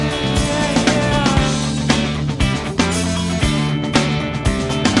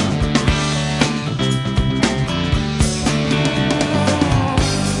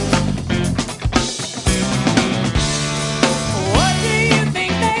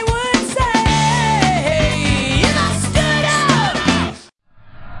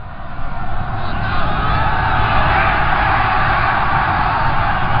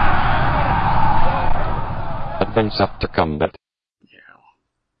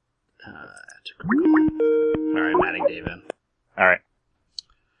Alright, I'm adding Dave in. Alright.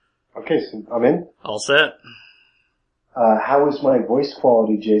 Okay, so I'm in. All set? How is my voice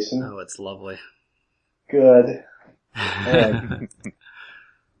quality, Jason? Oh, it's lovely. Good. Alright.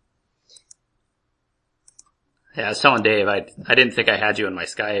 Yeah, I was telling Dave, I didn't think I had you in my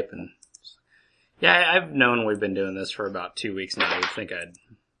Skype, and yeah, I've known we've been doing this for about 2 weeks now. I would think I'd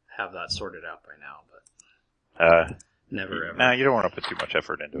have that sorted out by now, but never ever. No, you don't want to put too much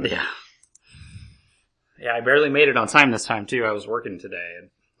effort into it. Yeah. Yeah, I barely made it on time this time too. I was working today, and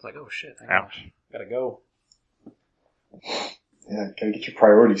it's like, oh shit, I gotta go. Yeah, gotta get your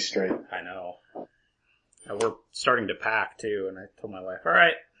priorities straight. I know. We're starting to pack too, and I told my wife,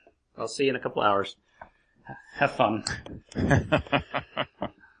 alright, I'll see you in a couple hours. Have fun.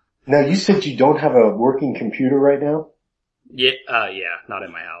 Now, you said you don't have a working computer right now? Yeah, not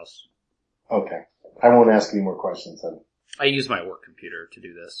in my house. Okay. I won't ask any more questions then. I use my work computer to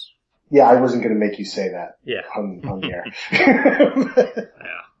do this. Yeah, I wasn't gonna make you say that. Yeah. On the air. Yeah.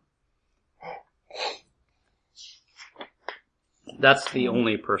 That's the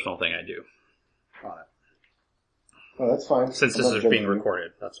only personal thing I do on it. Oh, that's fine. Since this is being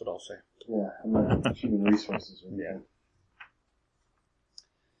recorded, that's what I'll say. Yeah, I'm not human resources. Yeah.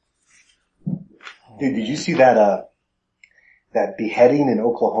 Dude, did you see that beheading in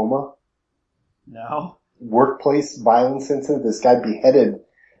Oklahoma? No. Workplace violence incident? This guy beheaded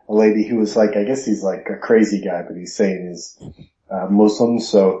a lady who was like, I guess he's like a crazy guy, but he's saying he's Muslim,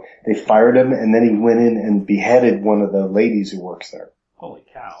 so they fired him, and then he went in and beheaded one of the ladies who works there. Holy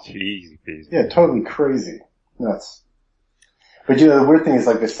cow. Jeez. Yeah, totally crazy. Nuts. But you know, the weird thing is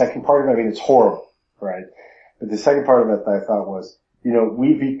like the second part of it, I mean, it's horrible, right? But the second part of it that I thought was, you know,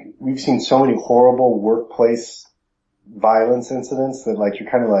 we've seen so many horrible workplace violence incidents that like, you're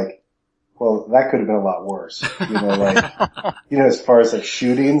kind of like, well, that could have been a lot worse. You know, like, you know, as far as like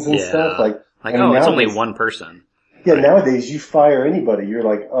shootings and stuff, like, I mean, it's only one person. Yeah, nowadays you fire anybody, you're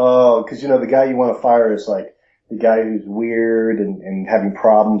like, oh, cause you know, the guy you want to fire is like the guy who's weird and having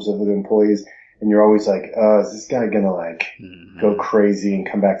problems with other employees. And you're always like, is this guy gonna like go crazy and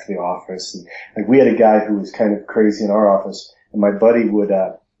come back to the office? And like we had a guy who was kind of crazy in our office, and my buddy would,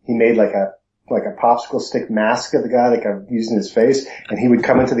 he made like a popsicle stick mask of the guy, like using his face, and he would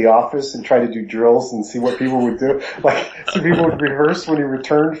come into the office and try to do drills and see what people would do. Like, so people would rehearse when he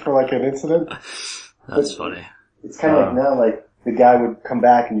returned for like an incident. That's funny. It's kind of like now, like the guy would come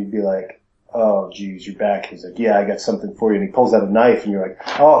back and you'd be like, oh, geez, you're back. He's like, yeah, I got something for you. And he pulls out a knife and you're like,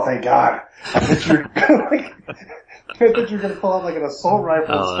 oh, thank God. I thought you were going to pull out like an assault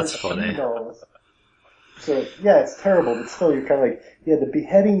rifle. Oh, that's funny. So, yeah, it's terrible, but still you're kind of like, yeah, the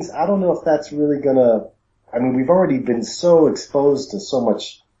beheadings, I don't know if that's really I mean, we've already been so exposed to so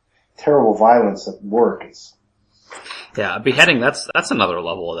much terrible violence at work. Yeah, beheading, that's another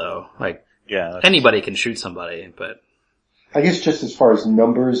level though. Like, yeah, anybody can shoot somebody, but I guess just as far as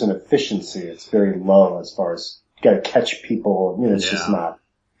numbers and efficiency, it's very low as far as you gotta catch people, you know, it's just not.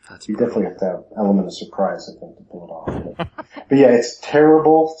 You definitely have to have an element of surprise, I think, to pull it off. But yeah, it's a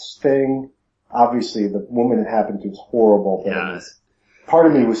terrible thing. Obviously, the woman it happened to is horrible, but part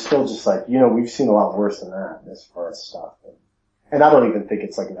of me was still just like, you know, we've seen a lot worse than that as far as stuff. And I don't even think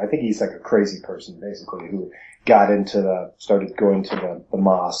it's like, I think he's like a crazy person, basically, who started going to the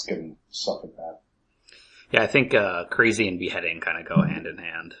mosque and stuff like that. Yeah, I think crazy and beheading kind of go hand in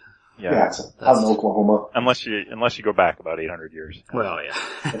hand. Yeah, it's out in Oklahoma. Unless you go back about 800 years. Well, yeah.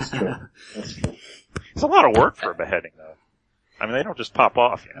 That's true. That's true. It's a lot of work for a beheading, though. I mean, they don't just pop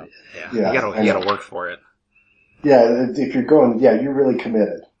off, you know. Yeah. You gotta work for it. Yeah, if you're going, you're really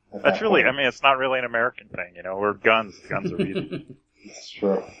committed. That's really, I mean, it's not really an American thing, you know. We're guns are easy. That's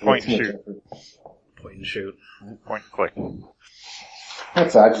true. Point and shoot. Point and shoot. Point and click. I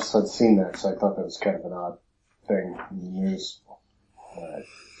just had seen that, so I thought that was kind of an odd thing in the news.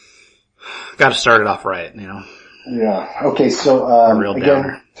 Gotta start it off right, you know. Yeah. Okay, so,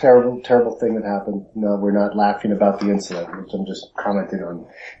 again, terrible thing that happened. No, we're not laughing about the incident, which I'm just commenting on.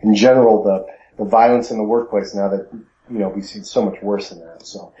 In general, the violence in the workplace now that, you know, we've seen so much worse than that.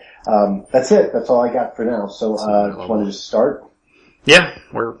 So, that's it. That's all I got for now. So, just want to just start? Yeah,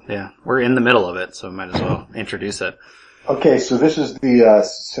 we're in the middle of it, so might as well introduce it. Okay, so this is the,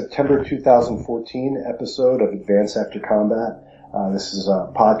 September 2014 episode of Advance After Combat. This is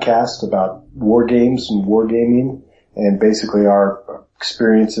a podcast about war games and wargaming, and basically our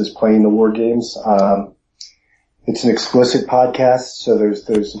experiences playing the war games. It's an explicit podcast, so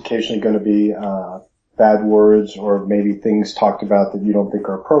there's occasionally going to be bad words or maybe things talked about that you don't think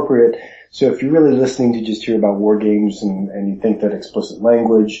are appropriate. So if you're really listening to just hear about war games and you think that explicit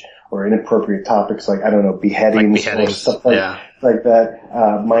language or inappropriate topics like, I don't know, beheadings or stuff like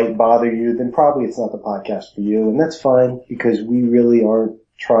that, might bother you, then probably it's not the podcast for you. And that's fine, because we really aren't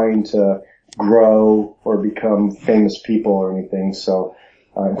trying to grow or become famous people or anything. So,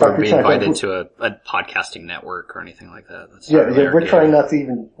 in fact, be invited to a podcasting network or anything like that. That's we're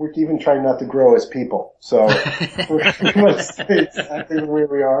even trying not to grow as people. So, we want to stay exactly where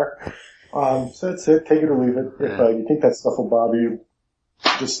we are. So that's it. Take it or leave it. If you think that stuff will bother you,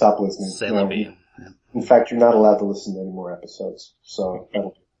 just stop listening. In fact, you're not allowed to listen to any more episodes. So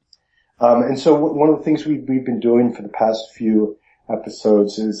that'll do. And so one of the things we've been doing for the past few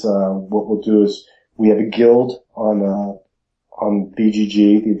episodes is, what we'll do is we have a guild on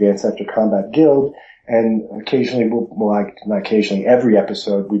BGG, the Advanced After Combat Guild, and occasionally not occasionally, every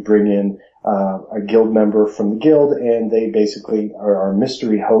episode we bring in, a guild member from the guild, and they basically are our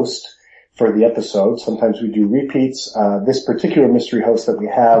mystery host for the episode. Sometimes we do repeats. This particular mystery host that we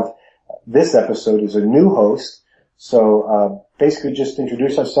have this episode is a new host. So, basically just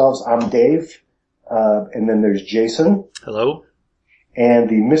introduce ourselves. I'm Dave. And then there's Jason. Hello. And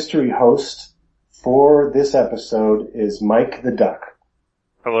the mystery host for this episode is Mike the Duck.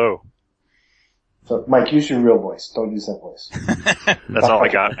 Hello. So, Mike, use your real voice. Don't use that voice. That's all I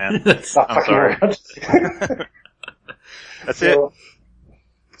got, man. I'm sorry. That's it.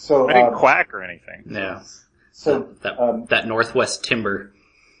 So, I didn't quack or anything. Yeah. So, that Northwest timber.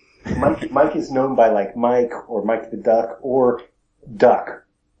 Mike is known by like Mike or Mike the Duck or Duck.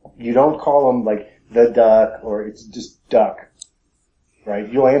 You don't call him like the Duck or it's just Duck. Right?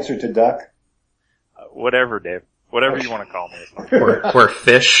 You'll answer to Duck? Whatever, Dave. Whatever you want to call me. Or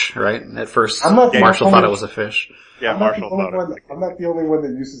Fish, right? At first, Marshall thought it was a fish. Yeah, Marshall thought it. I'm not the only one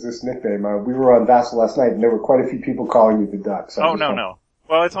that uses this nickname. We were on Vassal last night and there were quite a few people calling you the Duck. So no.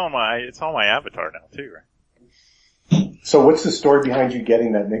 Well, it's on my avatar now too, right? So what's the story behind you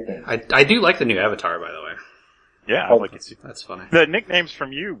getting that nickname? I do like the new avatar, by the way. Yeah, I like it too. That's funny. The nickname's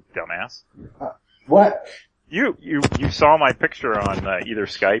from you, dumbass. What? You saw my picture on either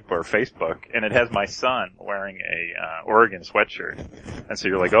Skype or Facebook, and it has my son wearing a Oregon sweatshirt. And so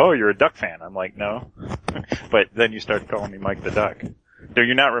you're like, oh, you're a Duck fan. I'm like, no. But then you started calling me Mike the Duck. Do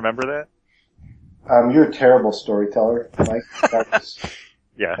you not remember that? You're a terrible storyteller, Mike.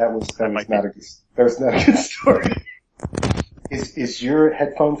 That was not a good story. Is your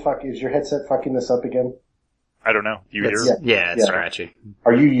headset fucking this up again? I don't know. Do you hear? Yeah, it's scratchy.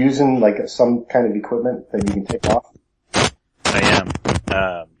 Are you using like some kind of equipment that you can take off? I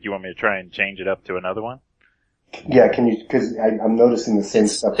am. You want me to try and change it up to another one? Yeah, can you, cause I'm noticing the same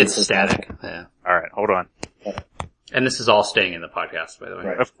stuff. It's static. Yeah. Alright, hold on. And this is all staying in the podcast, by the way.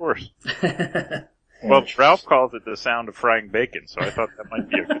 Right. Of course. Well, Ralph calls it the sound of frying bacon, so I thought that might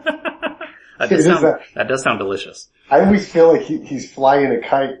be a good that does sound delicious. I always feel like he's flying a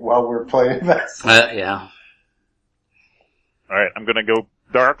kite while we're playing this. Yeah. Alright, I'm gonna go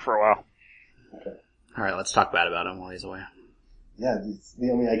dark for a while. Okay. Alright, let's talk bad about him while he's away. Yeah,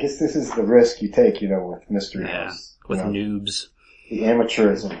 I guess this is the risk you take, with mystery hosts. With noobs. The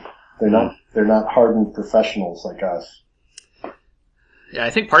amateurism. They're not hardened professionals like us. Yeah, I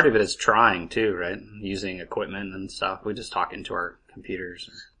think part of it is trying too, right? Using equipment and stuff. We just talk into our computers.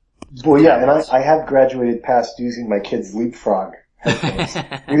 Well, yeah, and I have graduated past using my kids' Leapfrog headphones.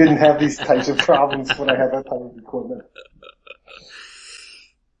 We didn't have these types of problems when I had that type of equipment.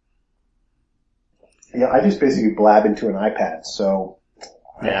 Yeah, I just basically blab into an iPad, so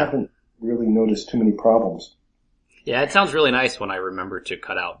I haven't really noticed too many problems. Yeah, it sounds really nice when I remember to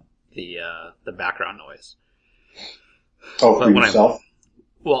cut out the background noise. Oh, for yourself?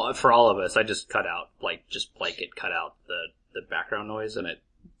 Well, for all of us, I just cut out, just blanket cut out the background noise, and it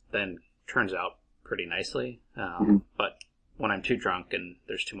then turns out pretty nicely. But when I'm too drunk and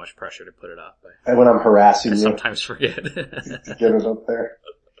there's too much pressure to put it up, and when I'm harassing I you, sometimes forget to get it up there.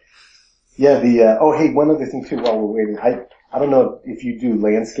 Yeah, hey, one other thing too while we're waiting. I don't know if you do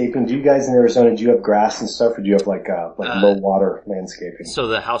landscaping. Do you guys in Arizona, do you have grass and stuff, or do you have low water landscaping? So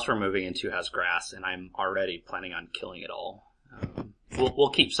the house we're moving into has grass, and I'm already planning on killing it all. We'll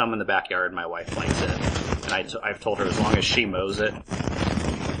keep some in the backyard. My wife likes it, and I've told her as long as she mows it.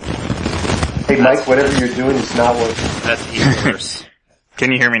 Hey Mike, whatever you're doing is not working. That's even worse.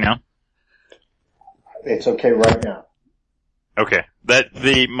 Can you hear me now? It's okay right now. Okay.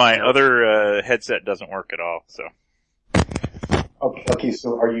 My other headset doesn't work at all, so. Okay,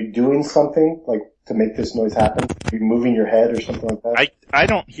 so are you doing something, to make this noise happen? Are you moving your head or something like that? I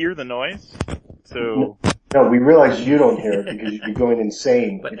don't hear the noise, so. No, we realize you don't hear it because you'd be going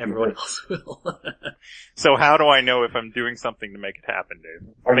insane. But everyone else will. So how do I know if I'm doing something to make it happen,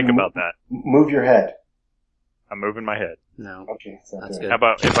 Dave? Think about that. Move your head. I'm moving my head. No. Okay, it's not That's good. good. How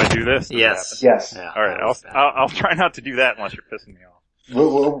about if I do this? Does it Yes. happen? Yes. Yeah. All right. that was bad. I'll try not to do that unless you're pissing me off.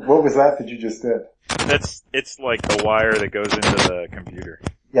 What was that you just did? It's like the wire that goes into the computer.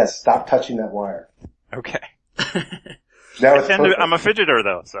 Yes, stop touching that wire. Okay. Now it's perfect. I'm a fidgeter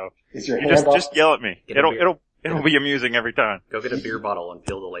though, so Is your you hand off? just yell at me. Get a beer. It'll be amusing every time. Go get a beer bottle and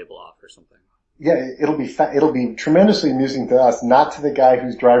peel the label off or something. Yeah, it'll be tremendously amusing to us, not to the guy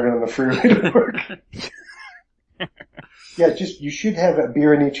who's driving on the freeway to work. Yeah, you should have a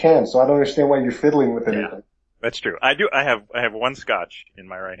beer in each hand, so I don't understand why you're fiddling with anything. Yeah. That's true. I have one scotch in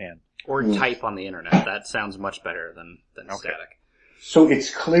my right hand. Or type on the internet. That sounds much better than Okay. static. So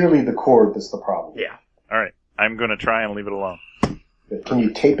it's clearly the cord that's the problem. Yeah. All right. I'm gonna try and leave it alone. Can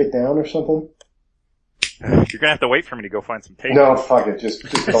you tape it down or something? You're gonna have to wait for me to go find some tape. No, fuck it. Just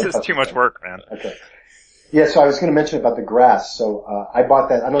This don't is touch too it. much work, man. Okay. Yeah, so I was going to mention about the grass. So I bought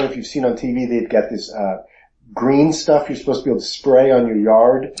that. I don't know if you've seen on TV. They've got this green stuff you're supposed to be able to spray on your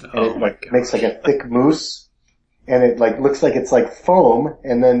yard, and Oh it my like makes like a thick mousse, and it like looks like it's like foam,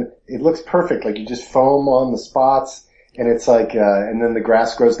 and then it looks perfect. Like you just foam on the spots, and it's like and then the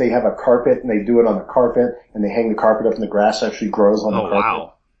grass grows. They have a carpet, and they do it on the carpet, and they hang the carpet up, and the grass actually grows on the Oh carpet.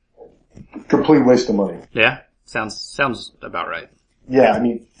 wow. Complete waste of money. Yeah. Sounds about right. Yeah, I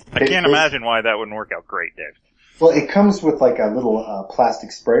mean, I can't imagine why that wouldn't work out great, Dave. Well, it comes with like a little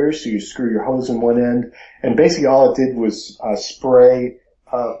plastic sprayer, so you screw your hose in one end, and basically all it did was spray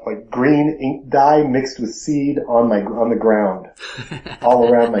like green ink dye mixed with seed on the ground, all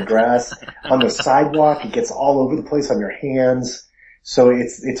around my grass, on the sidewalk. It gets all over the place on your hands. So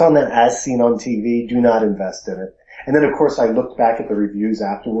it's on that as seen on TV. Do not invest in it. And then of course I looked back at the reviews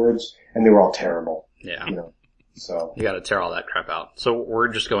afterwards, and they were all terrible. Yeah. You know, so You gotta tear all that crap out. So we're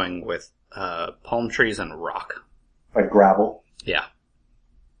just going with, palm trees and rock. like gravel, Yeah.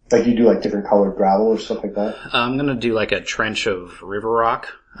 like you do like different colored gravel or stuff like that. I'm gonna do like a trench of river rock.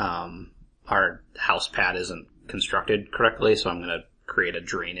 Our house pad isn't constructed correctly, so I'm gonna create a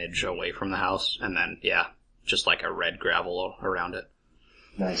drainage away from the house, and then, yeah, just like a red gravel around it.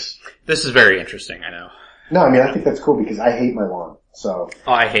 Nice. This is very interesting, I know. No, I mean I think that's cool because I hate my lawn. So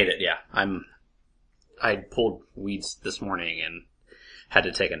Oh, I hate it, yeah. I pulled weeds this morning and had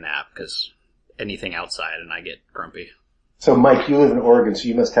to take a nap because anything outside and I get grumpy. So Mike, you live in Oregon, so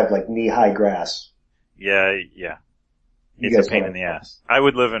you must have like knee-high grass. Yeah. You It's guys a pain wanna- in the ass. I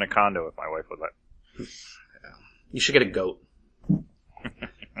would live in a condo if my wife would let. You should get a goat.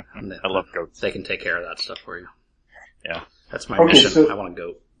 I love goats. They can take care of that stuff for you. Yeah. That's my Okay, mission. so- I want a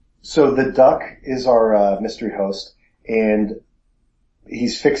goat. So the duck is our mystery host, and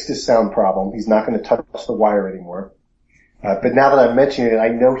he's fixed his sound problem. He's not going to touch the wire anymore. But now that I'm mentioning it, I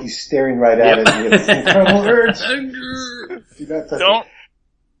know he's staring right at it with this incredible urge. Do not touch Don't.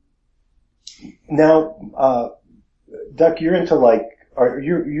 it. Now, Duck, you're into like,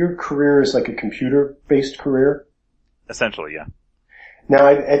 your career is like a computer-based career? Essentially, yeah. Now,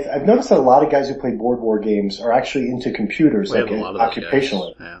 I've noticed that a lot of guys who play board war games are actually into computers, We like have a lot of those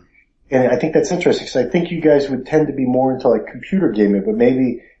occupationally. guys. Yeah. And I think that's interesting because I think you guys would tend to be more into like computer gaming, but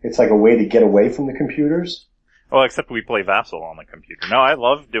maybe it's like a way to get away from the computers. Well, except we play Vassal on the computer. No, I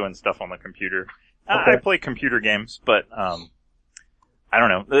love doing stuff on the computer. Okay. I play computer games, but, I don't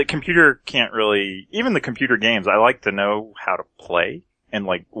know. The computer can't really, even the computer games, I like to know how to play and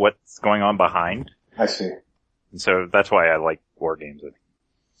like what's going on behind. I see. And so that's why I like war games. I think.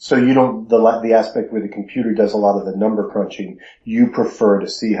 So you don't, the aspect where the computer does a lot of the number crunching, you prefer to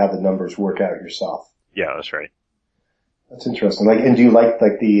see how the numbers work out yourself. Yeah, that's right. That's interesting. Like, and do you like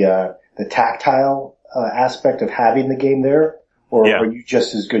the tactile, aspect of having the game there? Or Yeah. are you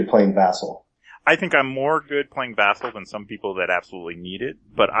just as good playing Vassal? I think I'm more good playing Vassal than some people that absolutely need it,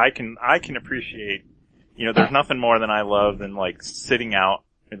 but I can appreciate, there's nothing more than I love than like sitting out,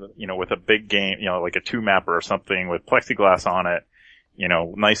 with a big game, like a 2-mapper or something with plexiglass on it,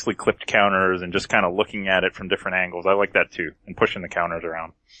 nicely clipped counters and just kind of looking at it from different angles. I like that too, and pushing the counters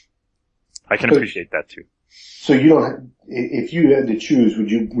around. I can appreciate that too. So you don't, if you had to choose,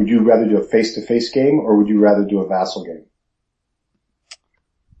 would you rather do a face-to-face game or would you rather do a Vassal game?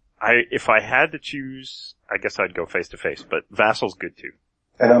 If I had to choose, I guess I'd go face to face, but Vassal's good too.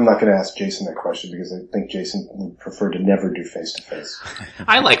 And I'm not going to ask Jason that question because I think Jason would prefer to never do face-to-face.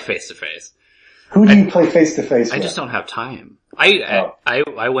 I like face to face. Who do you play face-to-face with? I just don't have time.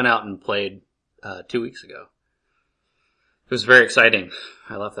 I went out and played 2 weeks ago. It was very exciting.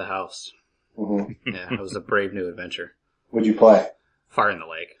 I left the house. Mm-hmm. Yeah, it was a brave new adventure. What'd you play? Far in the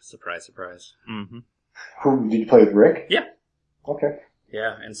Lake. Surprise, surprise. Mm-hmm. Who did you play with? Rick? Yeah. Okay.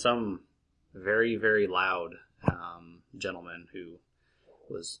 Yeah, and some very, very loud gentleman who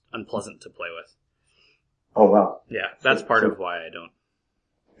was unpleasant to play with. Oh wow. Yeah, that's part of why I don't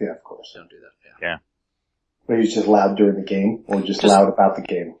Yeah, of course. do that. Yeah. But he's just loud during the game, or just loud about the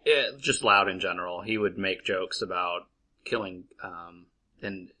game? Yeah, just loud in general. He would make jokes about killing,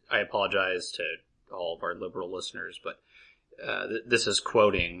 and I apologize to all of our liberal listeners, but this is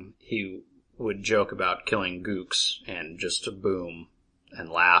quoting. He would joke about killing gooks and just boom and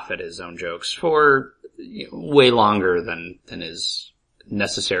laugh at his own jokes for way longer than is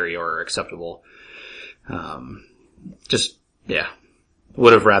necessary or acceptable.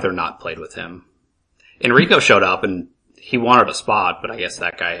 Would have rather not played with him. Enrico showed up and he wanted a spot, but I guess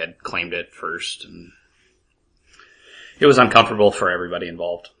that guy had claimed it first, and it was uncomfortable for everybody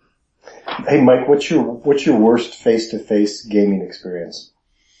involved. Hey Mike, what's your worst face-to-face gaming experience?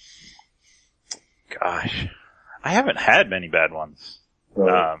 Gosh, I haven't had many bad ones.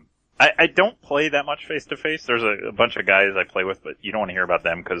 Really? I don't play that much face-to-face. There's a bunch of guys I play with, but you don't want to hear about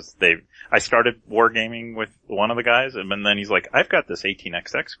them because I started wargaming with one of the guys, and then he's like, I've got this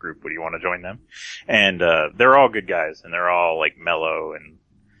 18XX group, would you want to join them? And they're all good guys, and they're all like mellow, and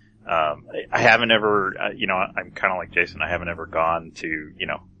I haven't ever, I'm kind of like Jason, I haven't ever gone to,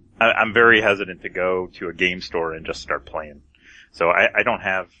 I'm very hesitant to go to a game store and just start playing. So I don't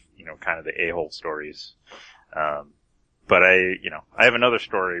have, kind of the a-hole stories. But I have another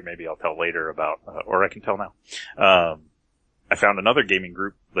story maybe I'll tell later about, or I can tell now. I found another gaming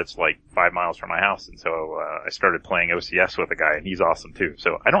group that's like 5 miles from my house, and so I started playing OCS with a guy, and he's awesome too.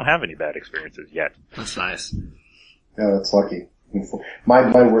 So I don't have any bad experiences yet. That's nice. Yeah, that's lucky.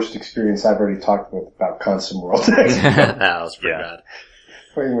 My worst experience I've already talked about Consum World. That was pretty bad.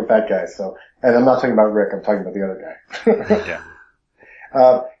 Playing with that guy, and I'm not talking about Rick, I'm talking about the other guy.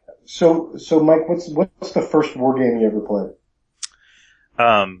 Yeah. So Mike, what's the first war game you ever played?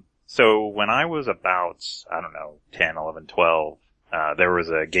 So when I was about, 10, 11, 12, there was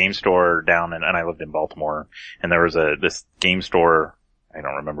a game store down and I lived in Baltimore, and there was this game store, I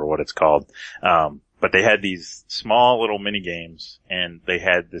don't remember what it's called, but they had these small little mini games, and they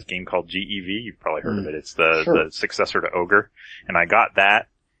had this game called GEV, you've probably heard of it, it's the successor to Ogre, and I got that,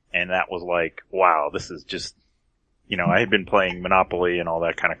 and that was like, wow, this is just, I had been playing Monopoly and all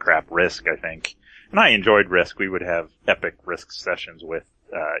that kind of crap, Risk, I think. And I enjoyed Risk. We would have epic Risk sessions with,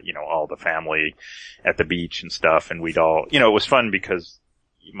 all the family at the beach and stuff. And we'd all, it was fun because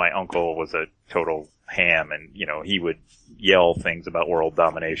my uncle was a total ham, and, he would yell things about world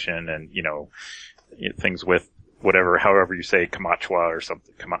domination and, things with whatever, however you say, Kamachwa or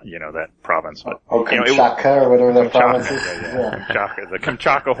something, that province. But, Kamchatka or whatever that province is. Kamchatka. The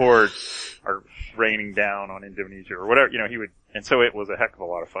Kamchatka hordes are raining down on Indonesia or whatever, he would, and so it was a heck of a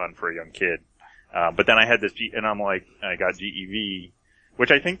lot of fun for a young kid. But then I had this and I'm like, I got GEV,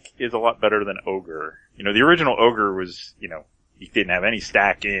 which I think is a lot better than Ogre. The original Ogre was, you didn't have any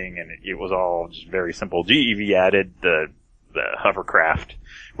stacking, and it was all just very simple. GEV added the hovercraft,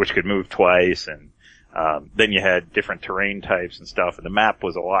 which could move twice, and then you had different terrain types and stuff, and the map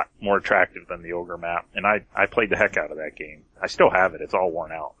was a lot more attractive than the Ogre map, and I played the heck out of that game. I still have it. It's all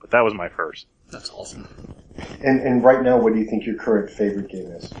worn out, but that was my first. That's awesome. And right now, what do you think your current favorite game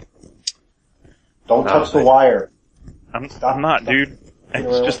is? Don't touch the wire. I'm not, dude.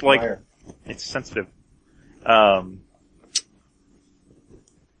 It's just like, it's sensitive.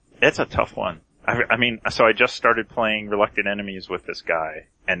 It's a tough one. So I just started playing Reluctant Enemies with this guy,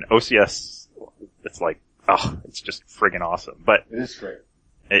 and OCS, it's like, it's just friggin' awesome. But it is great.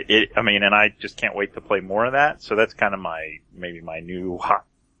 And I just can't wait to play more of that. So that's kind of maybe my new hot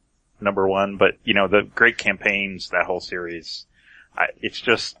number one. But, the great campaigns, that whole series, it's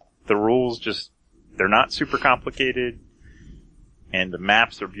just, the rules they're not super complicated, and the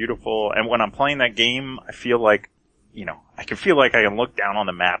maps are beautiful. And when I'm playing that game, I feel like, I can feel like I can look down on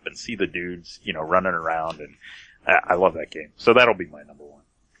the map and see the dudes, running around, and I love that game. So that'll be my number one.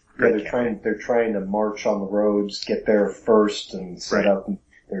 They're trying to march on the roads, get there first, and set up. And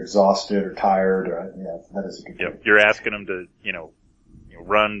they're exhausted or tired, or that is a good game. You're asking them to,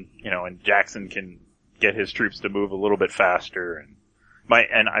 run, and Jackson can get his troops to move a little bit faster. And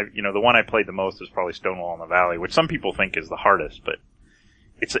the one I played the most is probably Stonewall in the Valley, which some people think is the hardest, but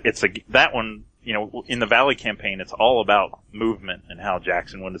that one. In the Valley campaign, it's all about movement and how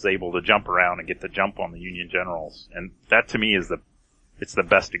Jackson was able to jump around and get the jump on the Union generals. And that to me is it's the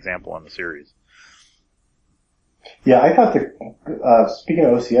best example in the series. Yeah, I thought speaking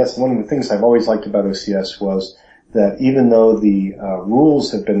of OCS, one of the things I've always liked about OCS was that even though the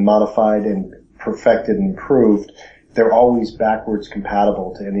rules have been modified and perfected and improved, they're always backwards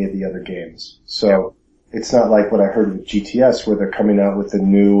compatible to any of the other games. So it's not like what I heard with GTS where they're coming out with the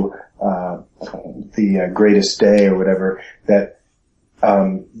new the Greatest Day or whatever, that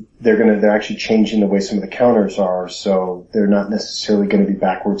they're actually changing the way some of the counters are, so they're not necessarily going to be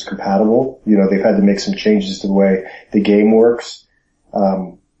backwards compatible. You know, they've had to make some changes to the way the game works.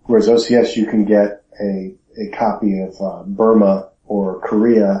 Whereas OCS, you can get a copy of Burma or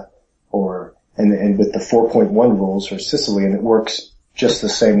Korea and with the 4.1 rules or Sicily, and it works just the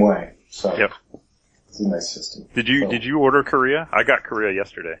same way. So Yep. it's a nice system. Did you order Korea? I got Korea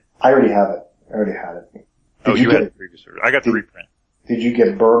yesterday. I already have it. I already had it. You had the previous order. I got the reprint. Did you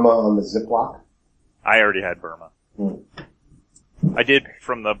get Burma on the Ziploc? I already had Burma. I did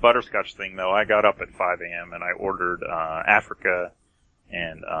from the butterscotch thing though. I got up at 5 a.m. and I ordered Africa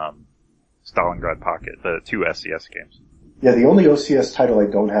and Stalingrad Pocket, the 2 SCS games. Yeah, the only OCS title I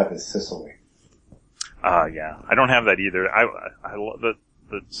don't have is Sicily. Yeah, I don't have that either.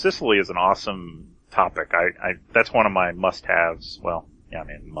 The Sicily is an awesome topic. That's one of my must-haves. Well, yeah, I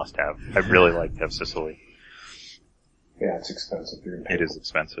mean, must-have. I'd really like to have Sicily. Yeah, it's expensive. It is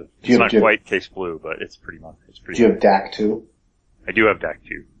expensive. It's not quite Case Blue, but it's pretty much. Do you have DAC 2? I do have DAC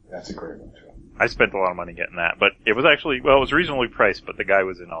 2. That's a great one too. I spent a lot of money getting that, but it was actually, well, it was reasonably priced, but the guy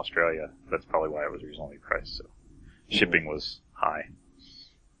was in Australia. That's probably why it was reasonably priced, so shipping was high.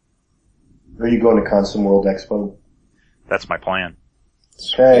 Are you going to Consum World Expo? That's my plan.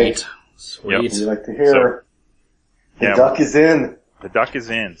 Okay. Sweet. Yep. We'd like to hear. The yeah, duck is in. The duck is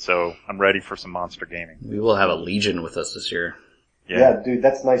in, so I'm ready for some monster gaming. We will have a Legion with us this year. Yeah, dude,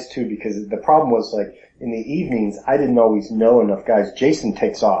 that's nice too, because the problem was, like, in the evenings, I didn't always know enough guys. Jason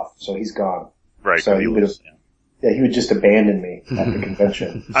takes off, so he's gone. Right. So he would have just abandoned me at the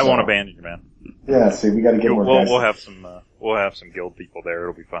convention. I won't abandon you, man. Yeah, see, we gotta get more guys. We'll have some guild people there.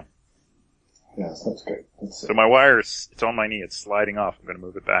 It'll be fun. Yes, that's good. So my wire it's on my knee. It's sliding off. I'm gonna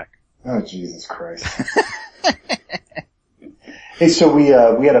move it back. Oh, Jesus Christ. Hey, so we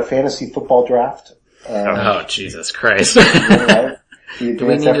had a fantasy football draft. Oh, Jesus Christ. Right? Do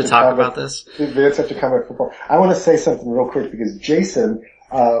we need to talk about this? Advance after combat football. I want to say something real quick because Jason,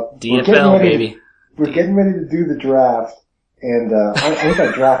 DFL, baby. We're getting ready to do the draft, and I think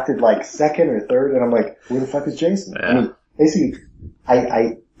I drafted like second or third, and I'm like, where the fuck is Jason? Yeah. I mean, basically,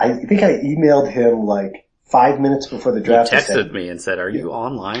 I think I emailed him like 5 minutes before the He draft. texted me and said, "Are you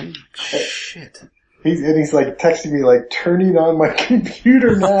online?" Shit. He's like texting me like, turning on my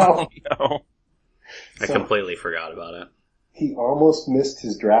computer now. No. I completely forgot about it. He almost missed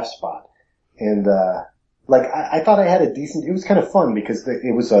his draft spot. And, I thought I had a decent, it was kind of fun because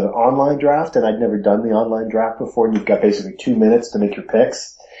it was an online draft and I'd never done the online draft before, and you've got basically 2 minutes to make your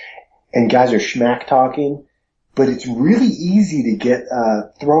picks. And guys are schmack talking, but it's really easy to get,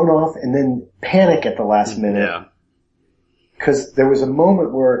 thrown off and then panic at the last minute. Yeah. Cause there was a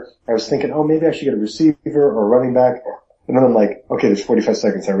moment where I was thinking, oh, maybe I should get a receiver or a running back. And then I'm like, okay, there's 45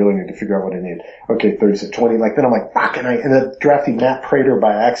 seconds. I really need to figure out what I need. Okay, 30, 20. Then I'm like, fuck, and I ended up drafting Matt Prater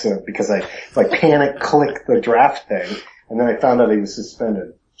by accident because I panic clicked the draft thing, and then I found out he was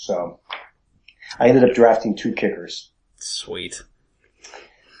suspended. So I ended up drafting 2 kickers. Sweet.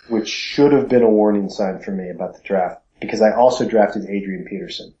 Which should have been a warning sign for me about the draft, because I also drafted Adrian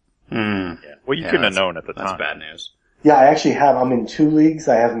Peterson. Yeah. Well, you couldn't have known at the time. That's bad news. Yeah, I actually have. I'm in 2 leagues.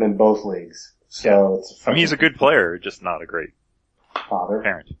 I have him in both leagues. So it's I mean, he's a good player, just not a great father.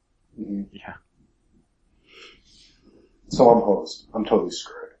 parent. Mm-hmm. Yeah. So I'm hosed. I'm totally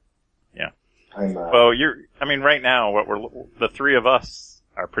screwed. Yeah. Well, right now, the 3 of us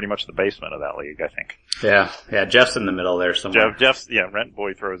are pretty much the basement of that league, I think. Yeah, Jeff's in the middle there somewhere. Jeff's, Rent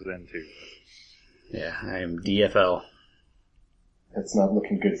Boy throws it in too. Yeah, I am DFL. it's not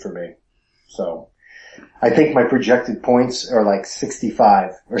looking good for me. So I think my projected points are like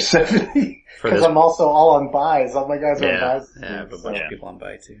 65 or 70 because I'm also all on buys. All my guys are on buys. Yeah, I have a bunch of people on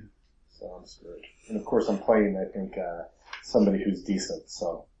buy too. So I'm screwed. And of course I'm playing, I think, somebody who's decent,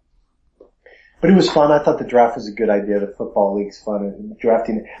 so. But it was fun. I thought the draft was a good idea. The football league's fun.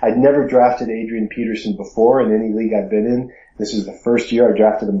 I'd never drafted Adrian Peterson before in any league I've been in. This was the first year I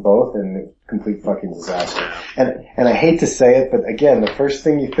drafted them both, and a complete fucking disaster. And I hate to say it, but again, the first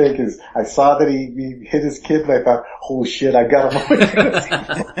thing you think is, I saw that he hit his kid, and I thought, holy shit, I got him on my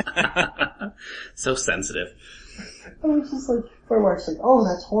fantasy. So sensitive. I was just like, my wife's like, oh,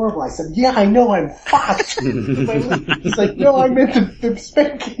 that's horrible. I said, yeah, I know, I'm fucked. He's like, no, I meant the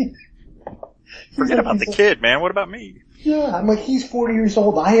spanking. Forget about the kid, man. What about me? Yeah, I'm like, he's 40 years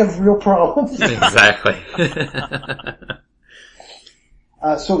old. I have real problems. Exactly.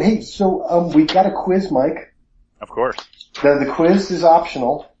 We got a quiz, Mike. Of course. Now, the quiz is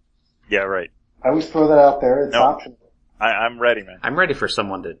optional. Yeah, right. I always throw that out there. It's optional. I'm ready, man. I'm ready for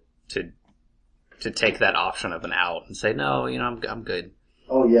someone to take that option of an out and say, no, I'm good.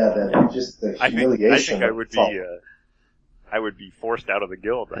 Oh yeah, just the humiliation. I think I would be forced out of the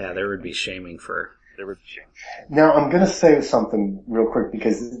guild. Yeah, there would be shaming for... There would be shame. Now, I'm going to say something real quick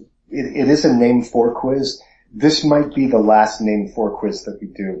because it is a name 4 quiz. This might be the last name 4 quiz that we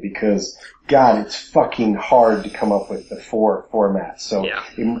do because, God, it's fucking hard to come up with the 4 format. So Yeah.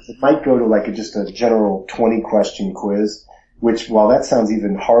 it might go to like just a general 20 question quiz, which while that sounds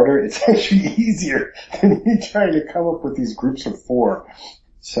even harder, it's actually easier than me trying to come up with these groups of 4.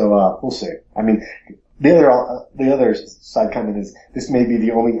 So, we'll see. I mean, the other side comment is this may be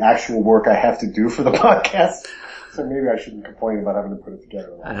the only actual work I have to do for the podcast. So maybe I shouldn't complain about having to put it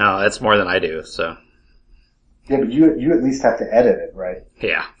together. I know, that's more than I do, so... Yeah, but you at least have to edit it, right?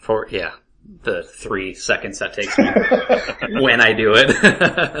 Yeah, the 3 seconds that takes me when I do it.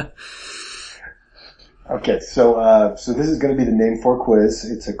 Okay, so this is going to be the name 4 quiz.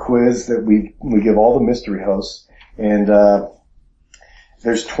 It's a quiz that we give all the mystery hosts, and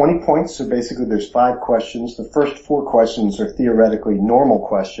there's 20 points. So basically, there's 5 questions. The first 4 questions are theoretically normal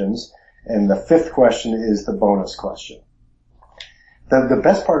questions, and the 5th question is the bonus question. The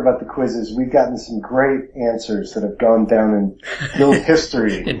best part about the quiz is we've gotten some great answers that have gone down in guild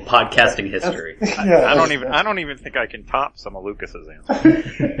history. In podcasting history. Yeah, I don't even think I can top some of Lucas's answers.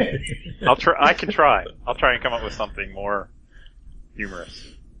 I can try. I'll try and come up with something more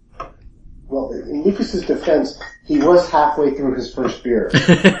humorous. Well, in Lucas's defense, he was halfway through his first beer. So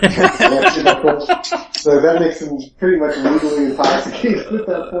that makes him pretty much legally intoxicated at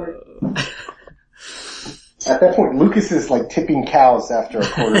that point. At that point, Lucas is like tipping cows after a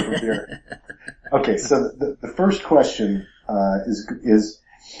quarter of a beer. Okay, so the first question is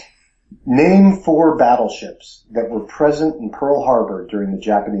name 4 battleships that were present in Pearl Harbor during the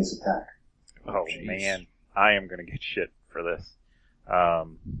Japanese attack. Oh, man, I am gonna get shit for this. The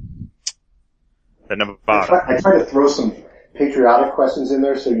Nevada. I try to throw some patriotic questions in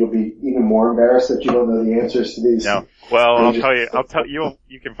there so you'll be even more embarrassed that you don't know the answers to these. No. Well, I'll tell you,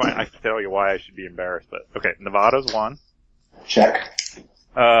 you can find, I can tell you why I should be embarrassed, but, okay, Nevada's 1. Check.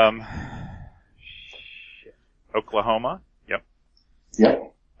 Oklahoma. Yep.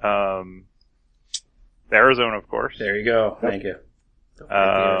 Yep. Arizona, of course. There you go. Thank you.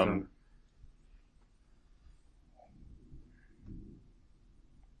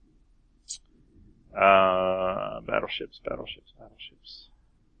 Battleships.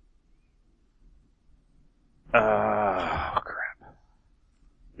 Crap.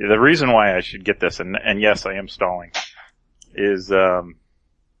 Yeah, the reason why I should get this, and yes, I am stalling, is, I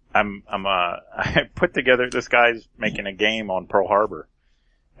put together, this guy's making a game on Pearl Harbor,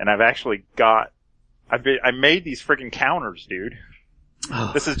 and I've actually I made these friggin' counters, dude.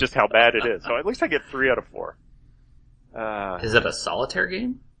 Oh. This is just how bad it is. So at least I get 3 out of 4. Is it a solitaire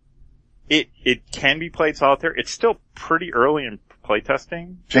game? It can be played solitaire. It's still pretty early in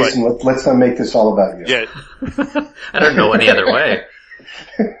playtesting. Jason, let's not make this all about you. Yeah. I don't know any other way.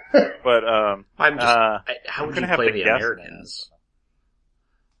 But, I'm just, how would you play the Americans?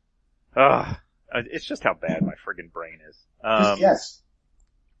 It's just how bad my friggin' brain is. Just guess.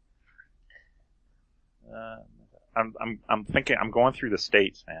 I'm thinking, I'm going through the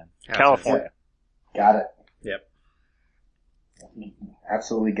states, man. Gotcha. California. Got it. Yep.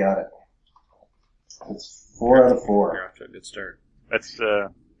 Absolutely got it. It's 4 out of 4. You're off to a good start. That's,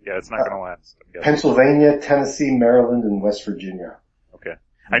 it's not gonna last. Pennsylvania, Tennessee, Maryland, and West Virginia. Okay.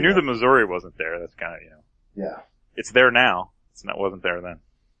 I knew the Missouri wasn't there. That's kinda, Yeah. It's there now. Wasn't there then.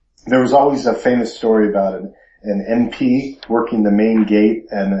 There was always a famous story about an MP working the main gate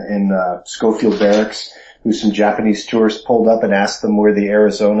in Schofield Barracks, who some Japanese tourists pulled up and asked them where the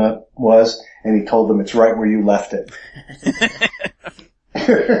Arizona was, and he told them it's right where you left it.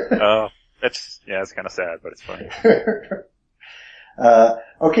 It's kind of sad, but it's funny.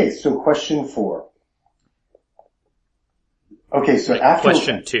 Okay, so question 4. Okay, so after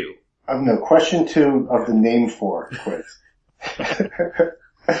question 2. No, question 2 of the name 4 quiz.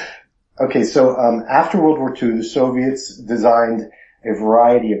 Okay, so after World War II, the Soviets designed a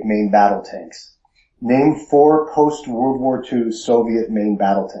variety of main battle tanks. Name 4 post-World War II Soviet main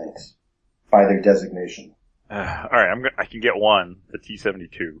battle tanks by their designation. Alright, I can get one, the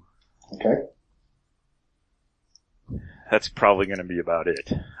T-72. Okay. That's probably gonna be about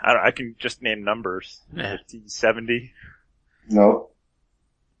it. I can just name numbers. Yeah. The T-70. No.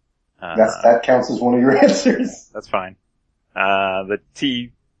 That counts as one of your answers. That's fine. The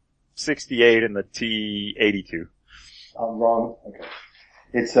T-68 and the T-82. I'm wrong. Okay.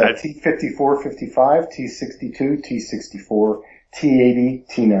 It's T-54-55, T-62, T-64, T-80,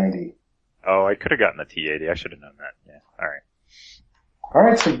 T-90. Oh, I could have gotten the T-80. I should have known that. Yeah. Alright.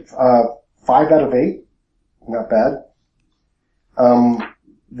 Alright, so 5 out of 8. Not bad.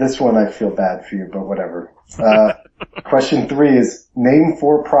 This one I feel bad for you, but whatever. Question 3 is, name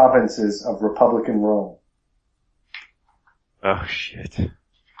 4 provinces of Republican Rome. Oh shit.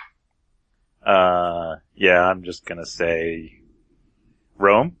 Yeah, I'm just gonna say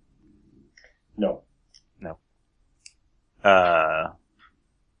Rome? No. No.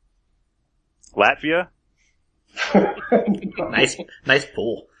 Latvia? Nice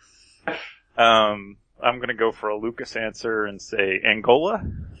pull. I'm gonna go for a Lucas answer and say Angola?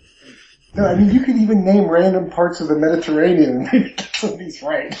 No, I mean, you could even name random parts of the Mediterranean and maybe get some of these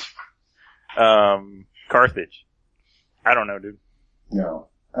right. Carthage. I don't know, dude. No.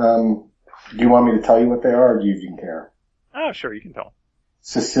 Do you want me to tell you what they are, or do you even care? Oh, sure, you can tell.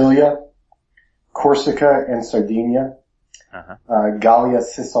 Sicilia, Corsica and Sardinia, Gallia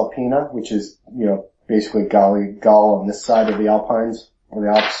Cisalpina, which is, basically Gaul on this side of the Alpines, or the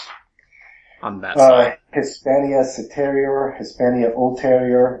Alps. On that side. Hispania Citerior, Hispania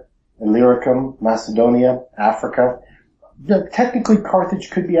Ulterior, Illyricum, Macedonia, Africa. Technically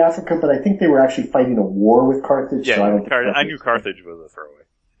Carthage could be Africa, but I think they were actually fighting a war with Carthage. Yeah, so I knew Carthage was a throwaway.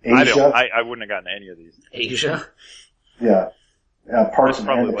 Asia. I wouldn't have gotten any of these. Asia? Yeah. Parts That's of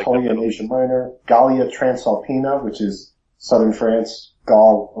probably Anatolia like and Asia Minor. Gallia Transalpina, which is southern France,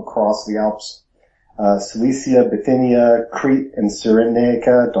 Gaul across the Alps. Cilicia, Bithynia, Crete, and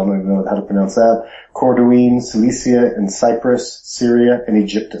Cyrenaica, don't even know how to pronounce that. Corduene, Cilicia, and Cyprus, Syria, and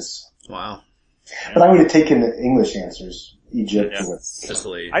Egyptus. Wow. But I would have taken the English answers. Egypt Yeah. with.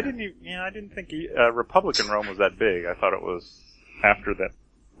 Sicily. I didn't think Republican Rome was that big. I thought it was after that.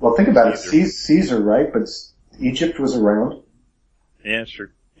 Well, think about Caesar. it. Caesar, right? But Egypt was around. Yeah,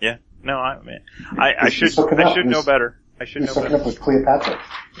 sure. Yeah. No, I He's should hooking up. know better. I should He's know hooking better. up with Cleopatra.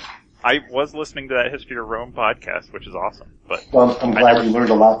 I was listening to that History of Rome podcast, which is awesome. But Well, I'm glad you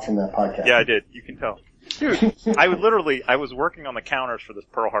learned a lot from that podcast. yeah, I did. You can tell. Dude, I was working on the counters for this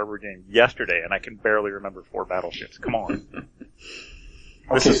Pearl Harbor game yesterday, and I can barely remember 4 battleships. Come on.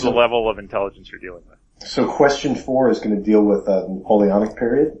 This is the level of intelligence you're dealing with. So question 4 is going to deal with the Napoleonic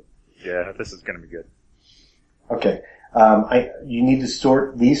period. Yeah, this is going to be good. Okay. You need to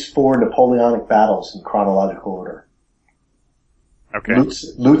sort these 4 Napoleonic battles in chronological order. Okay.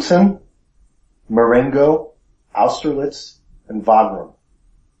 Lutzen, Marengo, Austerlitz, and Wagram.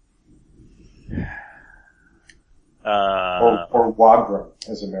 Or Wagram,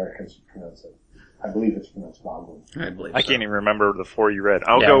 as Americans pronounce it. I believe it's pronounced Wagram. I believe I so. can't even remember the 4 you read.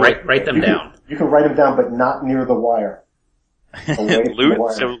 I'll Yeah, go write them down. You can write them down, but not near the wire. Away from the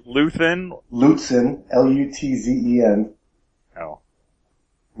wire. So Luthen. Lutzen, Lutzen, Oh.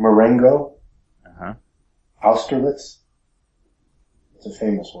 Marengo, Uh-huh. Austerlitz. It's a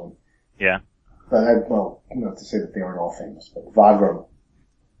famous one. Yeah. But not to say that they aren't all famous, but Wagram.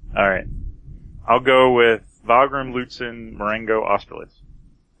 Alright. I'll go with Wagram, Lutzen, Marengo, Austerlitz.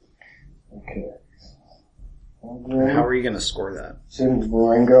 Okay. How are you going to score that? Lutzen,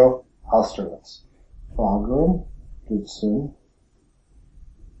 Marengo, Austerlitz. Wagram, Lutzen,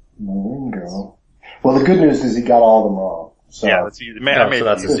 Marengo. Well, the good news is he got all of them wrong. So Yeah, that's easy. I made so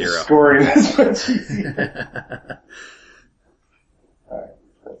that's it a easy. zero. scoring is much easier. Alright,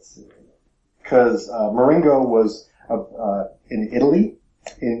 let's see. Because Marengo was in Italy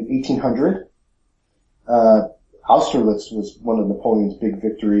in 1800. Austerlitz was one of Napoleon's big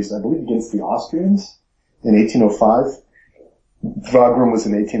victories, I believe, against the Austrians in 1805. Wagram was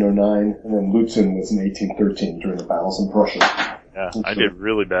in 1809, and then Lutzen was in 1813 during the battles in Prussia. Yeah, I did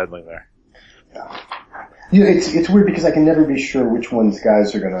really badly there. Yeah. It's weird because I can never be sure which ones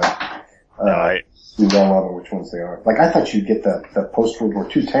guys are gonna do well on or which ones they aren't. Like, I thought you'd get the post-World War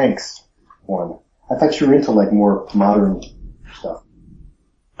II tanks one. I thought you were into, like, more modern stuff.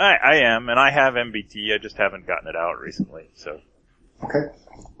 I am, and I have MBT, I just haven't gotten it out recently, so.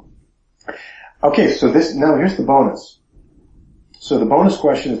 Okay, so now here's the bonus. So the bonus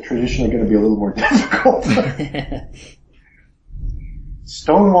question is traditionally going to be a little more difficult.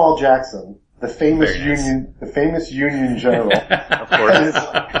 Stonewall Jackson, the famous Union general, Of course.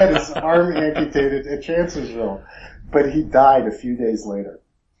 had his arm amputated at Chancellorsville, but he died a few days later.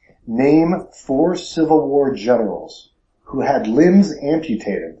 Name 4 Civil War generals who had limbs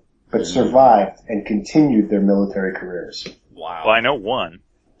amputated but survived and continued their military careers. Wow. Well, I know one.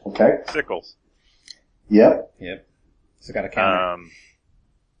 Okay? Sickles. Yep. So got a counter.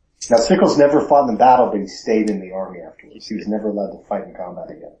 Now, Sickles never fought in the battle, but he stayed in the army afterwards. He was never allowed to fight in combat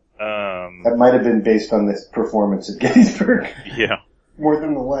again. That might have been based on this performance at Gettysburg. Yeah. More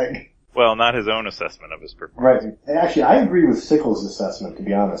than the leg. Well, not his own assessment of his performance. Right. And actually, I agree with Sickles' assessment, to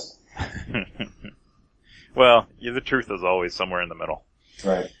be honest. Well, the truth is always somewhere in the middle.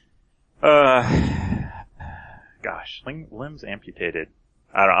 Right. Gosh, limbs amputated.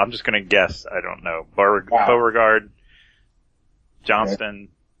 I'm just gonna guess. I don't know. Wow. Beauregard, Johnston,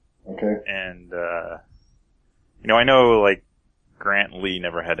 Okay. and, I know, like, Grant Lee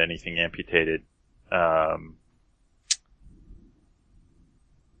never had anything amputated. I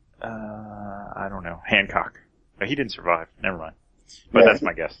don't know. Hancock. But he didn't survive. Never mind. But that's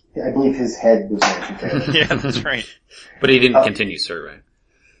my guess. I believe his head was amputated. Yeah, that's right. But he didn't continue serving.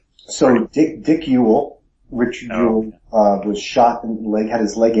 So Dick Ewell, Richard Ewell, was shot in the leg, had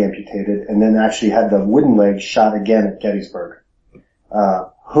his leg amputated, and then actually had the wooden leg shot again at Gettysburg.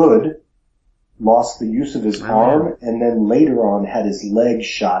 Hood lost the use of his arm, and then later on had his leg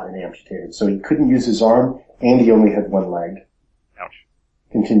shot and amputated. So he couldn't use his arm, and he only had one leg. Ouch.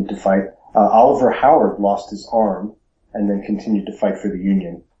 Continued to fight. Oliver Howard lost his arm, and then continued to fight for the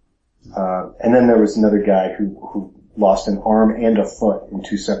Union. And then there was another guy who lost an arm and a foot in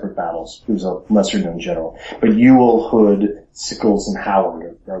 2 separate battles. He was a lesser-known general. But Ewell, Hood, Sickles, and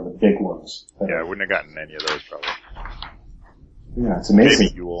Howard are the big ones. Yeah, I wouldn't have gotten any of those probably. Yeah, it's amazing.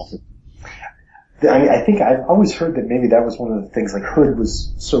 Maybe Ewell. I think I've always heard that maybe that was one of the things, like Hood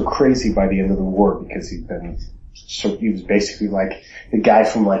was so crazy by the end of the war because he was basically like the guy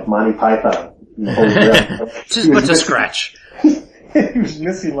from like Monty Python. Just a bunch of scratch. He was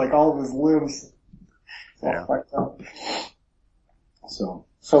missing like all of his limbs. Yeah. So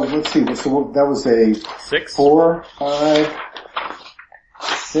let's see. So that was a 6? 4, 5,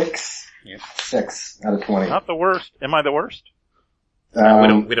 6, Yep. 6 out of 20. Not the worst. Am I the worst? We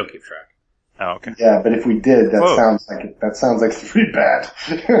don't keep track. Oh, okay. Yeah, but if we did, that Whoa. sounds like it's pretty bad.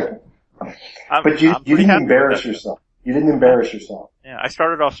 But you I'm pretty didn't happy embarrass with that. yourself. You didn't embarrass yourself. Yeah, I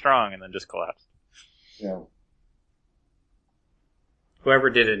started off strong and then just collapsed. Yeah. Whoever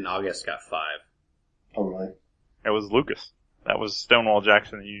did it in August got 5. Oh, really? It was Lucas. That was Stonewall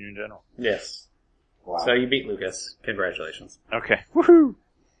Jackson, the Union General. Yes. Wow. So you beat Lucas. Congratulations. Okay. Woohoo!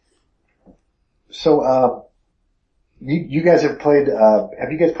 So, you guys have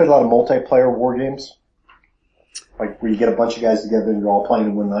you guys played a lot of multiplayer war games? Like where you get a bunch of guys together and you're all playing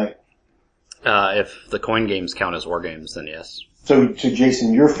in one night? If the coin games count as war games, then yes. So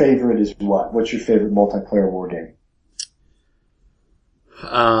Jason, your favorite is what? What's your favorite multiplayer war game?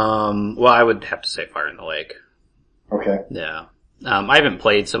 Well, I would have to say Fire in the Lake. Okay. Yeah. I haven't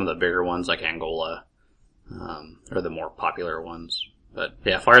played some of the bigger ones like Angola, or the more popular ones. But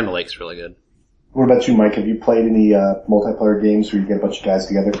yeah, Fire in the Lake's really good. What about you, Mike? Have you played any multiplayer games where you get a bunch of guys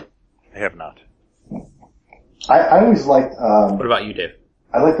together? I have not. I always liked What about you, Dave?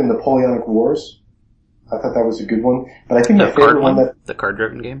 I liked the Napoleonic Wars. I thought that was a good one. But I think my The favorite card one one? The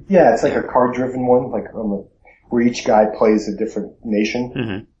card-driven game? yeah, it's like a card-driven one, like where each guy plays a different nation.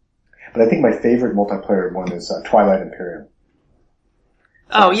 Mm-hmm. But I think my favorite multiplayer one is Twilight Imperium.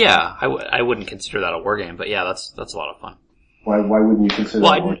 Oh yeah, I wouldn't consider that a war game, but yeah, that's a lot of fun. Why wouldn't you consider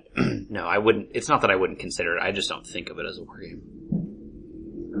Well, that one? no, I wouldn't. It's not that I wouldn't consider it. I just don't think of it as a war game.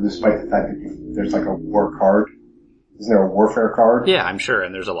 Despite the fact that there's like a war card. Isn't there a warfare card? Yeah, I'm sure,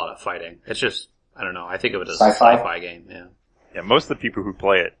 and there's a lot of fighting. It's just, I don't know, I think of it as Sci-fi? a sci-fi game, yeah. Yeah, most of the people who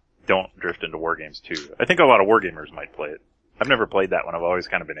play it don't drift into war games too. I think a lot of war gamers might play it. I've never played that one. I've always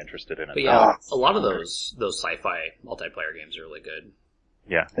kind of been interested in it. But yeah, a lot of those sci-fi multiplayer games are really good.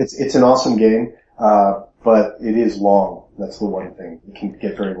 Yeah. It's an awesome game, but it is long. That's the one thing. It can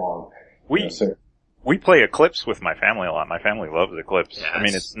get very long. We play Eclipse with my family a lot. My family loves Eclipse. Yeah, I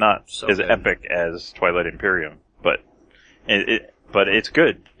mean, it's not so as good. epic as Twilight Imperium, but but it's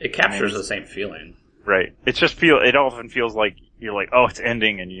good. It captures the same feeling. Right. It often feels like you're like, oh, it's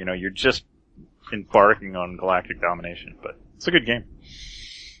ending and you're just embarking on galactic domination, but it's a good game.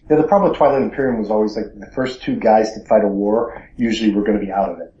 Yeah, the problem with Twilight Imperium was always like the first 2 guys to fight a war usually were going to be out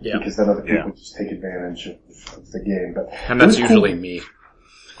of it. Yeah. Because then other people just take advantage of the game. But And that's it was usually cool. me.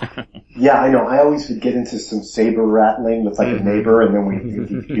 Yeah, I know. I always would get into some saber rattling with like a neighbor and then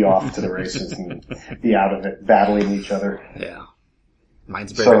we'd be off to the races and be out of it, battling each other. Yeah.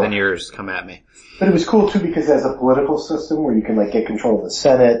 Mine's bigger than yours. Come at me. But it was cool too because as a political system where you can like get control of the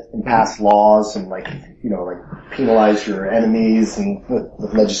Senate and pass laws and like penalize your enemies and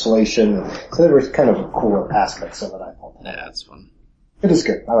with legislation. So there was kind of cool aspects of it, I thought. Yeah, it's fun. It is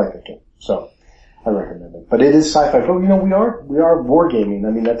good. I like that game. So I recommend it. But it is sci-fi. But we are wargaming.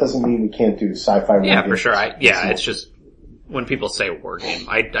 I mean, that doesn't mean we can't do sci-fi war Yeah, games. for sure. It's just, when people say war game,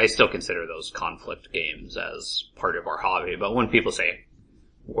 I still consider those conflict games as part of our hobby, but when people say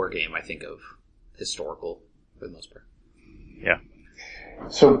war game, I think of historical for the most part. Yeah.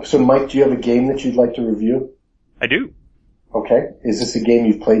 So Mike, do you have a game that you'd like to review? I do. Okay. Is this a game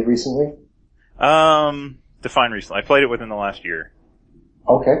you've played recently? Define recently. I played it within the last year.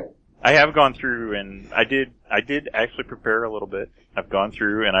 Okay. I have gone through and I I did actually prepare a little bit. I've gone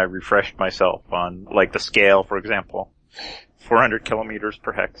through and I refreshed myself on, like, the scale, for example. 400 kilometers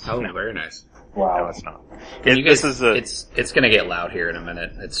per hex. Oh, No. very nice. Wow. No, it's not. You guys, This is it's going to get loud here in a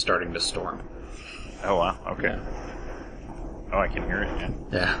minute. It's starting to storm. Oh, wow. Okay. Oh, I can hear it,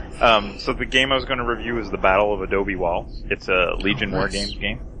 yeah. Yeah. So the game I was going to review is the Battle of Adobe Walls. It's a Legion War Games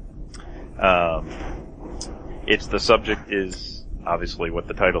game. It's the subject is obviously what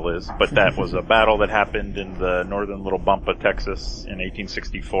the title is, but that was a battle that happened in the northern little bump of Texas in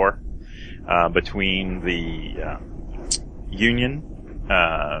 1864 between the Union,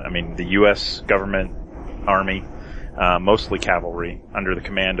 the U.S. government army, mostly cavalry, under the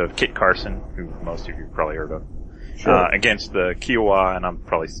command of Kit Carson, who most of you probably heard of. Sure. Against the Kiowa, and I'm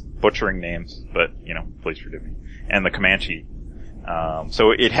probably butchering names, but, please forgive me, and the Comanche.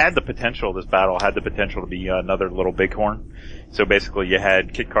 So it had the potential, this battle had the potential to be another little bighorn. So basically you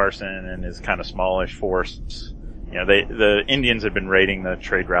had Kit Carson and his kind of smallish force. The Indians had been raiding the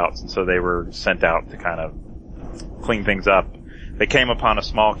trade routes, and so they were sent out to kind of clean things up. They came upon a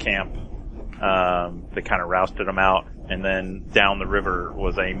small camp. They kind of rousted them out, and then down the river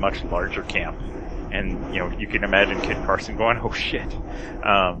was a much larger camp. And, you can imagine Kit Carson going, oh shit.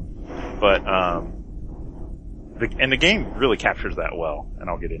 The game really captures that well, and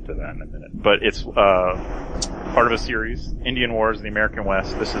I'll get into that in a minute. But it's, part of a series, Indian Wars in the American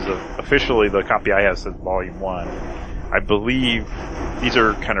West. This is officially the copy I have says Volume 1. I believe these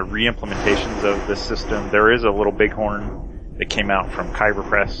are kind of re-implementations of this system. There is a little bighorn that came out from Kyber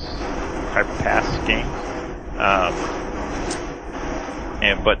Pass games.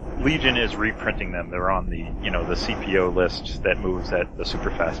 But Legion is reprinting them. They're on the, the CPO list that moves at the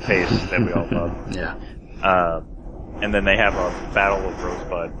super fast pace that we all love. Yeah. And then they have a Battle of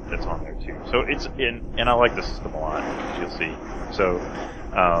Rosebud that's on there too. So it's and I like the system a lot, as you'll see. So,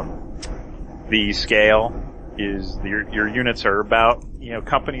 the scale is, your units are about,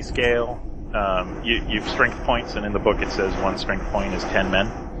 company scale. You've strength points, and in the book it says one strength point is 10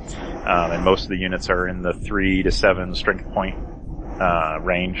 men. And most of the units are in the 3 to 7 strength point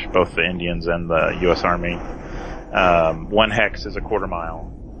range, both the Indians and the U.S. Army. 1 hex is a quarter mile.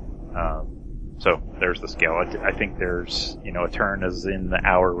 So there's the scale. I think there's, a turn is in the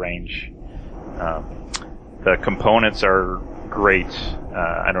hour range. The components are great.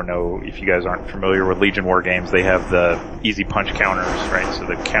 I don't know if you guys aren't familiar with Legion War Games. They have the easy punch counters, right? So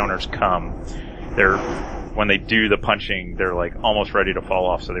the counters come. When they do the punching, they're like almost ready to fall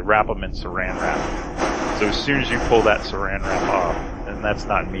off. So they wrap them in saran wrap. So as soon as you pull that saran wrap off, and that's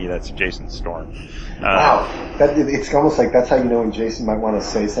not me, that's Jason Storm. Wow, it's almost like that's how you know when Jason might want to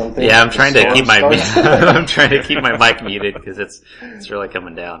say something. Yeah, I'm trying to keep I'm trying to keep my mic muted because it's really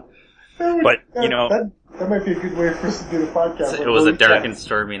coming down. But that might be a good way for us to do the podcast. It was a dark and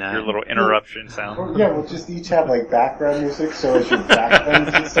stormy night. Your little interruption sound. Yeah, we'll just each have like background music, so as your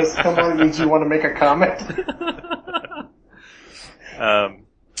background music says come on, it means you want to make a comment.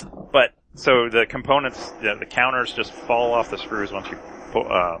 But so the components, the counters just fall off the screws once you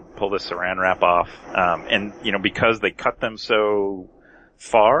pull the saran wrap off. And because they cut them so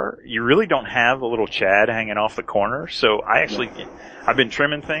far, you really don't have a little Chad hanging off the corner. So I've been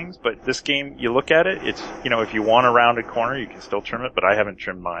trimming things, but this game, you look at it, it's, if you want a rounded corner, you can still trim it, but I haven't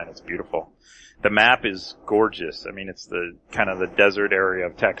trimmed mine. It's beautiful. The map is gorgeous. I mean, it's the kind of the desert area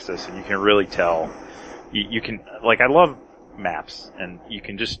of Texas, and you can really tell. You can, I love maps, and you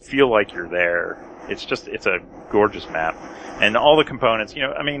can just feel like you're there. It's a gorgeous map. And all the components,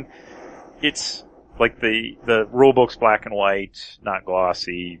 it's like the rulebook's black and white, not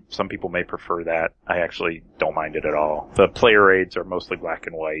glossy. Some people may prefer that. I actually don't mind it at all. The player aids are mostly black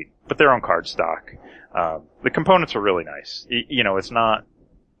and white, but they're on cardstock. The components are really nice. It's not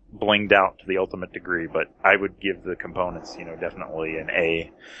blinged out to the ultimate degree, but I would give the components, definitely an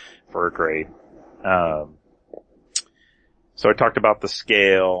A for a grade. So I talked about the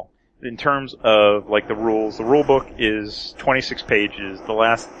scale. In terms of, the rules, the rule book is 26 pages. The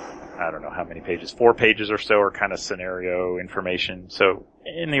last, I don't know how many pages, 4 pages or so are kind of scenario information. So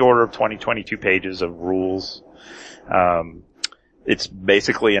in the order of 22 pages of rules. It's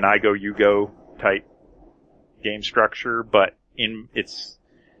basically an I go, you go type game structure, but it's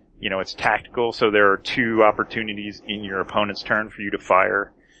tactical. So there are 2 opportunities in your opponent's turn for you to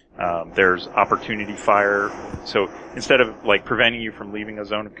fire. There's opportunity fire. So instead of preventing you from leaving a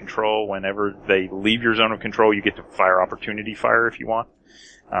zone of control, whenever they leave your zone of control, you get to fire opportunity fire if you want,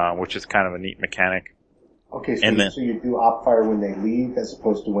 which is kind of a neat mechanic. Okay, so you do op fire when they leave as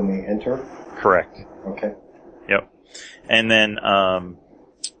opposed to when they enter? Correct. Okay. Yep. And then, and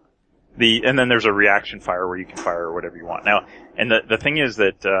then there's a reaction fire where you can fire whatever you want. Now, and the thing is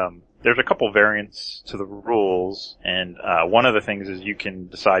that, there's a couple variants to the rules, and one of the things is you can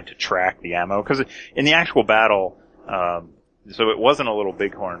decide to track the ammo, because in the actual battle, so it wasn't a little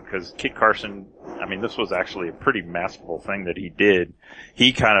bighorn, because Kit Carson, I mean, this was actually a pretty masterful thing that he did.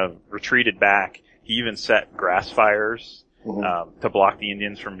 He kind of retreated back. He even set grass fires to block the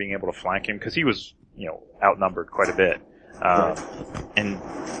Indians from being able to flank him, because he was, outnumbered quite a bit. And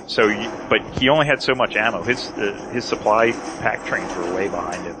so, but he only had so much ammo. His supply pack trains were way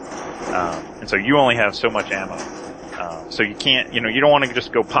behind him. And so you only have so much ammo. So you can't, you don't want to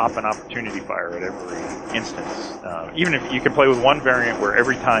just go pop an opportunity fire at every instance. Even if you can play with one variant where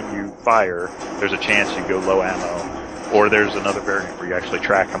every time you fire, there's a chance you go low ammo, or there's another variant where you actually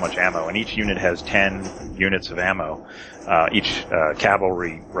track how much ammo, and each unit has 10 units of ammo. Each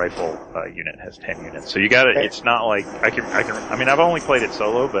cavalry rifle unit has 10 units. So you got to, it's not like I mean, I've only played it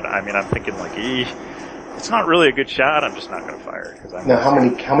solo, but I mean, I'm thinking like, it's not really a good shot. I'm just not going to fire it. Now, how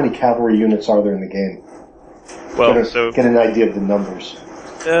many cavalry units are there in the game? Well, get an idea of the numbers.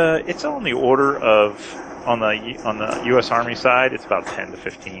 It's on the order of, on the U.S. Army side, it's about 10 to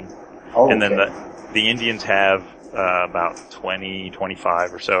 15. Oh, and okay. then the Indians have about 20,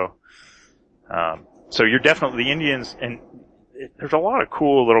 25 or so. So you're definitely, the Indians, and there's a lot of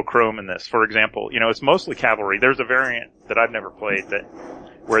cool little chrome in this. For example, it's mostly cavalry. There's a variant that I've never played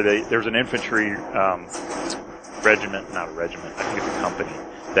where there's an infantry, regiment, not a regiment, I think it's a company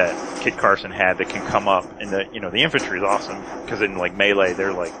that Kit Carson had that can come up, and the infantry is awesome, because in like melee,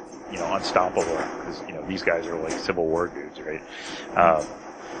 they're like, unstoppable, because, these guys are like Civil War dudes, right?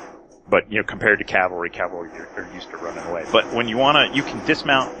 But, compared to cavalry are used to running away. But when you can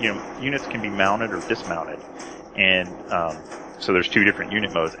dismount, units can be mounted or dismounted. And, so there's two different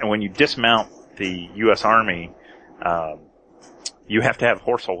unit modes. And when you dismount the U.S. Army, you have to have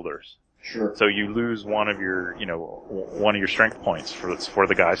horse holders. Sure. So you lose one of your strength points for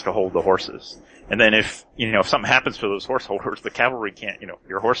the guys to hold the horses. And then if something happens to those horse holders, the cavalry can't,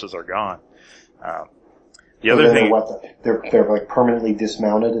 your horses are gone. The other thing, they're like permanently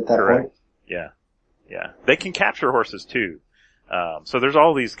dismounted at that point? Yeah. They can capture horses too. So there's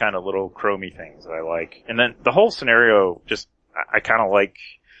all these kind of little chromy things that I like. And then the whole scenario, I kind of like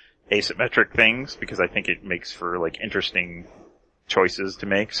asymmetric things, because I think it makes for like interesting choices to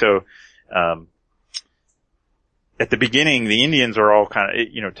make. So, at the beginning, the Indians are all kind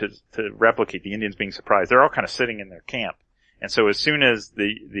of, to replicate the Indians being surprised, they're all kind of sitting in their camp. And so as soon as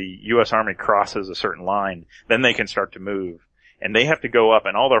the U.S. Army crosses a certain line, then they can start to move. And they have to go up,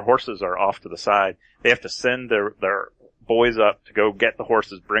 and all their horses are off to the side. They have to send their boys up to go get the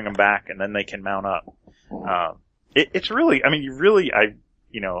horses, bring them back, and then they can mount up. It's really, I mean,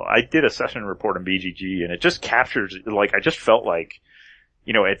 I did a session report on BGG, and it just captures, like, I just felt like,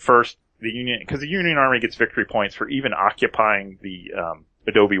 at first, because the Union Army gets victory points for even occupying the,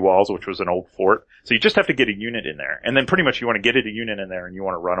 adobe walls, which was an old fort. So you just have to get a unit in there. And then pretty much you want to get a unit in there and you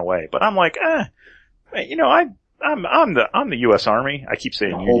want to run away. But I'm like, I'm the U.S. Army. I keep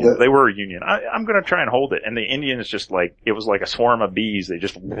saying Union. They were a Union. I'm going to try and hold it. And the Indians just like, it was like a swarm of bees. They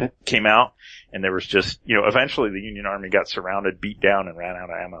just came out, and there was just, eventually the Union Army got surrounded, beat down, and ran out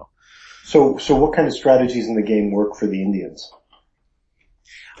of ammo. So what kind of strategies in the game work for the Indians?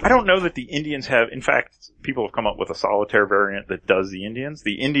 I don't know that the Indians have, in fact, people have come up with a solitaire variant that does the Indians.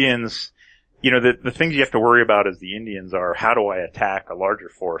 The Indians, the things you have to worry about as the Indians are, how do I attack a larger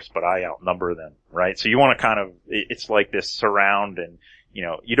force, but I outnumber them, right? So you want to kind of, it's like this surround, and, you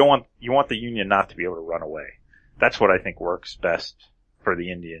want the Union not to be able to run away. That's what I think works best for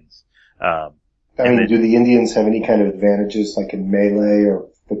the Indians. Do the Indians have any kind of advantages, like in melee or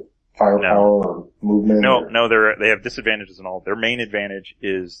firepower or movement? No, they have disadvantages and all. Their main advantage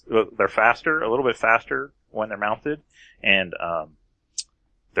is they're faster, a little bit faster when they're mounted, and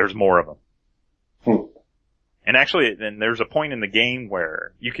there's more of them. And actually, then there's a point in the game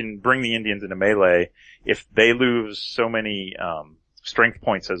where you can bring the Indians into melee if they lose so many strength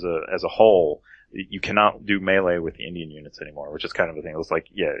points as a whole. You cannot do melee with the Indian units anymore, which is kind of a thing. It was like,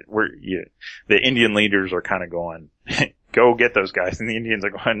 the Indian leaders are kind of going, go get those guys, and the Indians are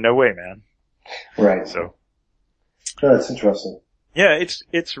going, no way, man. Right. So. Oh, that's interesting. Yeah,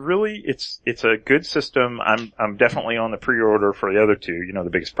 it's really, it's a good system. I'm definitely on the pre-order for the other two. The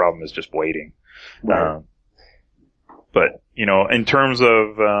biggest problem is just waiting. Right. But, in terms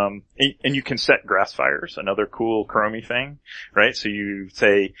of, and you can set grass fires, another cool chromey thing, right? So you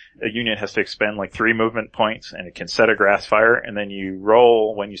say a unit has to expend like 3 movement points, and it can set a grass fire, and then you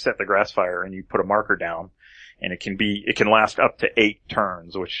roll when you set the grass fire, and you put a marker down, and it can last up to 8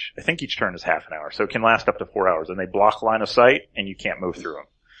 turns, which I think each turn is half an hour. So it can last up to 4 hours, and they block line of sight, and you can't move through them.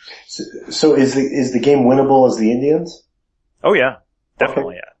 So is the game winnable as the Indians? Oh yeah,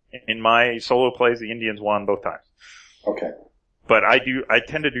 definitely. Okay. In my solo plays, the Indians won both times. Okay. But I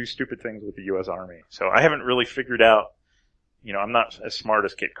tend to do stupid things with the U.S. Army. So I haven't really figured out, I'm not as smart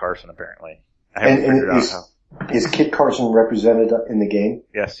as Kit Carson apparently. I haven't figured out how. Is Kit Carson represented in the game?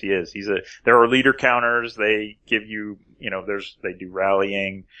 Yes, he is. There are leader counters. They give you, they do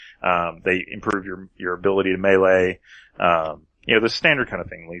rallying. They improve your ability to melee. The standard kind of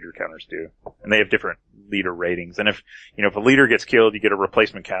thing leader counters do. And they have different leader ratings. And if a leader gets killed, you get a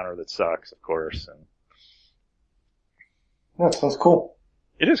replacement counter that sucks, of course. And that sounds cool.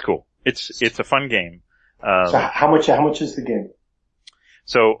 It is cool. It's a fun game. So how much is the game?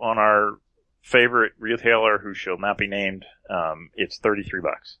 So on our favorite retailer who shall not be named, it's $33.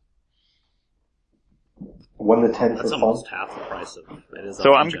 1 to 10 That's for almost fun? half the price of it is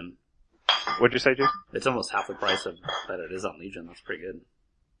So on Legion. What'd you say, Jason? It's almost half the price of that it is on Legion. That's pretty good.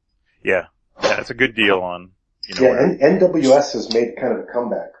 Yeah, it's a good deal on. And NWS has made kind of a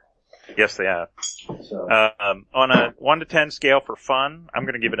comeback. Yes, they have. So. On a 1 to 10 scale for fun, I'm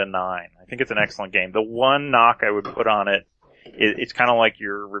going to give it a 9. I think it's an excellent game. The one knock I would put on it, it's kind of like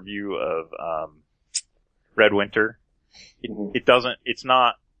your review of Red Winter. It's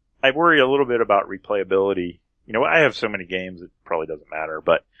not. I worry a little bit about replayability. I have so many games it probably doesn't matter,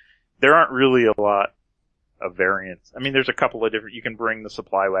 but there aren't really a lot of variants. I mean, there's a couple of different. You can bring the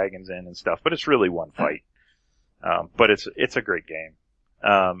supply wagons in and stuff, but it's really one fight. But it's a great game.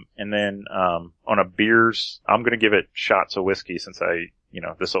 And then on a beers, I'm going to give it shots of whiskey since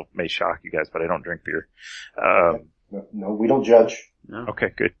this may shock you guys, but I don't drink beer. No, we don't judge. No.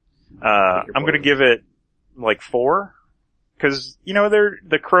 Okay, good. I'm going to give it like 4 because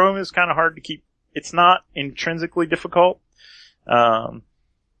the Chrome is kind of hard to keep. It's not intrinsically difficult, but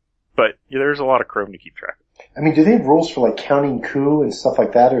there's a lot of Chrome to keep track of. I mean, do they have rules for like counting coup and stuff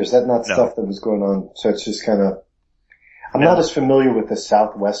like that, or is that not No. stuff that was going on? So it's just kind of. I'm not as familiar with the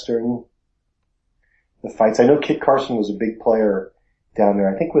Southwestern, the fights. I know Kit Carson was a big player down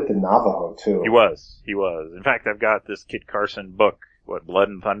there. I think with the Navajo too. He was. In fact, I've got this Kit Carson book, Blood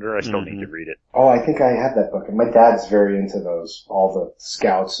and Thunder. I still need to read it. Oh, I think I have that book. And my dad's very into those, all the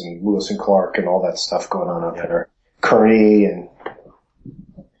scouts and Lewis and Clark and all that stuff going on up there. Kearney and.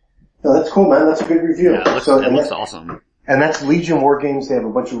 No, that's cool, man. That's a good review. Yeah, it looks awesome. And that's Legion War Games. They have a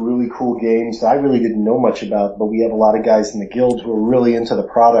bunch of really cool games that I really didn't know much about, but we have a lot of guys in the guild who are really into the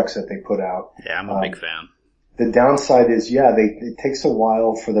products that they put out. Yeah, I'm a big fan. The downside is, it takes a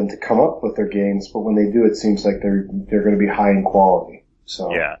while for them to come up with their games, but when they do, it seems like they're going to be high in quality.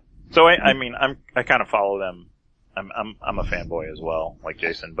 So yeah. So I mean, I kind of follow them. I'm a fanboy as well, like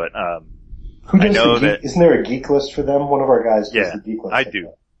Jason, but who does I know that. Isn't there a geek list for them? One of our guys does the geek list. I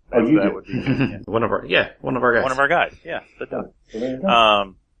do. Oh, you that do? Would be yeah. One of our guys. One of our guys. Yeah, that does. So there you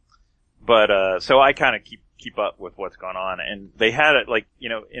go. But so I kind of keep up with what's going on, and they had it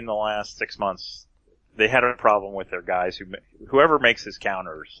in the last 6 months. They had a problem with their guys whoever makes his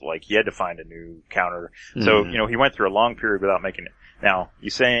counters, like he had to find a new counter. So, he went through a long period without making it. Now, you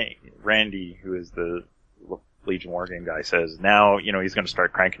say Randy, who is the Legion Wargame guy, says now, he's going to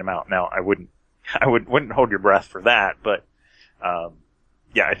start cranking them out. Now, I wouldn't hold your breath for that, but,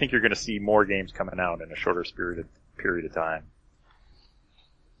 I think you're going to see more games coming out in a shorter period of time.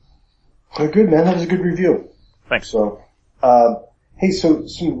 Well, good, man. That was a good review. Thanks. So, hey, so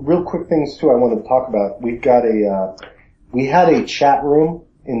some real quick things too I wanted to talk about. We've got we had a chat room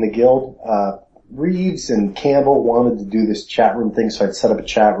in the guild. Reeves and Campbell wanted to do this chat room thing, so I'd set up a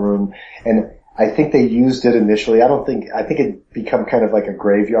chat room, and I think they used it initially. I think it become kind of like a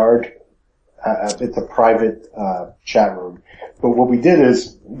graveyard. It's a private, chat room. But what we did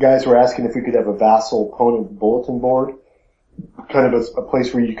is, guys were asking if we could have a vassal opponent bulletin board. Kind of a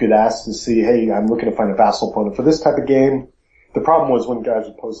place where you could ask to see, hey, I'm looking to find a vassal opponent for this type of game. The problem was when guys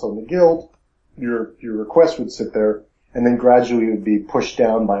would post on the guild, your request would sit there, and then gradually it would be pushed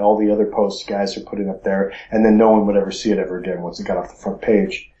down by all the other posts guys are putting up there, and then no one would ever see it ever again once it got off the front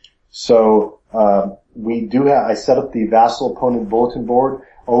page. So, I set up the vassal opponent bulletin board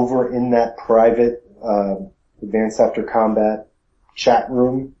over in that private, Advanced After Combat chat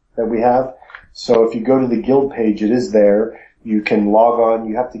room that we have. So if you go to the guild page, it is there. You can log on.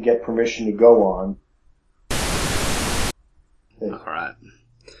 You have to get permission to go on. Alright.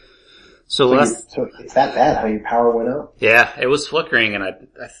 So is that bad how your power went out? Yeah, it was flickering and I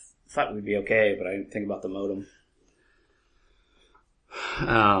thought we'd be okay, but I didn't think about the modem.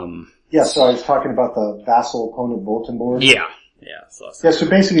 Yeah, so I was talking about the vassal opponent bulletin board. Yeah. So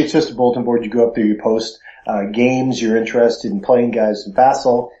basically it's just a bulletin board. You go up there, you post games you're interested in playing, guys in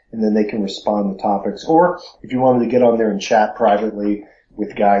Vassal, and then they can respond to topics. Or if you wanted to get on there and chat privately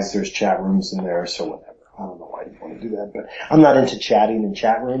with guys, there's chat rooms in there, so whatever. I don't know why you want to do that, but I'm not into chatting in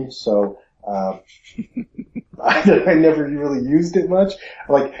chat rooms, so, I never really used it much.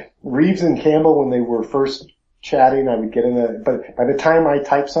 Like, Reeves and Campbell, when they were first chatting, I would get in it, but by the time I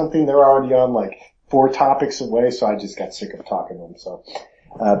type something, they're already on like 4 topics away, so I just got sick of talking to them, so.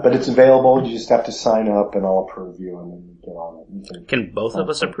 But it's available, you just have to sign up and I'll approve you and then you get on it. Can both of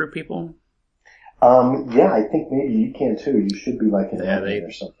us approve people? Yeah, I think maybe you can too. You should be like an admin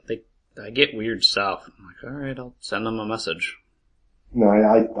or something. I get weird stuff. I'm like, alright, I'll send them a message. No,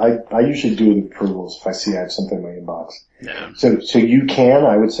 I usually do the approvals if I see I have something in my inbox. Yeah. So you can,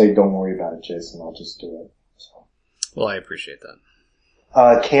 I would say don't worry about it, Jason. I'll just do it. So. Well, I appreciate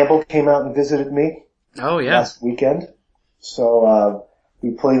that. Campbell came out and visited me. Oh, yeah. Last weekend. So,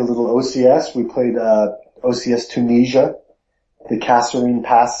 we played a little OCS. We played, OCS Tunisia, the Kasserine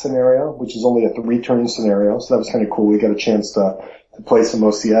Pass scenario, which is only a 3-turn scenario. So that was kind of cool. We got a chance to play some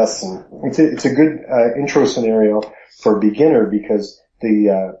OCS, and it's a good, intro scenario for a beginner because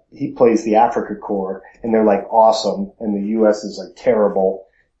he plays the Africa Corps and they're like awesome and the US is like terrible,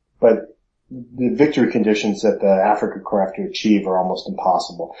 but the victory conditions that the Africa Corps have to achieve are almost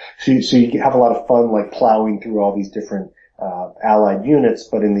impossible. So you have a lot of fun like plowing through all these different allied units,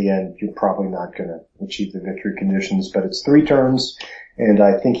 but in the end you're probably not going to achieve the victory conditions, but it's 3 turns and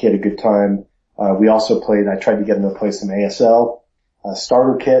I think he had a good time. We also I tried to get him to play some ASL,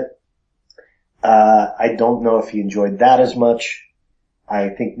 starter kit. I don't know if he enjoyed that as much. I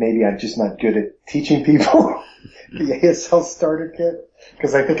think maybe I'm just not good at teaching people the ASL starter kit,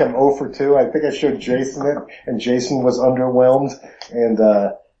 because I think I'm 0 for 2. I think I showed Jason it, and Jason was underwhelmed, and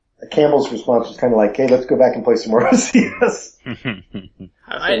Campbell's response was kind of like, hey, let's go back and play some more OCS.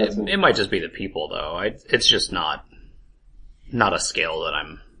 It might just be the people, though. It's just not a scale that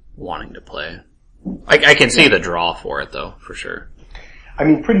I'm wanting to play. I can see the draw for it, though, for sure. I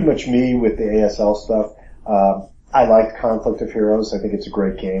mean, pretty much me with the ASL stuff. I like Conflict of Heroes. I think it's a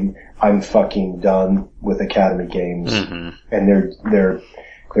great game. I'm fucking done with Academy Games and their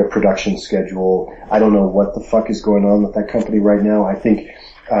production schedule. I don't know what the fuck is going on with that company right now. I think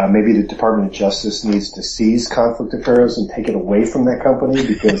maybe the Department of Justice needs to seize Conflict of Heroes and take it away from that company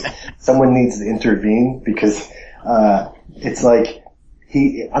because someone needs to intervene because it's like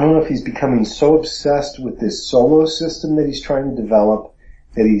I don't know if he's becoming so obsessed with this solo system that he's trying to develop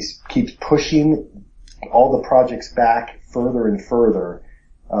that he keeps pushing all the projects back further and further.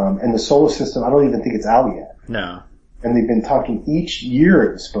 And the solo system, I don't even think it's out yet. No. And they've been talking each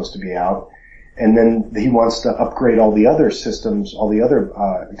year it's supposed to be out. And then he wants to upgrade all the other systems, all the other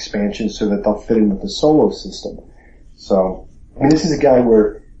expansions so that they'll fit in with the solo system. So, I mean, this is a guy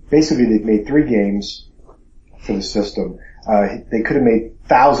where basically they've made 3 games for the system. They could have made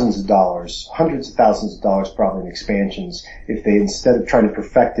thousands of dollars, hundreds of thousands of dollars probably in expansions if they, instead of trying to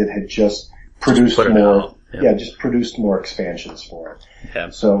perfect it, had just produced more, just produced more expansions for it. Yeah.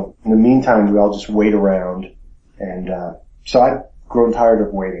 So in the meantime, we all just wait around, and so I've grown tired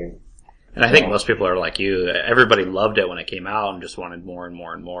of waiting. And I think most people are like you. Everybody loved it when it came out and just wanted more and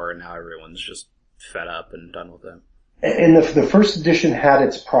more and more, and now everyone's just fed up and done with it. And the first edition had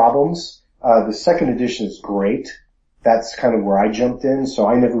its problems. The second edition is great. That's kind of where I jumped in, so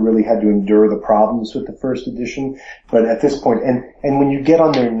I never really had to endure the problems with the first edition. But at this point, and when you get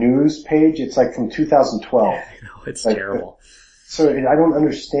on their news page, it's like from 2012. It's like, terrible. So I don't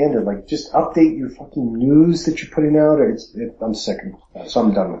understand it. Like, just update your fucking news that you're putting out. I'm sick of it, so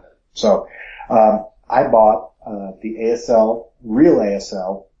I'm done with it. So, I bought, the real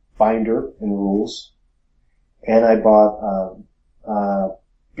ASL binder and rules, and I bought,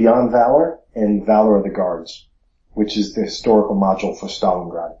 Beyond Valor and Valor of the Guards, which is the historical module for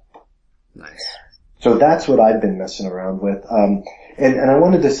Stalingrad. Nice. So that's what I've been messing around with. And I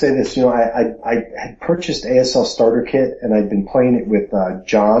wanted to say this, I had purchased ASL Starter Kit and I'd been playing it with,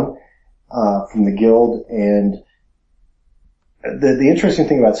 John, from the guild, and the interesting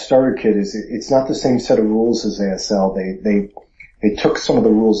thing about Starter Kit is it's not the same set of rules as ASL. They took some of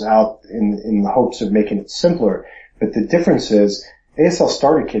the rules out in the hopes of making it simpler, but the difference is ASL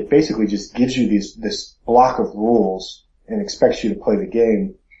Starter Kit basically just gives you this block of rules and expects you to play the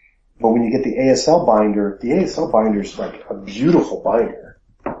game. But when you get the ASL binder is like a beautiful binder.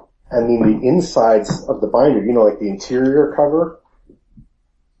 I mean, the insides of the binder, like the interior cover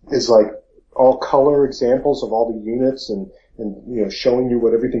is like all color examples of all the units and showing you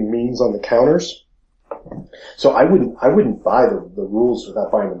what everything means on the counters. So I wouldn't buy the rules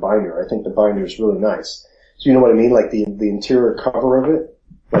without buying the binder. I think the binder is really nice. So you know what I mean? Like the interior cover of it,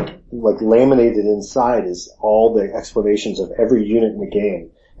 like laminated inside is all the explanations of every unit in the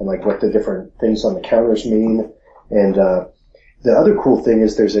game and like what the different things on the counters mean. And the other cool thing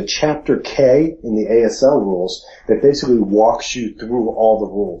is there's a chapter K in the ASL rules that basically walks you through all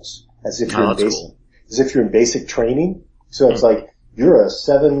the rules as if you're as if you're in basic training. So it's like, you're a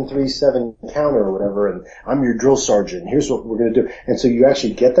 737 counter or whatever, and I'm your drill sergeant. Here's what we're going to do. And so you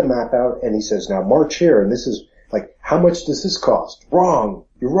actually get the map out, and he says, now march here, and this is like, how much does this cost? Wrong.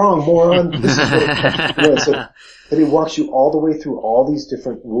 You're wrong, moron. This is what it costs. But it walks you all the way through all these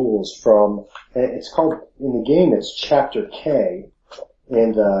different rules from, it's called, in the game, it's Chapter K,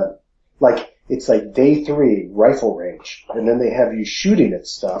 and it's like day 3, rifle range, and then they have you shooting at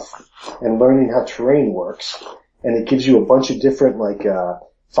stuff and learning how terrain works. And it gives you a bunch of different,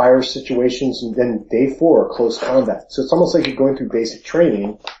 fire situations, and then day 4, close combat. So it's almost like you're going through basic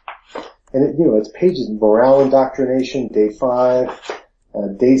training, and it's pages, morale indoctrination, day 5,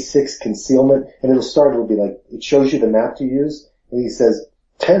 day 6, concealment, and it'll be like, it shows you the map to use, and he says,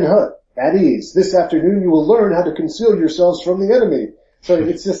 10 Hut, at ease. This afternoon you will learn how to conceal yourselves from the enemy. So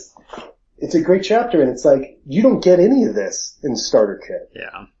it's a great chapter, and it's like, you don't get any of this in Starter Kit.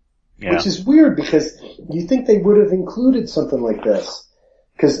 Yeah. Yeah. Which is weird because you think they would have included something like this.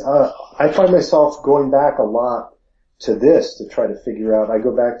 Because I find myself going back a lot to this to try to figure out. I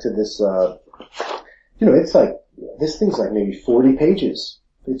go back to this. It's like this thing's like maybe 40 pages.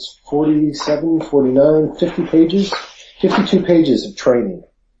 It's 47, 49, 50 pages, 52 pages of training,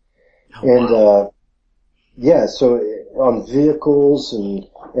 so on vehicles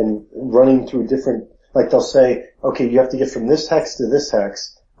and running through different. Like they'll say, okay, you have to get from this hex to this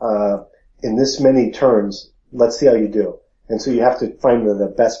hex. In this many turns, let's see how you do. And so you have to find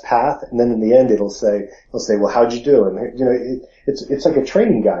the best path, and then in the end it'll say, well, how'd you do? And it's like a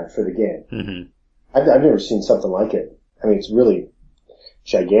training guide for the game. Mm-hmm. I've never seen something like it. I mean, it's really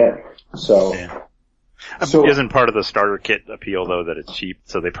gigantic. So, isn't part of the Starter Kit appeal though that it's cheap?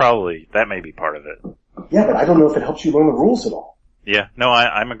 So that may be part of it. Yeah, but I don't know if it helps you learn the rules at all. Yeah, no,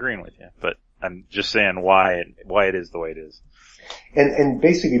 I'm agreeing with you, but I'm just saying why it is the way it is. And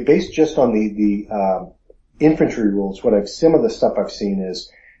basically based just on the infantry rules, some of the stuff I've seen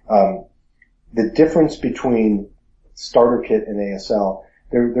is, the difference between Starter Kit and ASL.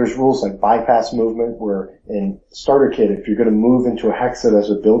 There's rules like bypass movement where in Starter Kit, if you're going to move into a hex that has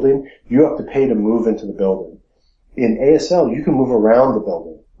a building, you have to pay to move into the building. In ASL, you can move around the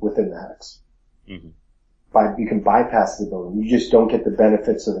building within the hex. Mm-hmm. You can bypass the building. You just don't get the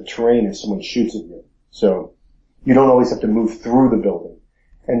benefits of the terrain if someone shoots at you. So, you don't always have to move through the building.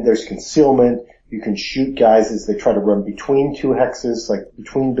 And there's concealment. You can shoot guys as they try to run between 2 hexes, like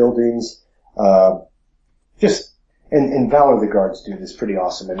between buildings. And Valor of the Guards do this pretty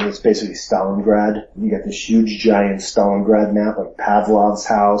awesome. I mean, it's basically Stalingrad. You got this huge giant Stalingrad map, like Pavlov's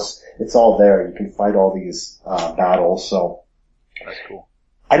house. It's all there. You can fight all these, battles. So. That's cool.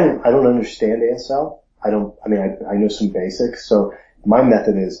 I don't understand ASL. I know some basics. So my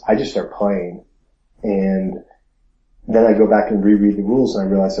method is I just start playing, and then I go back and reread the rules, and I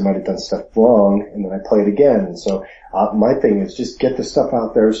realize I might have done stuff wrong, and then I play it again. And so my thing is just get the stuff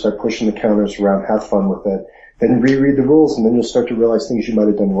out there, start pushing the counters around, have fun with it, then reread the rules, and then you'll start to realize things you might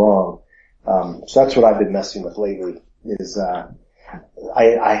have done wrong. So that's what I've been messing with lately.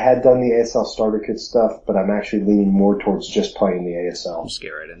 I had done the ASL Starter Kit stuff, but I'm actually leaning more towards just playing the ASL. Just get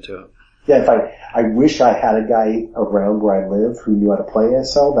right into it. Yeah, I wish I had a guy around where I live who knew how to play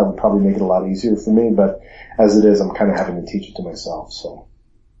ASL. That would probably make it a lot easier for me, but as it is, I'm kind of having to teach it to myself, so.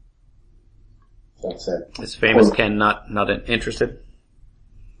 That's it. Is Famous Ken not interested?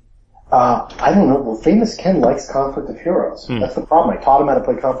 I don't know. Well, Famous Ken likes Conflict of Heroes. That's the problem. I taught him how to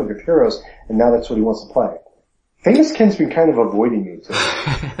play Conflict of Heroes, and now that's what he wants to play. Famous Ken's been kind of avoiding me too.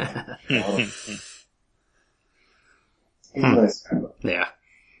 He's a nice guy. Yeah.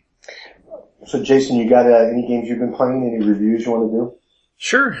 So Jason, you got any games you've been playing? Any reviews you want to do?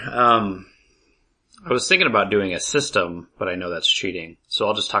 Sure. I was thinking about doing a system, but I know that's cheating. So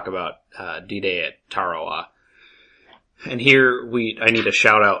I'll just talk about D-Day at Tarawa. And here I need a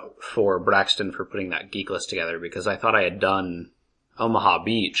shout out for Braxton for putting that geek list together, because I thought I had done Omaha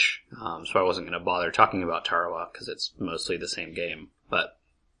Beach, so I wasn't going to bother talking about Tarawa because it's mostly the same game. But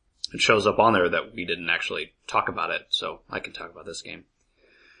it shows up on there that we didn't actually talk about it, so I can talk about this game.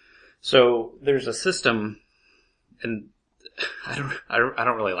 So there's a system, and I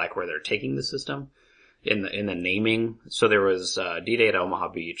don't really like where they're taking the system in the naming. So there was D-Day at Omaha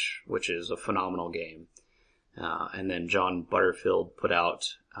Beach, which is a phenomenal game. And then John Butterfield put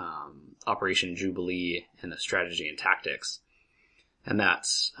out Operation Jubilee and the Strategy and Tactics. And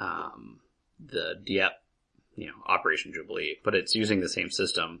that's the Dieppe, Operation Jubilee, but it's using the same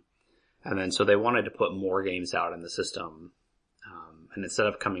system. And then so they wanted to put more games out in the system. And instead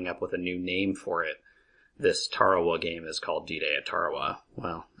of coming up with a new name for it, this Tarawa game is called D-Day at Tarawa.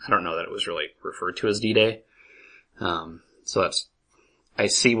 Well, I don't know that it was really referred to as D-Day. So I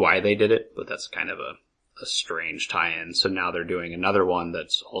see why they did it, but that's kind of a strange tie-in. So now they're doing another one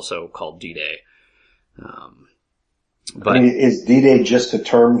that's also called D-Day. But I mean, is D-Day just a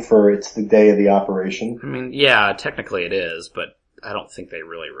term for it's the day of the operation? I mean, yeah, technically it is, but I don't think they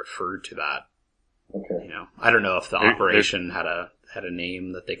really referred to that. Okay. You know, I don't know if the operation had a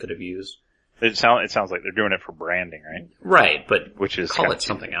name that they could have used. It sounds like they're doing it for branding, right? Right, but Which is call it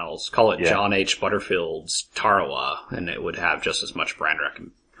something else. Call it Yeah. John H. Butterfield's Tarawa, and it would have just as much brand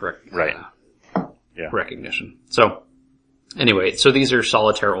Right. Yeah. recognition. So, anyway, so these are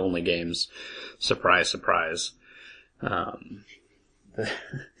solitaire only games. Surprise, surprise.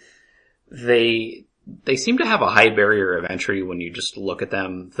 They seem to have a high barrier of entry when you just look at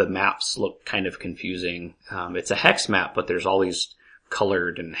them. The maps look kind of confusing. It's a hex map, but there's all these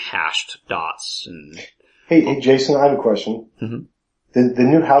colored and hashed dots and... Hey, Jason, I have a question. Mhm. The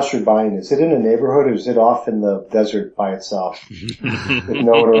new house you're buying, is it in a neighborhood or is it off in the desert by itself? With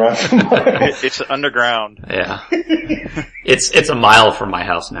no one around? It's underground. Yeah. It's a mile from my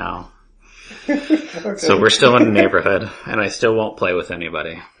house now. Okay. So we're still in the neighborhood, and I still won't play with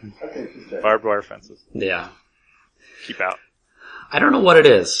anybody. Okay, just check. Barbed wire fences. Yeah. Keep out. I don't know what it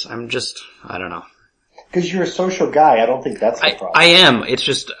is. I don't know. Because you're a social guy, I don't think that's the problem. I am. It's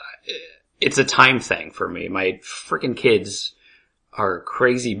just, it's a time thing for me. My freaking kids are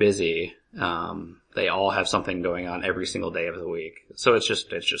crazy busy. They all have something going on every single day of the week. So it's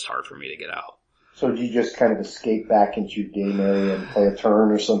just hard for me to get out. So do you just kind of escape back into your game area and play a turn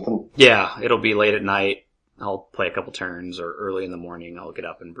or something? Yeah, it'll be late at night. I'll play a couple turns, or early in the morning I'll get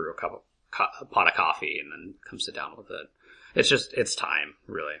up and brew a pot of coffee and then come sit down with it. It's time,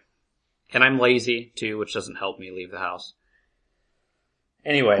 really. And I'm lazy too, which doesn't help me leave the house.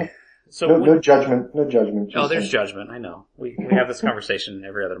 Anyway, so No judgment. oh, there's judgment. I know. We have this conversation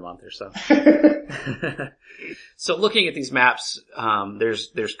every other month or so. So looking at these maps,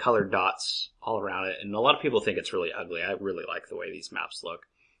 there's colored dots all around it, and a lot of people think it's really ugly. I really like the way these maps look,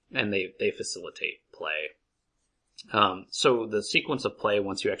 and they facilitate play. So the sequence of play,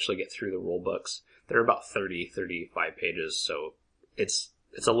 once you actually get through the rule books, they're about 35 pages, so it's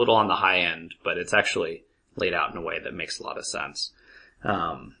a little on the high end, but it's actually laid out in a way that makes a lot of sense.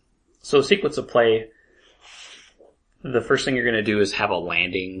 So sequence of play, the first thing you're going to do is have a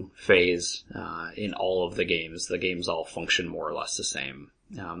landing phase in all of the games. The games all function more or less the same.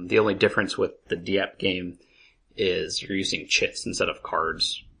 The only difference with the Dieppe game is you're using chits instead of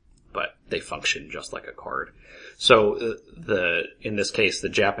cards, but they function just like a card. So in this case, the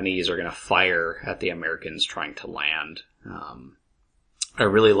Japanese are going to fire at the Americans trying to land. I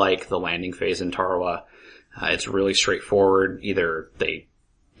really like the landing phase in Tarawa. It's really straightforward. Either they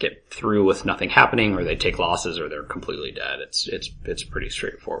get through with nothing happening, or they take losses, or they're completely dead. It's pretty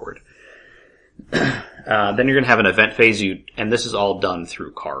straightforward. Then you're going to have an event phase, and this is all done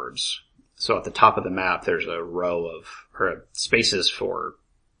through cards. So at the top of the map, there's a row of spaces for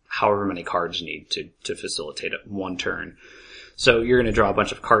however many cards you need to facilitate one turn. So you're going to draw a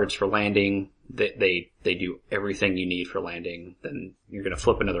bunch of cards for landing. They do everything you need for landing. Then you're going to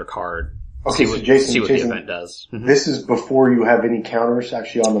flip another card. Okay, see what the event does. Mm-hmm. This is before you have any counters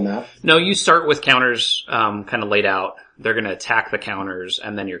actually on the map? No, you start with counters kind of laid out. They're going to attack the counters,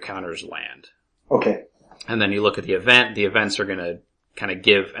 and then your counters land. Okay. And then you look at the event. The events are going to kind of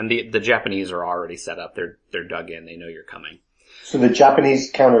give, and the Japanese are already set up. They're dug in. They know you're coming. So the Japanese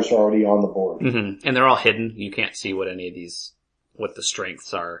counters are already on the board. Mm-hmm. And they're all hidden. You can't see what the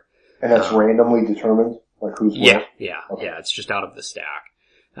strengths are. And that's randomly determined? Like who's where? Yeah. Okay. Yeah, it's just out of the stack.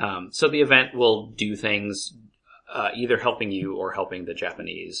 So the event will do things, either helping you or helping the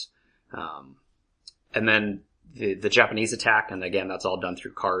Japanese. And then the Japanese attack, and again, that's all done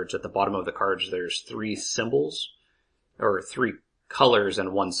through cards. At the bottom of the cards, there's 3 symbols, or 3 colors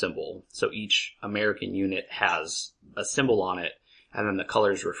and 1 symbol. So each American unit has a symbol on it, and then the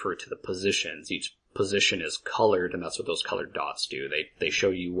colors refer to the positions. Each position is colored, and that's what those colored dots do. They show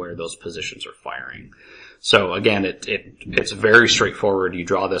you where those positions are firing. So again, it's very straightforward. You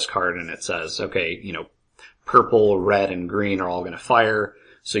draw this card and it says, okay, purple, red, and green are all going to fire.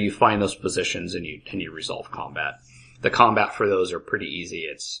 So you find those positions and you resolve combat. The combat for those are pretty easy.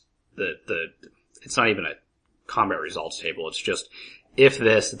 It's it's not even a combat results table. It's just if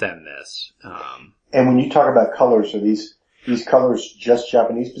this, then this. And when you talk about colors, are these colors just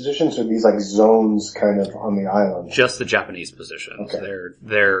Japanese positions, or these like zones kind of on the island? Just the Japanese positions. Okay.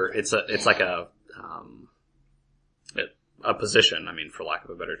 It's like a position, for lack of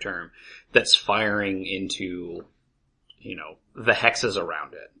a better term, that's firing into, the hexes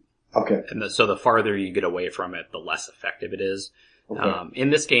around it. Okay. And so the farther you get away from it, the less effective it is. Okay. In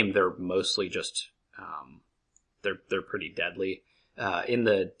this game, they're mostly just, they're pretty deadly. In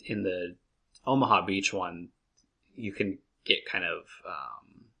the Omaha Beach one, you can get kind of,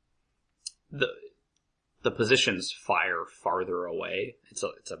 the positions fire farther away. It's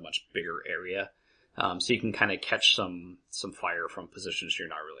a much bigger area. So you can kind of catch some fire from positions you're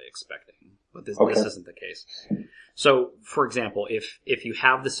not really expecting. But this isn't the case. So, for example, if you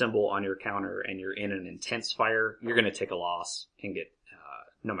have the symbol on your counter and you're in an intense fire, you're going to take a loss and get,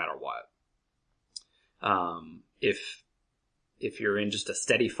 no matter what. If you're in just a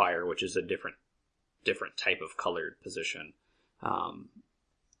steady fire, which is a different type of colored position,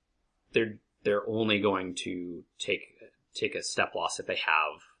 they're only going to take a step loss if they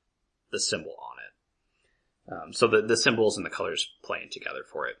have the symbol on it. So the symbols and the colors playing together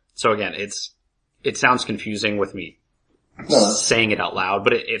for it. So again, it sounds confusing with me saying it out loud,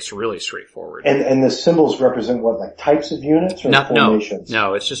 but it's really straightforward. And the symbols represent what, like types of units or formations?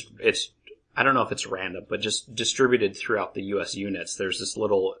 No, it's I don't know if it's random, but just distributed throughout the U.S. units. There's this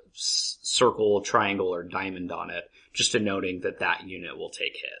little circle, triangle, or diamond on it, just denoting that unit will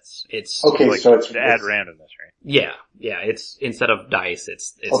take hits. It's okay, like so it's to add randomness, right? Yeah. It's instead of dice,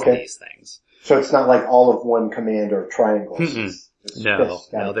 it's okay. These things. So it's not like all of one command or triangles.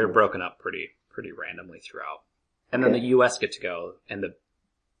 No, they're broken up pretty randomly throughout. And then the U.S. get to go, and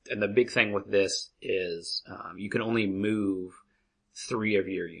the big thing with this is you can only move 3 of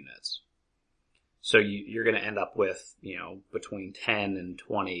your units. So you're going to end up with, between 10 and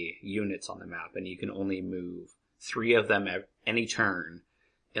 20 units on the map, and you can only move 3 of them at any turn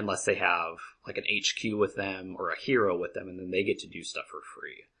unless they have like an HQ with them or a hero with them, and then they get to do stuff for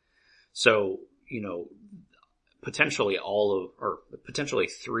free. So, potentially potentially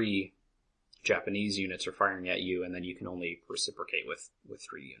 3 Japanese units are firing at you, and then you can only reciprocate with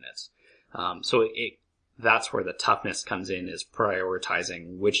 3 units. So that's where the toughness comes in, is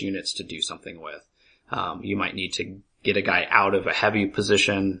prioritizing which units to do something with. You might need to get a guy out of a heavy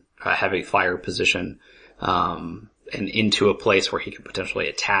fire position, and into a place where he could potentially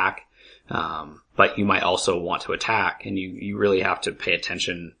attack. But you might also want to attack, and you really have to pay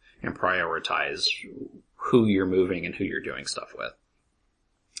attention and prioritize who you're moving and who you're doing stuff with.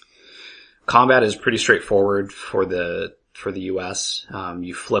 Combat is pretty straightforward for the US.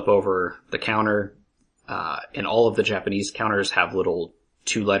 You flip over the counter, and all of the Japanese counters have little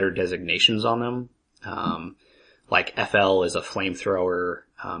 2-letter designations on them. Like FL is a flamethrower,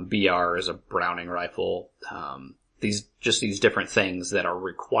 BR is a Browning rifle. These different things that are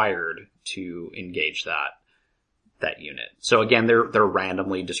required to engage that unit. So again, they're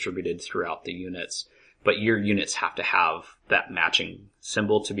randomly distributed throughout the units, but your units have to have that matching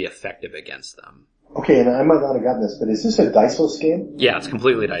symbol to be effective against them. Okay, and I might not have gotten this, but is this a diceless game? Yeah, it's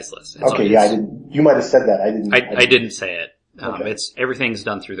completely diceless. You might have said that. I didn't say it. Okay. Everything's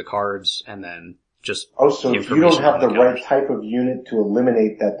done through the cards, and then just so if you don't have the right type of unit to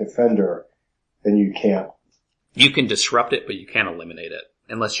eliminate that defender, then you can't. You can disrupt it, but you can't eliminate it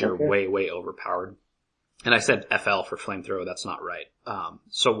unless you're way, way overpowered. And I said FL for flamethrower. That's not right.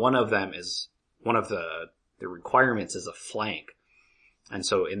 So one of the requirements is a flank. And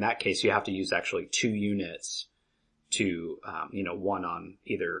so in that case, you have to use actually 2 units to, one on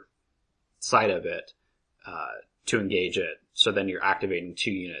either side of it, to engage it. So then you're activating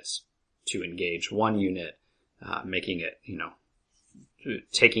 2 units to engage 1 unit, making it,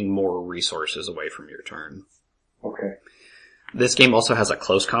 taking more resources away from your turn. Okay. This game also has a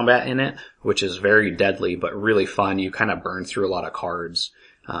close combat in it, which is very deadly, but really fun. You kind of burn through a lot of cards,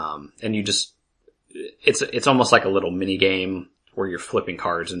 and it's almost like a little mini game where you're flipping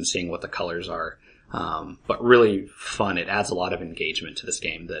cards and seeing what the colors are. But really fun. It adds a lot of engagement to this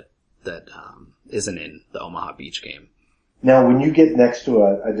game that isn't in the Omaha Beach game. Now, when you get next to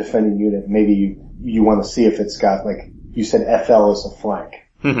a defending unit, maybe you want to see if it's got, like you said, FL as a flank.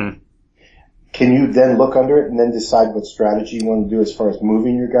 Mm-hmm. Can you then look under it and then decide what strategy you want to do as far as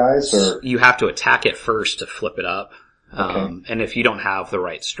moving your guys? Or you have to attack it first to flip it up. Okay. And if you don't have the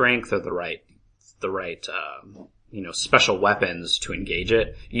right strength or the right special weapons to engage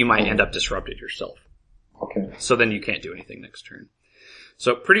it, you might end up disrupted yourself. Okay. So then you can't do anything next turn.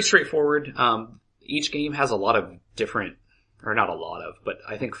 So pretty straightforward. Each game has a lot of different, or not a lot of, but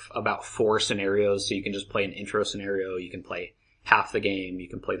I think about 4 scenarios. So you can just play an intro scenario. You can play half the game. You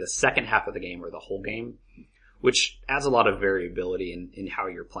can play the second half of the game or the whole game, which adds a lot of variability in how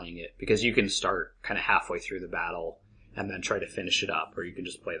you're playing it, because you can start kind of halfway through the battle and then try to finish it up, or you can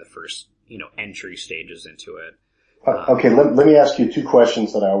just play the first, entry stages into it. Okay, let me ask you 2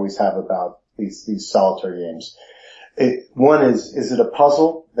 questions that I always have about these solitaire games. One is it a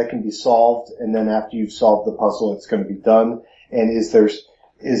puzzle? that can be solved, and then after you've solved the puzzle, it's going to be done? And is there,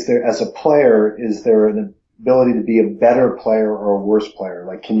 as a player, is there an ability to be a better player or a worse player?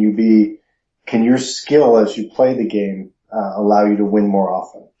 Like, can your skill as you play the game, allow you to win more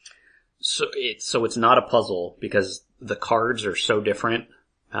often? So it's not a puzzle because the cards are so different.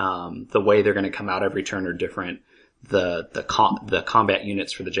 The way they're going to come out every turn are different. The combat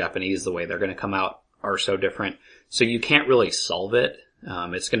units for the Japanese, the way they're going to come out are so different. So you can't really solve it.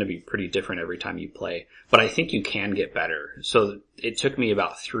 It's going to be pretty different every time you play, but I think you can get better. So it took me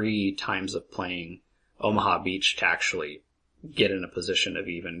about 3 times of playing Omaha Beach to actually get in a position of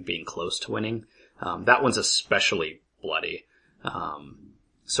even being close to winning. That one's especially bloody.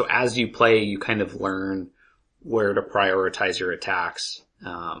 So as you play, you kind of learn where to prioritize your attacks.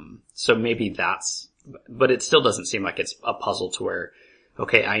 So maybe but it still doesn't seem like it's a puzzle to where,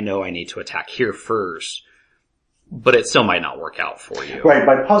 okay, I know I need to attack here first, but it still might not work out for you. Right.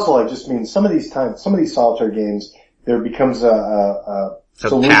 By puzzle, I just mean some of these solitaire games, there becomes a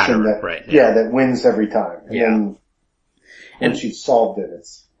solution pattern, that, right, that wins every time. And then once you've solved it,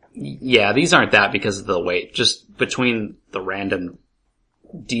 these aren't that because of the weight. Just between the random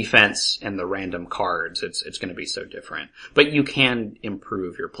defense and the random cards, it's going to be so different. But you can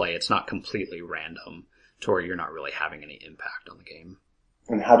improve your play. It's not completely random to where you're not really having any impact on the game.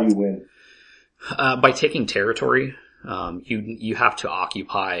 And how do you win? By taking territory. You have to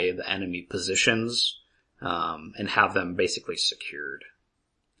occupy the enemy positions, and have them basically secured.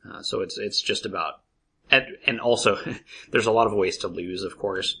 So it's just about, and also there's a lot of ways to lose, of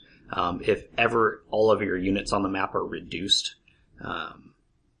course. If ever all of your units on the map are reduced,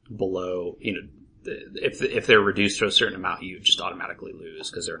 below, if they're reduced to a certain amount, you just automatically lose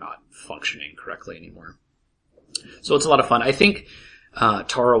because they're not functioning correctly anymore. So it's a lot of fun. I think,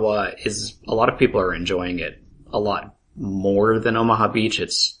 Tarawa a lot of people are enjoying it a lot more than Omaha Beach.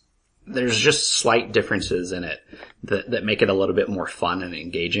 There's just slight differences in it that make it a little bit more fun and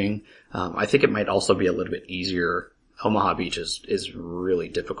engaging. I think it might also be a little bit easier. Omaha Beach is really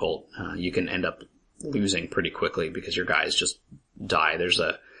difficult. You can end up losing pretty quickly because your guys just die. There's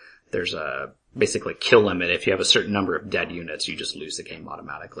a basically kill limit. If you have a certain number of dead units, you just lose the game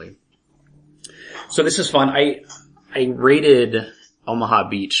automatically. So this is fun. I rated Omaha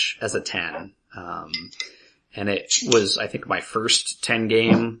Beach as a 10. And it was, I think, my first 10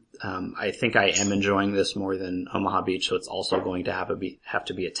 game. I think I am enjoying this more than Omaha Beach, so it's also going to have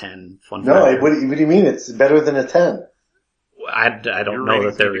to be a 10. Fun No, factor. what do you mean? It's better than a 10. I don't Your know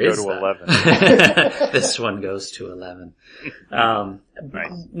that there ratings is need to go to that. 11. This one goes to 11.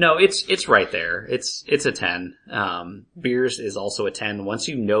 Nice. No, it's right there. It's a 10. Beers is also a 10. Once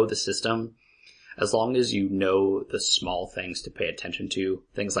you know the system, as long as you know the small things to pay attention to,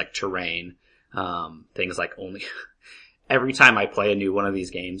 things like terrain, things like every time I play a new one of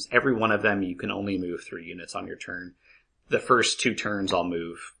these games, every one of them you can only move 3 units on your turn. The first 2 turns I'll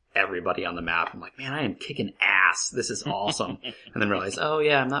move everybody on the map. I'm like, man, I am kicking ass. This is awesome. And then realize, oh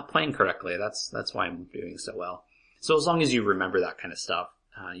yeah, I'm not playing correctly. That's why I'm doing so well. So as long as you remember that kind of stuff,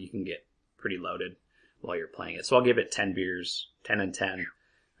 you can get pretty loaded while you're playing it. So I'll give it 10 beers, 10 and 10.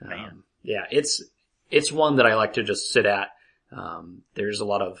 Yeah, it's one that I like to just sit at. There's a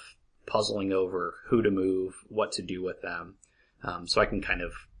lot of puzzling over who to move, what to do with them. So I can kind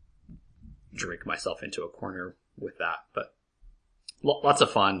of drink myself into a corner with that, but lots of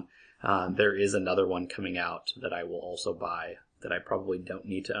fun. There is another one coming out that I will also buy that I probably don't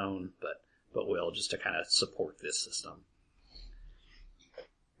need to own, but will just to kind of support this system.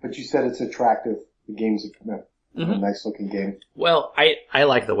 But you said it's attractive. The game's a nice looking game. Well, I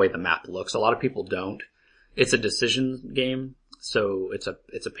like the way the map looks. A lot of people don't. It's a decision game, so it's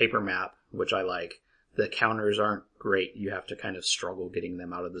a paper map, which I like. The counters aren't great. You have to kind of struggle getting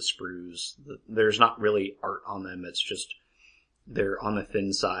them out of the sprues. There's not really art on them. It's just they're on the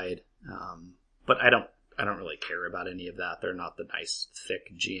thin side. But I don't really care about any of that. They're not the nice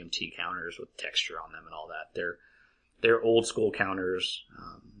thick GMT counters with texture on them and all that. They're old school counters.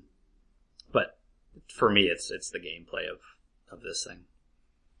 But for me, it's the gameplay of this thing.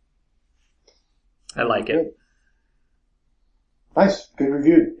 I like it. Nice. Good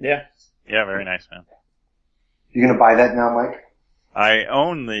review. Yeah. Yeah, very nice, man. You gonna buy that now, Mike? I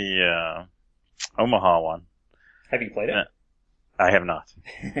own the Omaha one. Have you played it? I have not.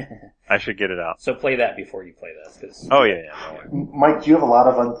 I should get it out. So play that before you play this. 'Cause Oh yeah. Mike, do you have a lot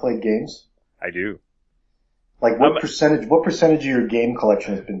of unplayed games? I do. Like what percentage of your game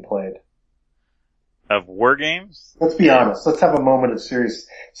collection has been played? Of war games? Let's be honest. Let's have a moment of serious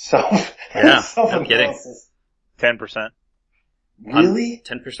self no kidding. 10%. Really?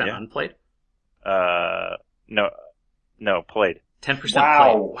 10% Yeah. unplayed? No, played. 10%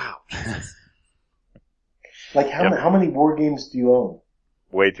 Wow. play. Wow. Like how many war games do you own?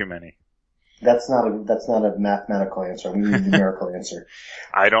 Way too many. That's not a mathematical answer. I mean a numerical answer.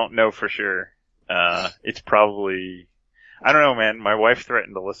 I don't know for sure. It's probably, I don't know, man. My wife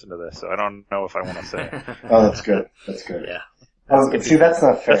threatened to listen to this, so I don't know if I want to say it. Oh, that's good. That's good. Yeah. See, that's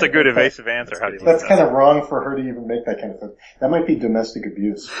not fair. That's a good evasive answer. How do you That's kind of wrong for her to even make that kind of thing. That might be domestic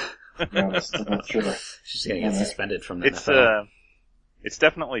abuse. I'm not sure. She's gonna get suspended from the NFL. It's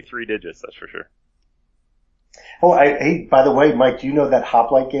definitely 3 digits, that's for sure. Oh, hey, by the way, Mike, do you know that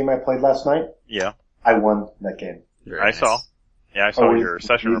Hoplite game I played last night? Yeah. I won that game. Very I nice. saw. Yeah, I saw your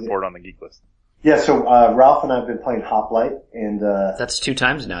session report on the Geek List. Yeah, so, Ralph and I have been playing Hoplite and, That's 2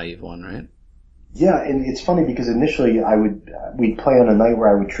 times now you've won, right? yeah, and it's funny because initially we'd play on a night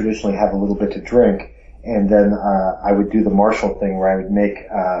where I would traditionally have a little bit to drink, and then, I would do the Marshall thing where I would make,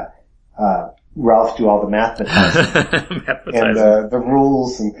 Ralph do all the mathematizing and the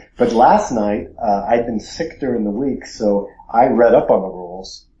rules. But last night I'd been sick during the week, so I read up on the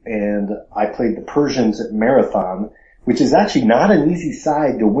rules and I played the Persians at Marathon, which is actually not an easy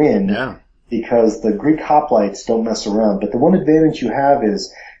side to win. Yeah. Because the Greek hoplites don't mess around. But the one advantage you have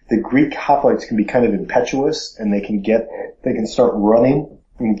is the Greek hoplites can be kind of impetuous and they can start running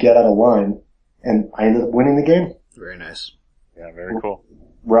and get out of line. And I ended up winning the game. Very nice. Yeah, very cool.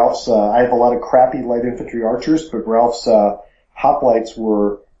 Ralph's, I have a lot of crappy light infantry archers, but Ralph's, hoplites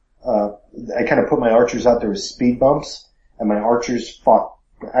were, I kind of put my archers out there as speed bumps, and my archers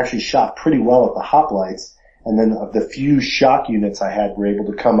actually shot pretty well at the hoplites, and then of the few shock units I had were able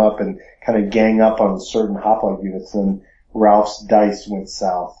to come up and kind of gang up on certain hoplite units, and Ralph's dice went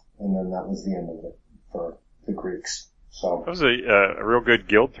south, and then that was the end of it for the Greeks. So. That was a real good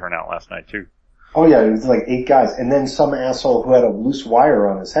guild turnout last night too. Oh yeah, it was like 8 guys, and then some asshole who had a loose wire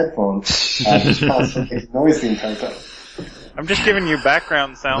on his headphones just constantly making noise the entire time. I'm just giving you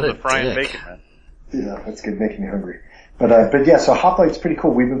background sounds What a of frying dick. bacon, man. Yeah, that's good, making me hungry. But yeah, so Hoplite's pretty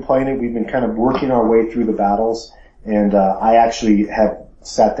cool. We've been playing it. We've been kind of working our way through the battles, and I actually have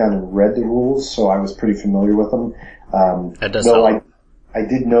sat down and read the rules, so I was pretty familiar with them. That does though help. I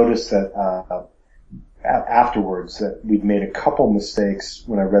did notice that afterwards that we'd made a couple mistakes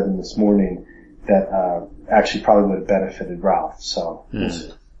when I read them this morning that actually probably would have benefited Ralph. So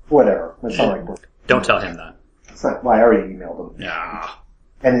whatever. It's not like work. Don't tell him that. It's not. Well, I already emailed him. Yeah.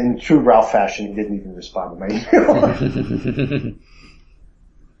 And in true Ralph fashion, he didn't even respond to my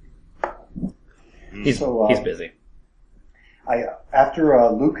email. He's busy.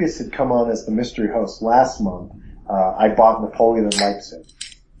 After Lucas had come on as the mystery host last month, I bought Napoleon in Leipzig.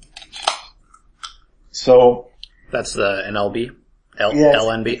 So That's the NLB? Yes.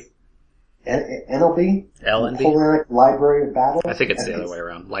 LNB? NLB? LNB? Napoleonic Library of Battle? I think it's the other way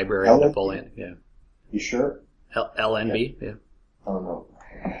around. Library of LNB? Napoleon. Yeah. You sure? LNB? Yeah. I don't know.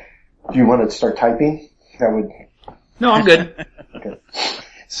 Do you want to start typing? That would... No, I'm good. Okay.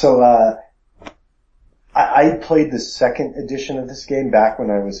 So, I played the second edition of this game back when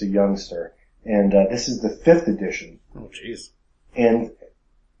I was a youngster, and this is the 5th edition. Oh, jeez. And,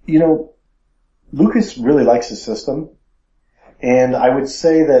 you know, Lucas really likes the system, and I would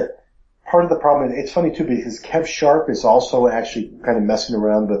say that part of the problem, it's funny too because Kev Sharp is also actually kind of messing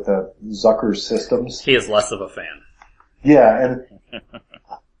around with the Zucker systems. He is less of a fan. Yeah, and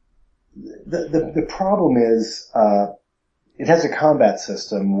the problem is, it has a combat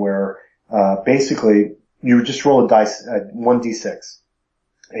system where, basically you just roll a dice, 1d6.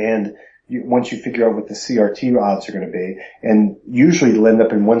 And once you figure out what the CRT odds are going to be, and usually it'll end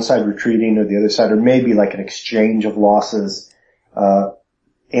up in one side retreating or the other side, or maybe like an exchange of losses.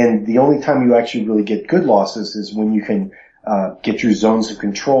 And the only time you actually really get good losses is when you can, get your zones of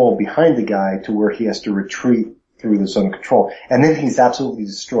control behind the guy to where he has to retreat through the zone of control. And then he's absolutely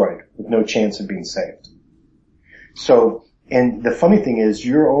destroyed with no chance of being saved. So, and the funny thing is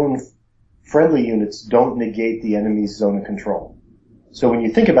your own friendly units don't negate the enemy's zone of control. So when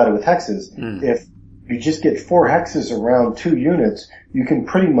you think about it with hexes, if you just get 4 hexes around 2 units, you can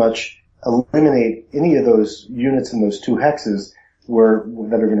pretty much eliminate any of those units in those 2 hexes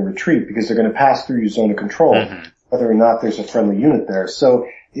that are going to retreat because they're going to pass through your zone of control, whether or not there's a friendly unit there. So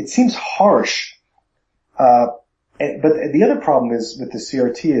it seems harsh. But the other problem is with the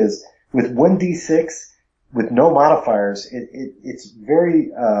CRT is with 1d6, with no modifiers, it's very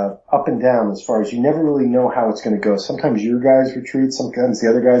up and down as far as you never really know how it's going to go. Sometimes your guys retreat, sometimes the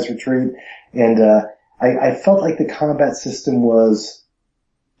other guys retreat, and I felt like the combat system was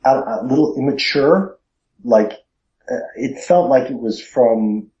a little immature. Like it felt like it was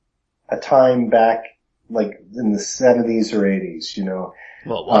from a time back like in the 70s or 80s, you know.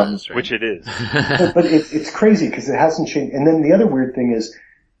 Well, it was, right? Which it is. But it's crazy because it hasn't changed. And then the other weird thing is,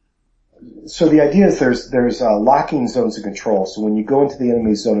 so the idea is there's locking zones of control. So when you go into the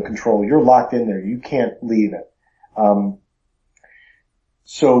enemy's zone of control, you're locked in there. You can't leave it.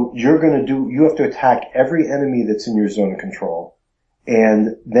 So you have to attack every enemy that's in your zone of control.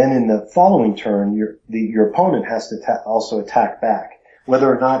 And then in the following turn, your opponent has to also attack back,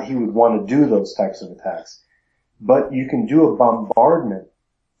 whether or not he would want to do those types of attacks. But you can do a bombardment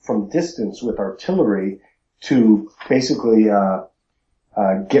from distance with artillery to basically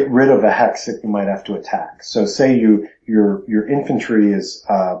get rid of a hex that you might have to attack. So say your infantry is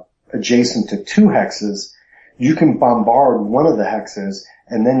adjacent to 2 hexes, you can bombard one of the hexes,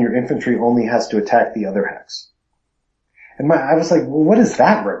 and then your infantry only has to attack the other hex. And I was like, well, what is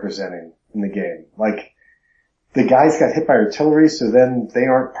that representing in the game? Like, the guys got hit by artillery, so then they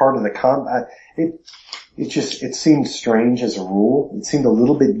aren't part of the combat. It seemed strange as a rule. It seemed a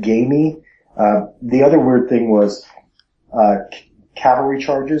little bit gamey. The other weird thing was, cavalry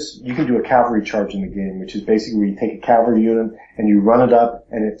charges. You can do a cavalry charge in the game, which is basically where you take a cavalry unit and you run it up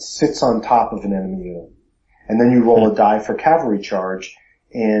and it sits on top of an enemy unit. And then you roll a die for cavalry charge,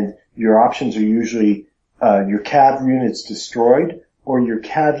 and your options are usually, your cav unit's destroyed, or your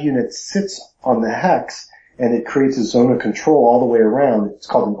cav unit sits on the hex and it creates a zone of control all the way around. It's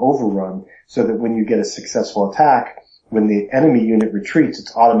called an overrun, so that when you get a successful attack, when the enemy unit retreats,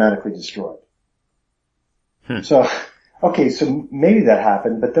 it's automatically destroyed. So, okay, so maybe that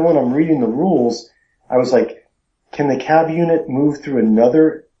happened, but then when I'm reading the rules, I was like, can the cav unit move through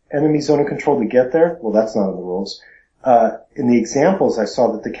another enemy zone of control to get there? Well, that's not in the rules. In the examples, I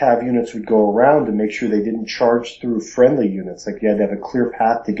saw that the cav units would go around to make sure they didn't charge through friendly units, like you had to have a clear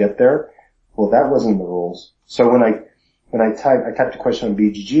path to get there. Well, that wasn't in the rules. So when I typed a question on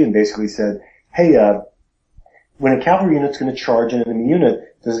BGG and basically said, hey, when a cavalry unit's going to charge an enemy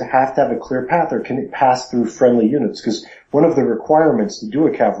unit, does it have to have a clear path, or can it pass through friendly units? Because one of the requirements to do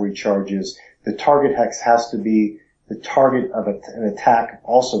a cavalry charge is the target hex has to be the target of an attack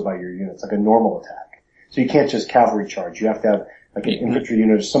also by your units, like a normal attack. So you can't just cavalry charge. You have to have like an infantry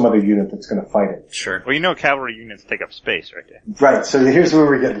unit or some other unit that's going to fight it. Sure. Well, you know cavalry units take up space, right? Right, so here's where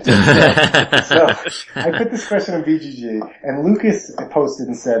we're getting to. So I put this question on BGG, and Lucas posted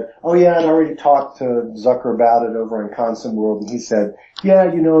and said, oh yeah, I'd already talked to Zucker about it over on Consum World, and he said, yeah,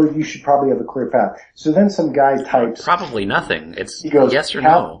 you know, you should probably have a clear path. So then some guy types... Probably nothing. He goes, yes or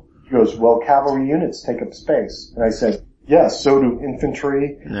no. He goes, well, cavalry units take up space. And I said, yes, so do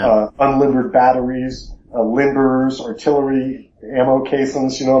infantry, unlimbered batteries, limbers, artillery, ammo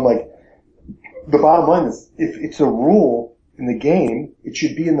caissons, you know. I'm like, the bottom line is, if it's a rule in the game, it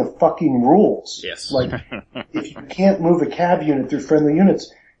should be in the fucking rules. Yes. Like, if you can't move a cav unit through friendly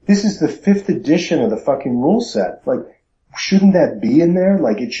units, this is the 5th edition of the fucking rule set. Like, shouldn't that be in there?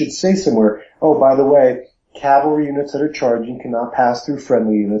 Like, it should say somewhere, oh, by the way, cavalry units that are charging cannot pass through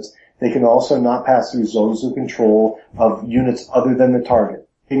friendly units. They can also not pass through zones of control of units other than the target.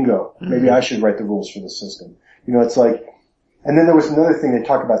 Bingo. Maybe I should write the rules for the system. You know, it's like, and then there was another thing they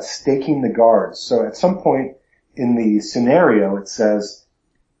talk about, staking the guards. So at some point in the scenario it says,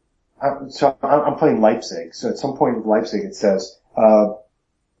 so I'm playing Leipzig. So at some point in Leipzig it says,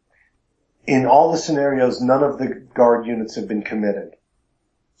 in all the scenarios, none of the guard units have been committed.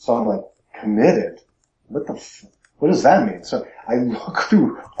 So I'm like, committed? What does that mean? So I look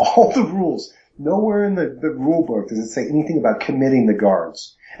through all the rules. Nowhere in the rule book does it say anything about committing the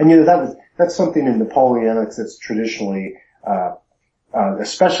guards. And you know, that's something in Napoleonics that's traditionally,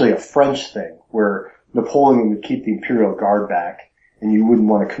 especially a French thing, where Napoleon would keep the Imperial Guard back, and you wouldn't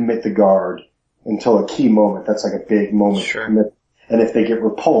want to commit the guard until a key moment. That's like a big moment to commit. And if they get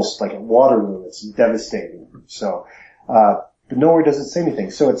repulsed, like at Waterloo, it's devastating. So, but nowhere does it say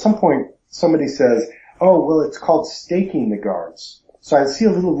anything. So at some point, somebody says, oh, well, it's called staking the guards. So I see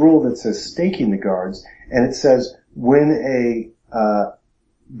a little rule that says staking the guards, and it says when a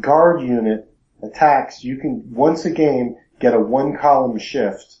guard unit attacks, you can once a game get a 1-column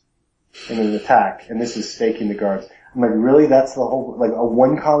shift in an attack, and this is staking the guards. I'm like, really? That's the whole, like a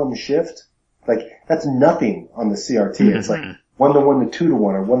 1-column shift? Like, that's nothing on the CRT. It's like 1-to-1 to 2-to-1,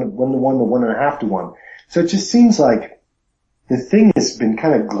 or 1-to-1 to 1.5-to-1. So it just seems like the thing has been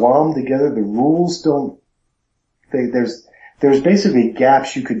kind of glommed together. The rules don't, there's basically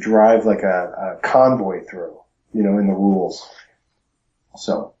gaps you could drive like a convoy through, you know, in the rules.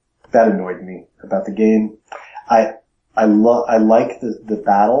 So that annoyed me about the game. I like the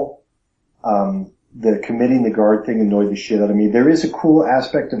battle. The committing the guard thing annoyed the shit out of me. There is a cool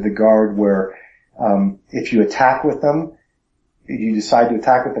aspect of the guard where, if you attack with them, you decide to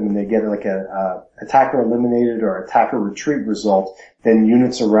attack with them and they get like a attacker eliminated or attacker retreat result, then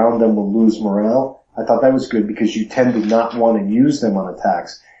units around them will lose morale. I thought that was good because you tend to not want to use them on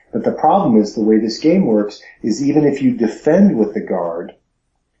attacks. But the problem is the way this game works is even if you defend with the guard,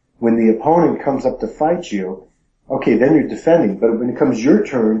 when the opponent comes up to fight you, okay, then you're defending. But when it comes your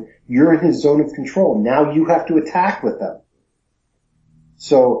turn, you're in his zone of control. Now you have to attack with them.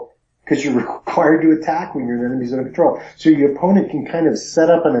 So, because you're required to attack when you're in enemy zone of control. So your opponent can kind of set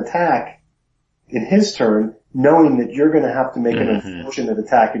up an attack in his turn, knowing that you're going to have to make an unfortunate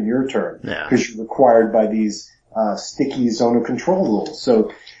attack in your turn. Because you're required by these sticky zone of control rules.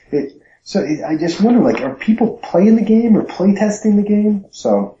 So I just wonder, like, are people playing the game or playtesting the game?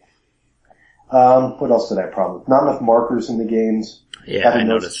 So, what else did I have problem with? Not enough markers in the games. Yeah, I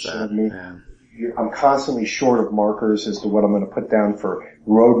noticed that. Yeah. I'm constantly short of markers as to what I'm going to put down for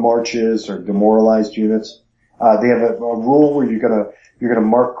road marches or demoralized units. They have a rule where you're going to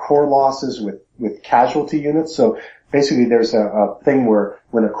mark core losses with casualty units. So basically there's a thing where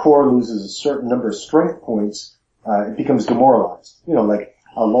when a core loses a certain number of strength points, it becomes demoralized. You know, like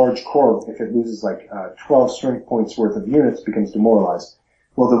a large core, if it loses like 12 strength points worth of units, becomes demoralized.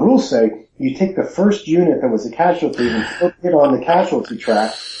 Well, the rules say you take the first unit that was a casualty and put it on the casualty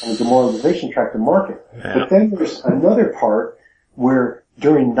track, on the demoralization track to mark it. Yeah. But then there's another part where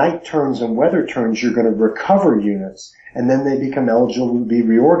during night turns and weather turns you're going to recover units and then they become eligible to be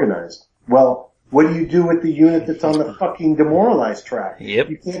reorganized. Well, what do you do with the unit that's on the fucking demoralized track? Yep.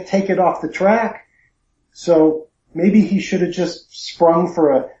 You can't take it off the track. So maybe he should have just sprung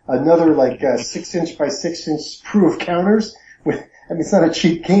for another like 6-inch by 6-inch sprue of counters with, I mean, it's not a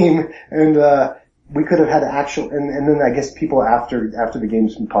cheap game, and we could have had actual, and then I guess people after the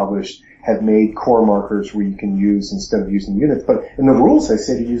game's been published have made core markers where you can use instead of using units. But in the rules, they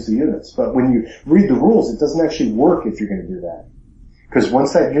say to use the units. But when you read the rules, it doesn't actually work if you're going to do that. Because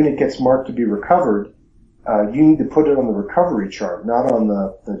once that unit gets marked to be recovered, you need to put it on the recovery chart, not on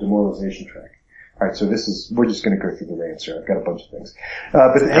the demoralization track. Alright, so we're just going to go through the rants here. I've got a bunch of things.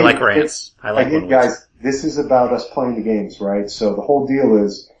 But I like rants. I like again, guys, this is about us playing the games, right? So the whole deal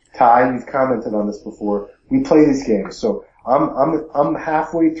is, Ty, you've commented on this before. We play these games. So I'm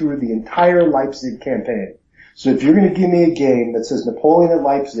halfway through the entire Leipzig campaign. So if you're going to give me a game that says Napoleon at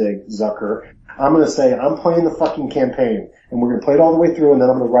Leipzig, Zucker, I'm going to say I'm playing the fucking campaign. And we're going to play it all the way through and then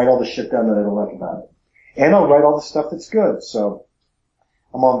I'm going to write all the shit down that I don't like about it. And I'll write all the stuff that's good. So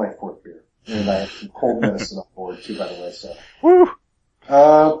I'm on my fourth beer. And I have some cold medicine on board too, by the way, so. Woo!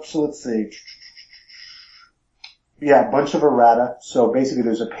 So let's see. Yeah, a bunch of errata. So basically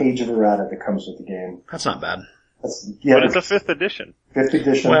there's a page of errata that comes with the game. That's not bad. But it's a 5th edition. 5th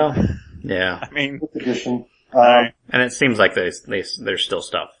edition. Well, yeah. I mean. 5th edition. And it seems like there's still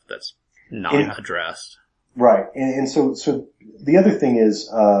stuff that's not addressed. Right. And so the other thing is,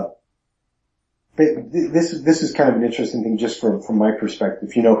 this is kind of an interesting thing just from my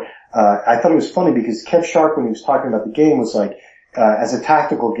perspective. You know, I thought it was funny because Kev Sharp, when he was talking about the game, was like, as a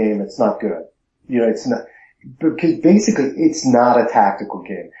tactical game, it's not good. You know, it's not, because basically it's not a tactical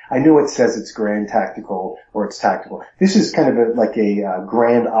game. I know it says it's grand tactical or it's tactical. This is kind of like a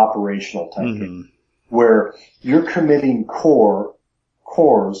grand operational type game where you're committing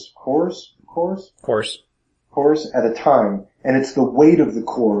cores at a time, and it's the weight of the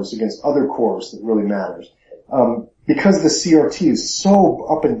cores against other cores that really matters. Because the CRT is so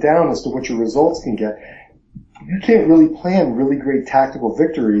up and down as to what your results can get, you can't really plan really great tactical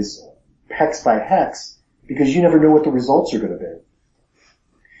victories hex by hex because you never know what the results are going to be.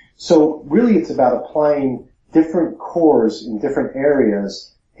 So really it's about applying different cores in different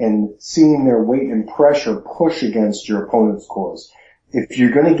areas and seeing their weight and pressure push against your opponent's cores. If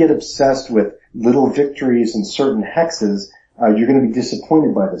you're going to get obsessed with little victories in certain hexes, you're going to be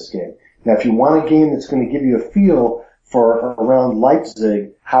disappointed by this game. Now, if you want a game that's going to give you a feel for around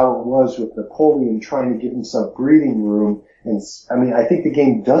Leipzig, how it was with Napoleon trying to give himself breathing room, and I mean, I think the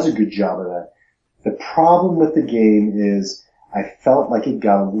game does a good job of that. The problem with the game is I felt like it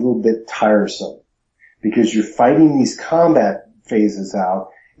got a little bit tiresome because you're fighting these combat phases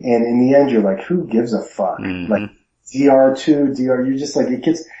out, and in the end, you're like, who gives a fuck? Like DR2, you're just like,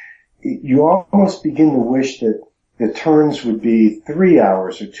 you almost begin to wish that the turns would be 3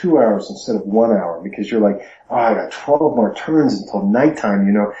 hours or 2 hours instead of 1 hour because you're like, oh, I got 12 more turns until nighttime,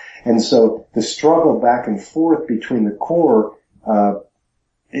 you know. And so the struggle back and forth between the core,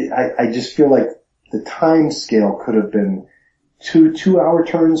 I just feel like the time scale could have been 2 hour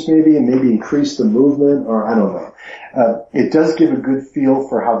turns maybe, and maybe increase the movement, or I don't know. It does give a good feel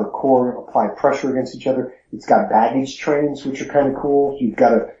for how the core apply pressure against each other. It's got baggage trains, which are kind of cool. You've got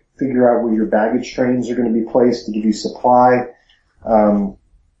to figure out where your baggage trains are going to be placed to give you supply. And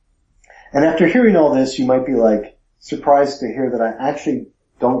after hearing all this, you might be like surprised to hear that I actually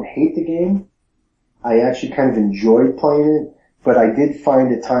don't hate the game. I actually kind of enjoyed playing it, but I did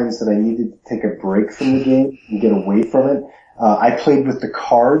find at times that I needed to take a break from the game and get away from it. I played with the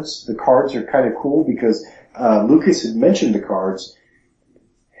cards. The cards are kind of cool because Lucas had mentioned the cards.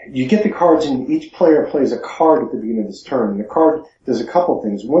 You get the cards and each player plays a card at the beginning of his turn. And the card does a couple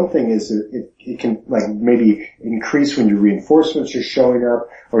things. One thing is it can like maybe increase when your reinforcements are showing up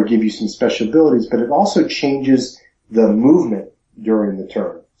or give you some special abilities, but it also changes the movement during the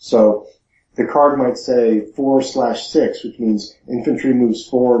turn. So the card might say 4/6, which means infantry moves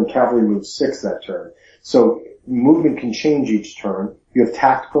 4 and cavalry moves 6 that turn. So movement can change each turn. You have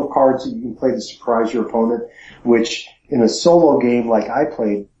tactical cards that you can play to surprise your opponent, which in a solo game like I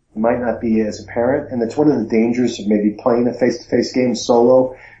played might not be as apparent. And that's one of the dangers of maybe playing a face-to-face game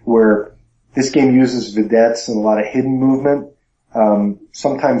solo, where this game uses vedettes and a lot of hidden movement.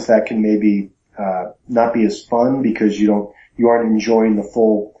 Sometimes that can maybe not be as fun because you aren't enjoying the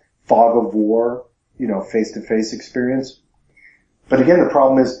full fog of war, face-to-face experience. But again, the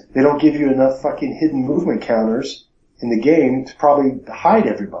problem is they don't give you enough fucking hidden movement counters in the game to probably hide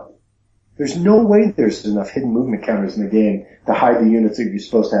everybody. There's no way there's enough hidden movement counters in the game to hide the units that you're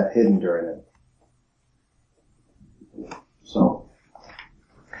supposed to have hidden during it. So,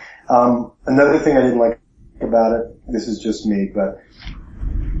 another thing I didn't like about it, this is just me, but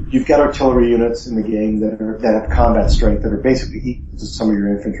you've got artillery units in the game that have combat strength that are basically equal to some of your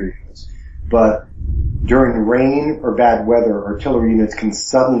infantry units. But during rain or bad weather, artillery units can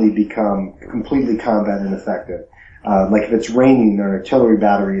suddenly become completely combat ineffective. Like if it's raining, an artillery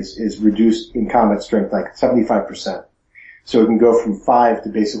battery is reduced in combat strength like 75%. So it can go from 5 to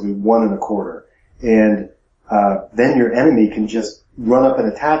basically 1 1/4. And then your enemy can just run up and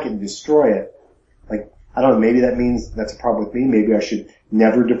attack it and destroy it. Like, I don't know, maybe that means that's a problem with me. Maybe I should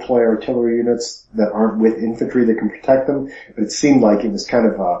never deploy artillery units that aren't with infantry that can protect them. But it seemed like it was kind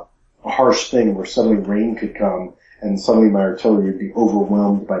of a harsh thing where suddenly rain could come and suddenly my artillery would be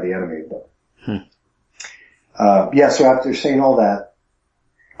overwhelmed by the enemy. But so after saying all that,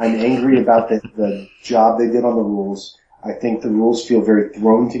 I'm angry about the job they did on the rules. I think the rules feel very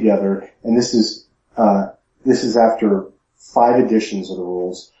thrown together, and this is after 5 editions of the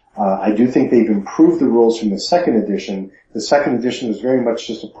rules. I do think they've improved the rules from the second edition. The second edition was very much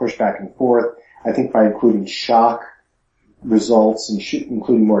just a push back and forth. I think by including shock results and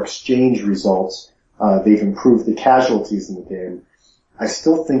including more exchange results, they've improved the casualties in the game. I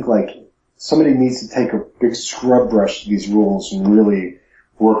still think like somebody needs to take a big scrub brush to these rules and really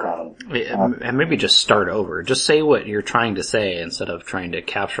work on them. And maybe just start over. Just say what you're trying to say instead of trying to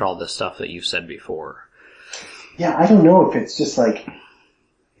capture all the stuff that you've said before. Yeah, I don't know if it's just like,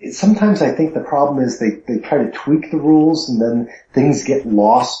 sometimes I think the problem is they try to tweak the rules and then things get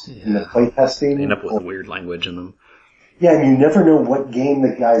lost in the playtesting. They end up with weird language in them. Yeah, and you never know what game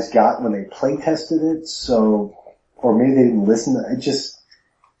the guys got when they playtested it, so, or maybe they didn't listen.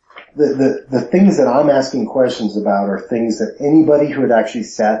 The things that I'm asking questions about are things that anybody who had actually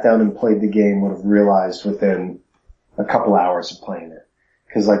sat down and played the game would have realized within a couple hours of playing it.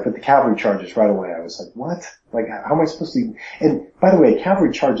 Cause like with the cavalry charges right away, I was like, what? Like how am I supposed to, and by the way, a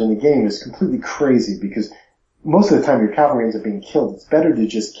cavalry charge in the game is completely crazy because most of the time your cavalry ends up being killed. It's better to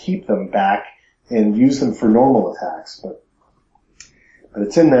just keep them back and use them for normal attacks, but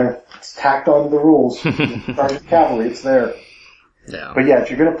it's in there. It's tacked onto the rules. Charge cavalry, it's there. Yeah. But yeah, if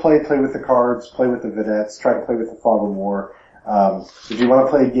you're gonna play with the cards, play with the vedettes, try to play with the fog of war. If you want to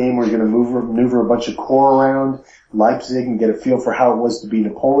play a game where you're gonna maneuver a bunch of corps around Leipzig and get a feel for how it was to be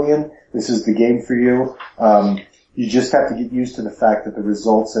Napoleon, this is the game for you. You just have to get used to the fact that the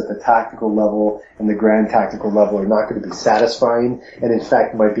results at the tactical level and the grand tactical level are not going to be satisfying, and in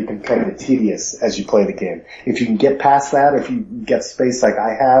fact might be kind of tedious as you play the game. If you can get past that, if you get space like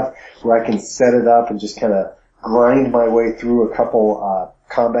I have, where I can set it up and just kind of grind my way through a couple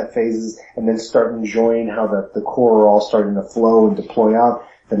combat phases and then start enjoying how the corps are all starting to flow and deploy out,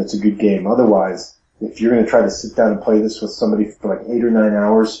 then it's a good game. Otherwise, if you're going to try to sit down and play this with somebody for like 8 or 9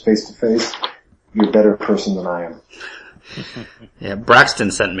 hours face to face, you're a better person than I am. Yeah, Braxton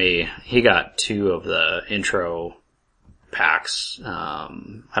sent me, he got 2 of the intro packs.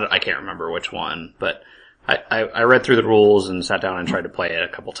 I can't remember which one, but I read through the rules and sat down and tried to play it a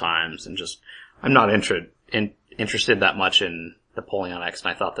couple times and just, I'm not interested that much in Napoleon X,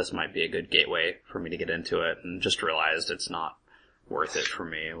 and I thought this might be a good gateway for me to get into it, and just realized it's not worth it for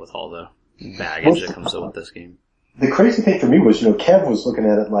me with all the baggage that comes with this game. The crazy thing for me was, Kev was looking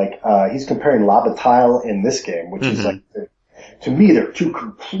at it like, he's comparing La Bataille in this game, which is like, to me, they're 2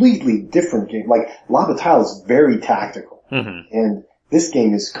 completely different games. Like, La Bataille is very tactical. Mm-hmm. And this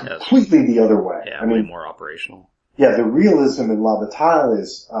game is completely the other way. Yeah, way more operational. Yeah, the realism in La Batale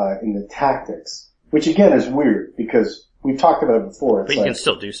is in the tactics, which again is weird because we've talked about it before. But you can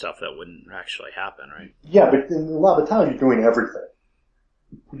still do stuff that wouldn't actually happen, right? Yeah, but in La Batale you're doing everything.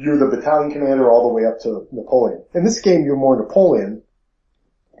 You're the battalion commander all the way up to Napoleon. In this game you're more Napoleon,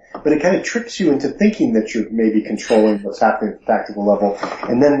 but it kind of tricks you into thinking that you're maybe controlling what's happening at the tactical level.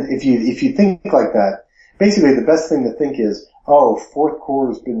 And then if you think like that, basically the best thing to think is, oh, Fourth Corps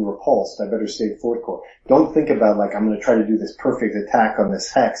has been repulsed. I better save Fourth Corps. Don't think about like, I'm going to try to do this perfect attack on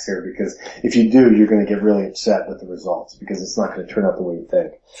this hex here, because if you do, you're going to get really upset with the results because it's not going to turn out the way you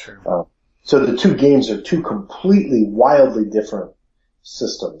think. Sure. So the two games are two completely, wildly different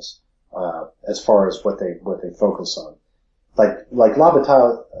systems, as far as what they focus on. Like La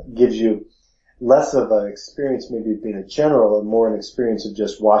Batale gives you less of an experience maybe of being a general and more an experience of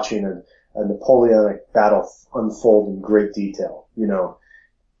just watching a Napoleonic battle unfold in great detail. You know,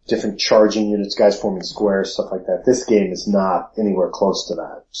 different charging units, guys forming squares, stuff like that. This game is not anywhere close to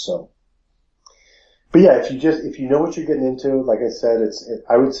that. So, but yeah, if you know what you're getting into, like I said,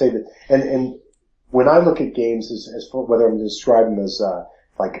 I would say that, and when I look at games as for whether I'm describing them as,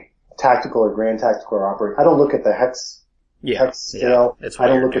 like tactical or grand tactical or operating, I don't look at the hex scale. Yeah, I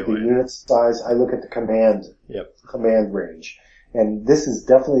don't look at the unit size. I look at the command range. And this is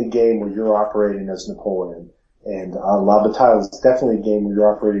definitely a game where you're operating as Napoleon. And La Batale is definitely a game where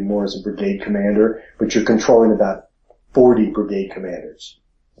you're operating more as a brigade commander, but you're controlling about 40 brigade commanders.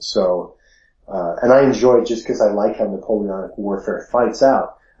 So, and I enjoy it just because I like how Napoleonic warfare fights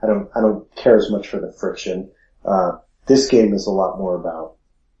out. I don't care as much for the friction. This game is a lot more about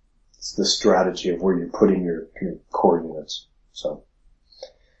the strategy of where you're putting your core units. So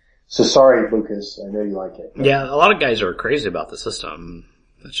sorry, Lucas. I know you like it. Yeah, a lot of guys are crazy about the system.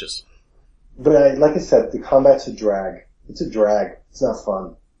 It's just... But like I said, the combat's a drag. It's a drag. It's not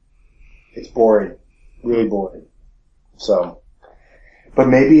fun. It's boring. Really boring. So, but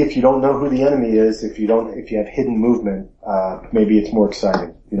maybe if you don't know who the enemy is, if you have hidden movement, maybe it's more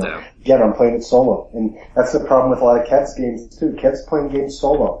exciting. You know, Again, I'm playing it solo. And that's the problem with a lot of Ket's games too. Ket's playing games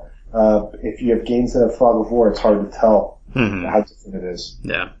solo. If you have games that have Fog of War, it's hard to tell how different it is.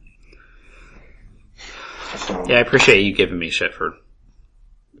 Yeah. So. Yeah, I appreciate you giving me shit for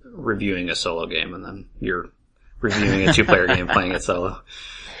reviewing a solo game and then you're reviewing a two-player game playing it solo.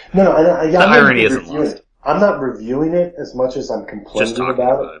 No, the irony isn't lost. I'm not reviewing it as much as I'm complaining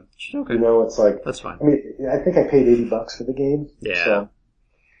about it. Okay. You know, it's like... That's fine. I mean, I think I paid $80 for the game. Yeah. So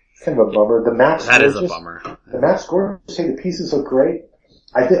it's kind of a bummer. The map's gorgeous. That is a bummer. The map's gorgeous. The pieces look great.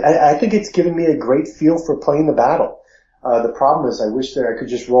 I think it's given me a great feel for playing the battle. The problem is I wish that I could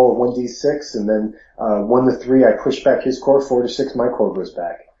just roll a 1d6 and then, 1 to 3 I push back his core, 4 to 6 my core goes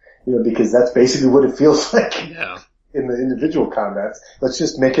back. You know, because that's basically what it feels like in the individual combats. Let's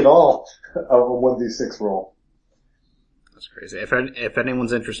just make it all a 1d6 roll. That's crazy. If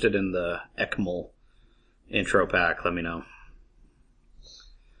anyone's interested in the ECML intro pack, let me know.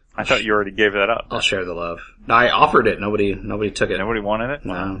 I thought you already gave that up. I'll share the love. No, I offered it. Nobody took it. Nobody wanted it?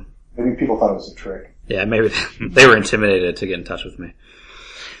 No. Maybe people thought it was a trick. Yeah, maybe they were intimidated to get in touch with me.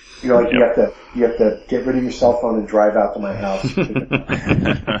 You know, like you have to get rid of your cell phone and drive out to my house.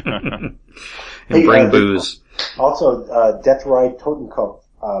 And bring booze. Also, Death Ride Totenkopf,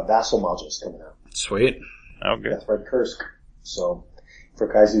 Vassal modules coming out. Sweet. Oh, good. Death Ride Kursk. So, for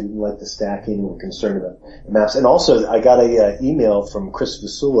guys who didn't like the stacking and were concerned about the maps. And also, I got a email from Chris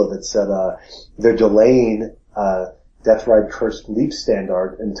Vasula that said, they're delaying, Death Ride Kursk Leap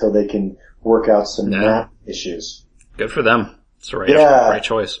Standard until they can work out some map issues. Good for them. It's the right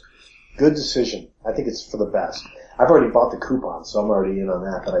choice. Good decision. I think it's for the best. I've already bought the coupon, so I'm already in on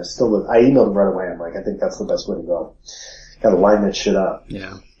that, but I emailed him right away. I'm like, I think that's the best way to go. Gotta line that shit up.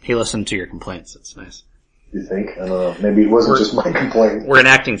 Yeah. He listened to your complaints. That's nice. You think? I don't know. Maybe it wasn't just my complaint. We're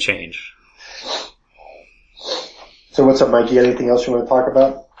enacting change. So what's up, Mikey? Anything else you want to talk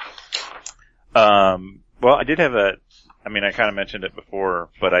about? Well, I did have I kind of mentioned it before,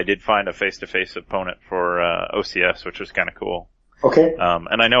 but I did find a face-to-face opponent for, OCS, which was kind of cool. Okay.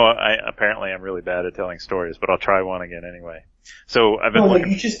 And I know apparently I'm really bad at telling stories, but I'll try one again anyway. So I've been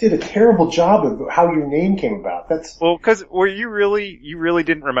looking. You just did a terrible job of how your name came about. Well, cause you really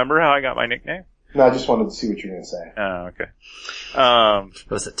didn't remember how I got my nickname? No, I just wanted to see what you were going to say. Oh, okay. It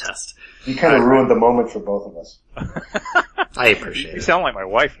was a test. You kind of ruined the moment for both of us. I appreciate it. You sound like my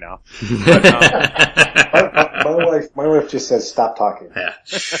wife now. But, my wife just says, stop talking. Yeah.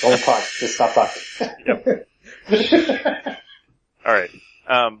 Don't talk. Just stop talking. Yep. Alright.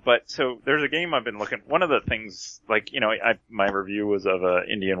 But so there's a game I've been one of the things, like, my review was of a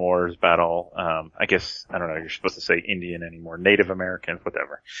Indian Wars battle. I guess, I don't know, you're supposed to say Indian anymore, Native American,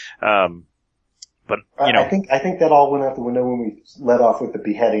 whatever. But, I think that all went out the window when we let off with the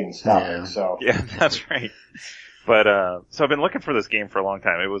beheadings topic, so. Yeah, that's right. But, so I've been looking for this game for a long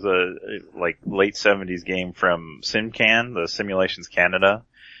time. It was a, late 70s game from SimCan, the Simulations Canada.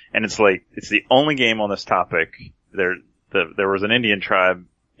 And it's the only game on this topic. There was an Indian tribe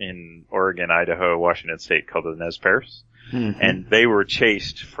in Oregon, Idaho, Washington State called the Nez Perce. Mm-hmm. And they were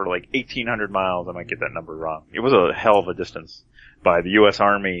chased for 1,800 miles. I might get that number wrong. It was a hell of a distance by the U.S.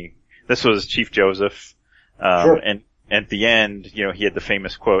 Army. This was Chief Joseph. Sure. And at the end, he had the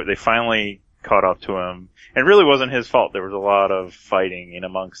famous quote. They finally caught up to him. And it really wasn't his fault. There was a lot of fighting in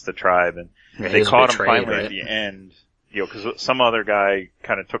amongst the tribe, and they caught him finally at the end. Because some other guy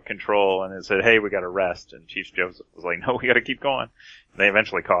kind of took control and said, "Hey, we got to rest." And Chief Joseph was like, "No, we got to keep going." They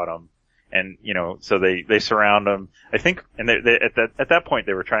eventually caught him, and so they surround him. I think, and they at that point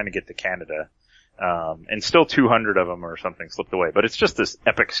they were trying to get to Canada, and still 200 of them or something slipped away. But it's just this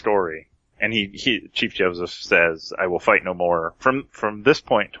epic story. And Chief Joseph says, "I will fight no more from this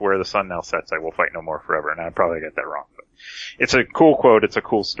point to where the sun now sets. I will fight no more forever." And I probably get that wrong, but it's a cool quote. It's a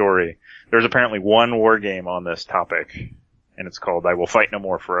cool story. There's apparently one war game on this topic, and it's called "I Will Fight No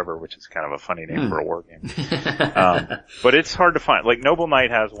More Forever," which is kind of a funny name for a war game. But it's hard to find. Noble Knight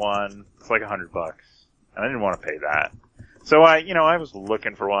has one. It's $100, and I didn't want to pay that. So I was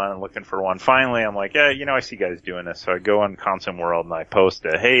looking for one. Finally, I'm like, yeah, I see guys doing this. So I go on Consum World and I post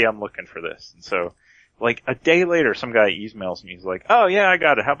hey, I'm looking for this. And so, a day later, some guy emails me. He's like, "Oh yeah, I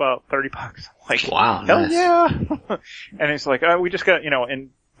got it. How about $30?" I'm like, wow, hell nice. Yeah. And he's like, we just got,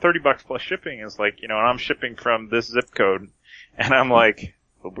 and $30 plus shipping is and I'm shipping from this zip code. And I'm like,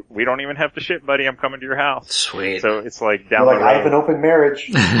 we don't even have to ship, buddy. I'm coming to your house. Sweet. So it's down the road. I have an open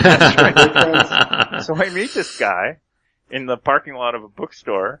marriage. So I meet this guy in the parking lot of a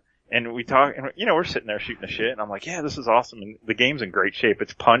bookstore, and we talk, and we're sitting there shooting the shit, and I'm like, yeah, this is awesome, and the game's in great shape.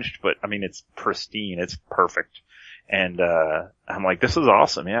 It's punched, but it's pristine, it's perfect. And I'm like, this is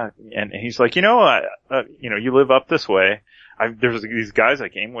awesome, yeah. And he's like, you live up this way. There's these guys I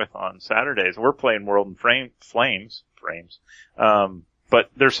came with on Saturdays. We're playing World in Flames. But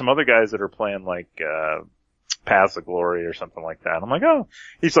there's some other guys that are playing Paths of Glory or something like that. I'm like, oh.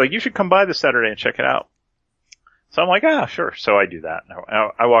 He's like, you should come by this Saturday and check it out. So I'm like, sure. So I do that.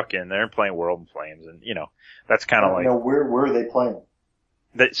 I walk in there playing World in Flames, and that's kind of where are they playing?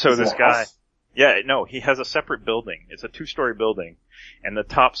 So this guy, he has a separate building. It's a 2-story building, and the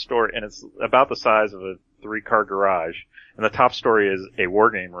top story, and it's about the size of a 3-car garage, and the top story is a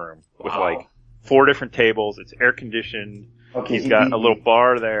wargame room with 4 different tables. It's air conditioned. Okay, he's got a little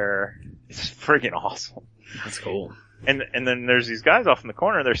bar there. It's friggin' awesome. That's cool. And then there's these guys off in the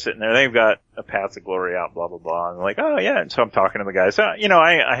corner, they're sitting there, they've got a Paths of Glory out, blah, blah, blah. And I'm like, oh yeah. And so I'm talking to the guys. So,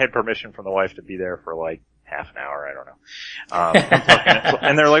 I had permission from the wife to be there for half an hour, I don't know. I'm talking,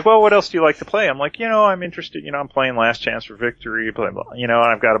 and they're like, well, what else do you like to play? I'm like, I'm interested, I'm playing Last Chance for Victory, and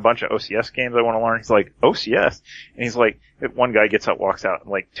I've got a bunch of OCS games I want to learn. He's like, OCS? And he's like, one guy gets up, walks out,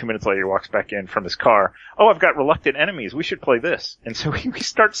 and 2 minutes later he walks back in from his car. Oh, I've got Reluctant Enemies. We should play this. And so we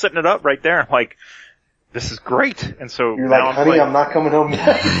start setting it up right there. I'm like, this is great. And so you're like, honey, I'm not coming home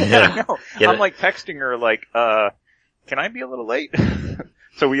yet. Yeah, I know. I'm texting her can I be a little late?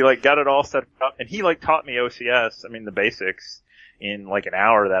 So we got it all set up, and he taught me OCS, the basics in an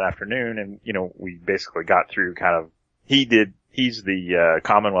hour that afternoon, and we basically got through he's the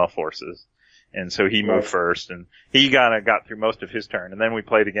Commonwealth forces, and so he moved first, and he got through most of his turn, and then we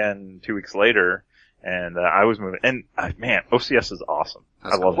played again 2 weeks later, and I was moving, and man, OCS is awesome.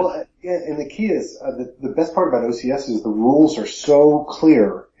 I love it. Well, yeah, and the key is, the best part about OCS is the rules are so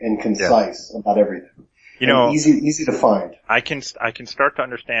clear and concise about everything. Easy to find. I can start to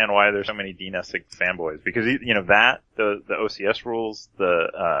understand why there's so many DNESIC fanboys, because the OCS rules,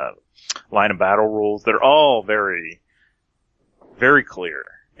 the line of battle rules, they're all very, very clear.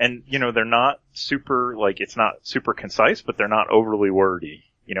 And they're not super it's not super concise, but they're not overly wordy.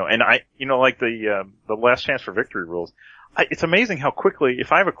 And the Last Chance for Victory rules. It's amazing how quickly,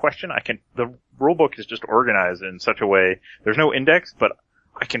 if I have a question, the rule book is just organized in such a way. There's no index, but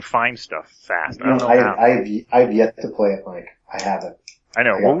I can find stuff fast. I've yet to play it, Mike. I haven't. I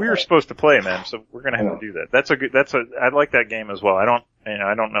know. Well, we were supposed to play, man, so we're gonna have to do that. I like that game as well. I don't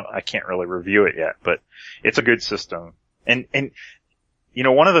know, I can't really review it yet, but it's a good system. And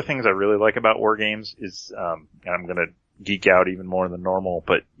one of the things I really like about war games is, and I'm gonna geek out even more than normal,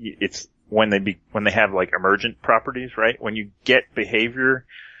 but it's when they have emergent properties, right? When you get behavior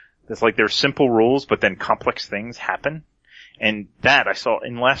that's there's simple rules, but then complex things happen. And that I saw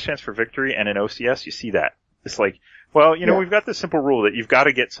in Last Chance for Victory and in OCS, you see that. It's like, well, we've got this simple rule that you've got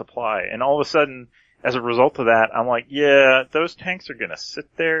to get supply. And all of a sudden, as a result of that, I'm like, yeah, those tanks are gonna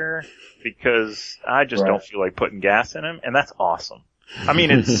sit there because I just don't feel like putting gas in them. And that's awesome. I mean,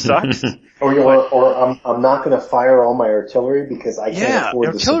 it sucks. or I'm not gonna fire all my artillery because I can't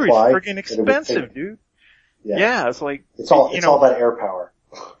afford the supply. Yeah, artillery's friggin' expensive, dude. Yeah, it's like, it's all about air power.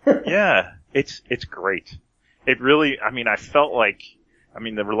 Yeah, it's great. It really, I felt like,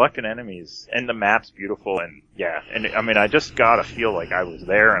 the Reluctant Enemies and the map's beautiful and I just gotta feel like I was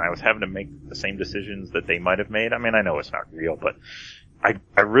there and I was having to make the same decisions that they might have made. I know it's not real, but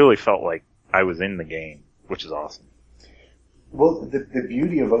I really felt like I was in the game, which is awesome. Well, the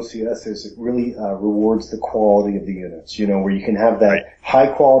beauty of OCS is it really rewards the quality of the units, where you can have that high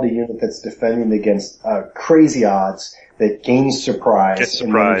quality unit that's defending against crazy odds that gains surprise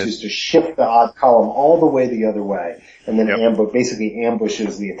and manages to shift the odd column all the way the other way, and then basically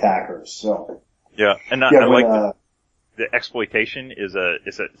ambushes the attackers. So and I like the exploitation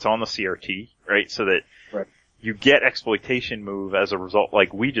it's on the CRT, right? So that you get exploitation move as a result.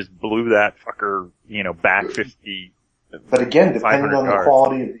 Like we just blew that fucker, back 50. But again, depending on the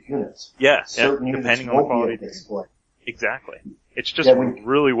quality of the units. Certain units depending on the quality of the exploit. Exactly. It's just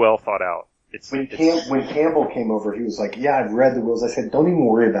really well thought out. When Campbell came over, he was like, I've read the rules. I said, don't even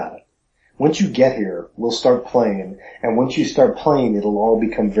worry about it. Once you get here, we'll start playing. And once you start playing, it'll all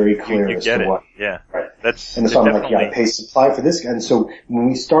become very clear as to what. Yeah. Right. And so I'm like, I pay supply for this. And so when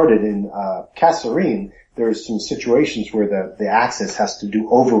we started in Kasserine, there's some situations where the Axis has to do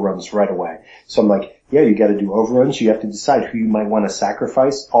overruns right away. So I'm like, you gotta do overruns. You have to decide who you might want to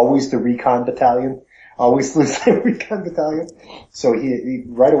sacrifice. Always the recon battalion. Always lose the recon battalion. So he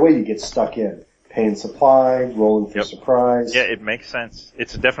right away you get stuck in. Paying supply, rolling for surprise. Yeah, it makes sense.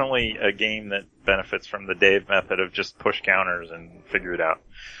 It's definitely a game that benefits from the Dave method of just push counters and figure it out.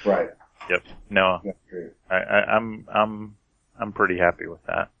 Right. Yep. No. I'm pretty happy with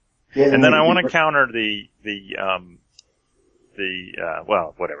that. Yeah, and then I want to counter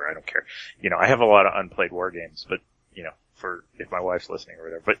well, whatever, I don't care. I have a lot of unplayed war games, but, for, if my wife's listening or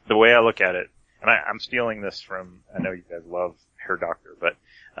whatever, but the way I look at it, and I'm stealing this from, I know you guys love Her Doctor, but,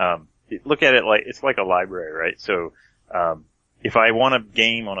 look at it like, it's like a library, right? So, if I want a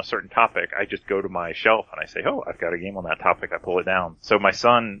game on a certain topic, I just go to my shelf and I say, I've got a game on that topic, I pull it down. So my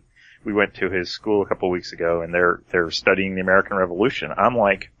son, we went to his school a couple of weeks ago and they're studying the American Revolution. I'm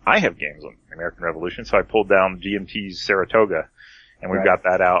like, I have games on the American Revolution, so I pulled down GMT's Saratoga and we've got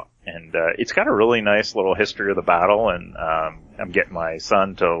that out. And, it's got a really nice little history of the battle and, I'm getting my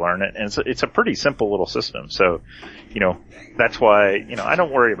son to learn it. And it's a pretty simple little system. So, that's why, I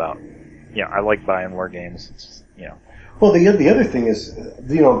don't worry about, I like buying war games. It's, Well, the other thing is,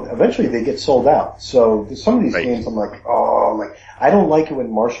 eventually they get sold out. So some of these games, I'm like, I don't like it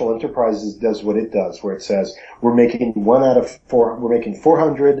when Marshall Enterprises does what it does, where it says we're making 1 out of 4, we're making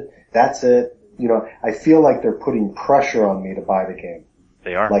 400. That's it. I feel like they're putting pressure on me to buy the game.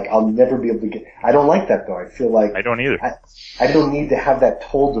 They are. Like I'll never be able to get. I don't like that though. I feel like I don't either. I don't need to have that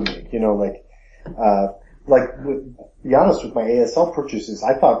told to me. Be honest with my ASL purchases,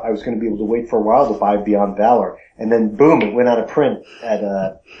 I thought I was going to be able to wait for a while to buy Beyond Valor, and then boom, it went out of print at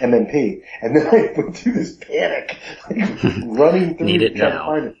MMP, and then I went through this panic, running through. Need it now.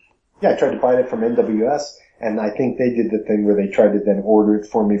 Find it. Yeah, I tried to buy it from NWS, and I think they did the thing where they tried to then order it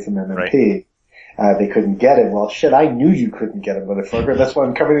for me from MMP. Right. They couldn't get it. Well, shit, I knew you couldn't get it, motherfucker. That's why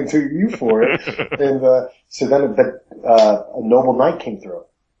I'm coming to you for it. And so then, a Noble Knight came through,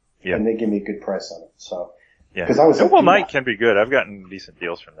 and they gave me a good price on it. So. Yeah, because I was Noble Knight can be good. I've gotten decent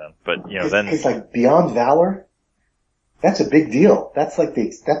deals from them, but then it's like Beyond Valor. That's a big deal. That's like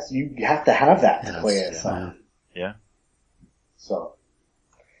you have to have that to play ASL. Yeah. So.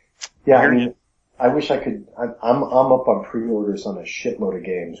 Yeah, I wish I could. I'm up on pre-orders on a shitload of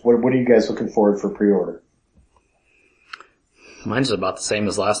games. What are you guys looking forward for pre-order? Mine's about the same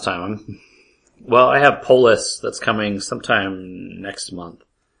as last time. I have Polis that's coming sometime next month,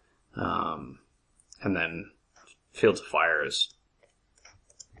 and then Fields of Fire is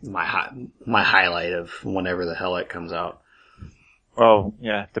my highlight of whenever the hell it comes out. Well,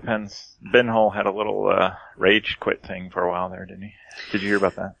 yeah, it depends. Ben Hull had a little rage quit thing for a while there, didn't he? Did you hear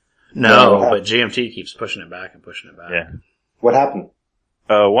about that? No, but GMT keeps pushing it back and pushing it back. Yeah. What happened?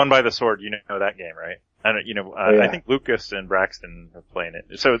 Won by the Sword. You know that game, right? I think Lucas and Braxton are playing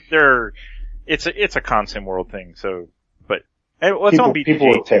it. So it's a Consim World thing. So, but it's on BGG.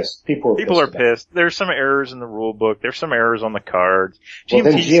 People are pissed. People are pissed. There's some errors in the rule book. There's some errors on the cards.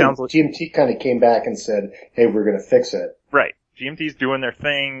 GMT kind of came back and said, "Hey, we're going to fix it." Right. GMT's doing their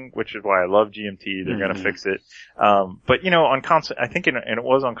thing, which is why I love GMT. They're gonna fix it. But on console, I think, and it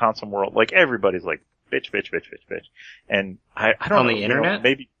was on Console World, like everybody's like, bitch. And I don't know. On the internet?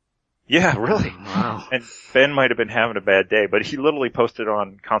 Maybe. Yeah, really. Wow. And Ben might have been having a bad day, but he literally posted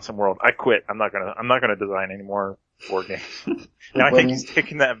on Console World, I quit. I'm not gonna design any more board games. And I think he's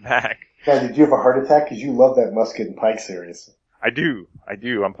taking that back. Now, did you have a heart attack? Because you love that Musket and Pike series. I do.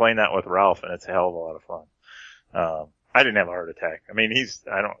 I'm playing that with Ralph, and it's a hell of a lot of fun. I didn't have a heart attack. I mean,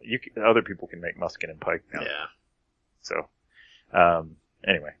 other people can make Musket and Pike now. Yeah. So,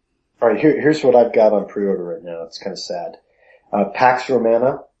 anyway. Alright, here's what I've got on pre-order right now. It's kind of sad. Pax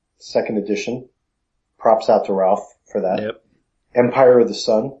Romana, 2nd edition. Props out to Ralph for that. Yep. Empire of the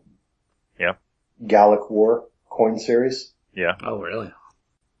Sun. Yeah. Gallic War coin series. Yeah. Oh, really?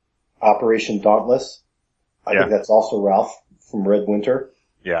 Operation Dauntless. I think that's also Ralph from Red Winter.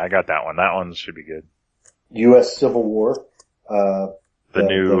 Yeah, I got that one. That one should be good. U.S. Civil War.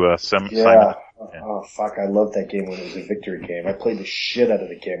 Simon. Yeah. Oh fuck, I loved that game when it was a victory game. I played the shit out of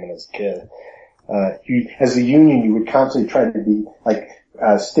the game when I was a kid. As a Union, you would constantly try to be, like,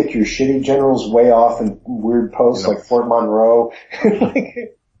 stick your shitty generals way off in weird posts like Fort Monroe.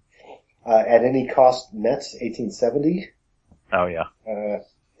 At any cost, Nets, 1870. Oh yeah.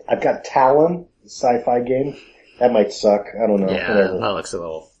 I've got Talon, sci-fi game. That might suck. I don't know. Yeah, Whatever. that looks a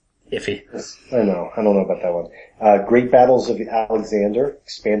little iffy. I don't know about that one. Great Battles of Alexander,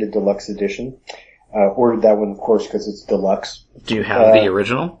 expanded deluxe edition. Ordered that one, of course, because it's deluxe. Do you have the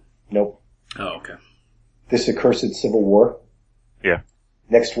original? Nope. Oh, okay. This Accursed Civil War. Yeah.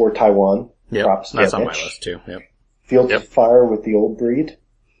 Next War Taiwan. Yep, Props that's to on my Mitch. list too. Yep. Field of Fire with the Old Breed.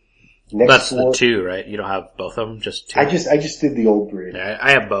 Next That's War. the 2, right? You don't have both of them, just 2? I just did the Old Breed. Yeah,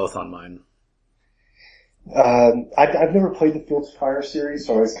 I have both on mine. I've never played the Fields of Fire series,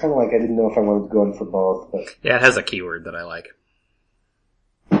 so I was kind of like, I didn't know if I wanted to go in for both, but. Yeah, it has a keyword that I like.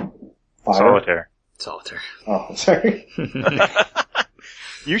 Fire? Solitaire. Oh, sorry.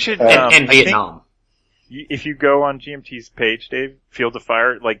 You should, and Vietnam. If you go on GMT's page, Dave, Field of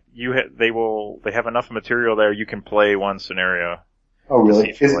Fire, like they have enough material there, you can play one scenario. Oh, really?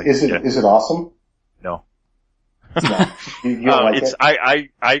 Is it awesome? No. No. You don't like it?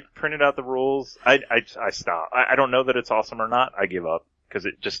 I printed out the rules. I stopped. I don't know that it's awesome or not. I give up because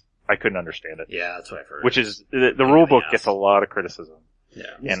I couldn't understand it. Yeah, that's what I've heard. Which is, the rule book gets a lot of criticism.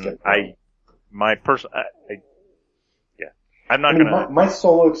 Yeah. And I'm not gonna. My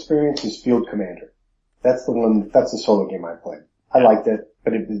solo experience is Field Commander. That's the solo game I played. I liked it,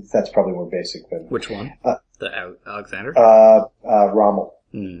 but that's probably more basic than. Which one? The Alexander? Rommel.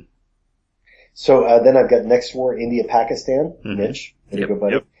 Hmm. So, then I've got Next War, India, Pakistan. Mitch. There you go,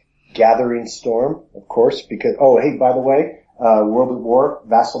 buddy. Yep. Gathering Storm, of course, because, hey, by the way, World at War,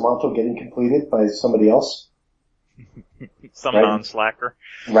 Vassalmanto getting completed by somebody else. Some non-slacker.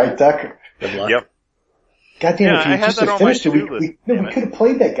 Right, Duck? Good luck. Yep. Goddamn, Yeah, I if you had just that had on my finished it, to-do list. we could have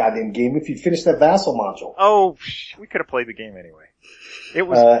played that goddamn game if you'd finished that Vassal module. Oh, we could have played the game anyway. It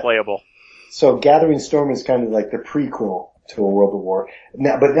was playable. So Gathering Storm is kind of like the prequel to a World of War.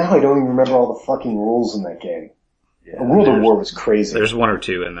 But now I don't even remember all the fucking rules in that game. Yeah, World of War was crazy. There's 1 or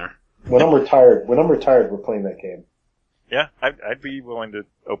 2 in there. When I'm retired, we're playing that game. Yeah, I'd be willing to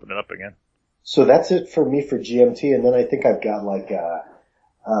open it up again. So that's it for me for GMT, and then I think I've got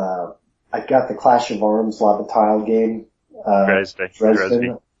I've got the Clash of Arms Lava Tile game.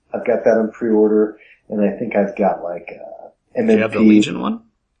 Dresden. I've got that on pre-order, and I think I've got MMP. Do you have the Legion one?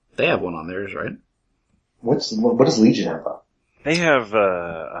 They have one on theirs, right? What does Legion have on? They have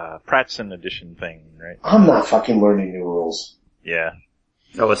Pratzen edition thing, right? I'm not fucking learning new rules. Yeah.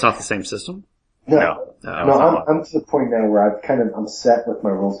 Oh, it's not the same system? No, I'm to the point now where I'm set with my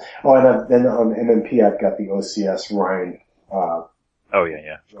rules. Oh, and then on MMP I've got the OCS Rhine, oh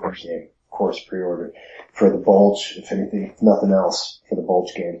yeah, of course. Game, of course, pre-ordered for the Bulge, if nothing else, for the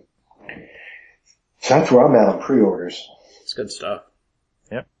Bulge game. So that's where I'm at on pre-orders. It's good stuff.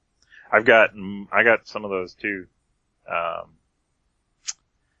 Yep. I got some of those too.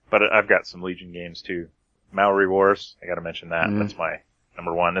 But I've got some Legion games too. Maori Wars, I gotta mention that. That's my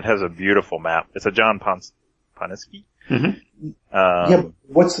number 1. It has a beautiful map. It's a John Poniski. Mm-hmm. Yeah,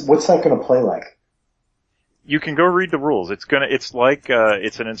 what's that gonna play like? You can go read the rules. It's like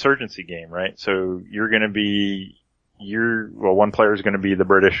an insurgency game, right? So you're gonna be, one player is gonna be the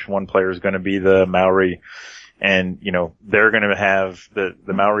British, one player is gonna be the Maori, and, they're gonna have, the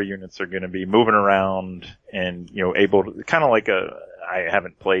Maori units are gonna be moving around and, able to, kinda like I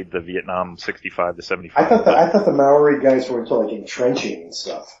haven't played the Vietnam 65 to 75. I thought the Maori guys were into entrenching and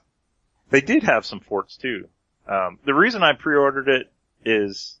stuff. They did have some forts too. The reason I pre-ordered it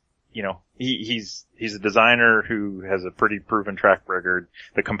is, he's a designer who has a pretty proven track record.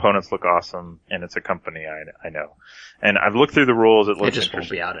 The components look awesome, and it's a company I know. And I've looked through the rules. It looks just won't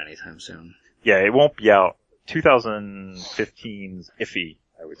interesting. be out anytime soon. Yeah, it won't be out. 2015's iffy,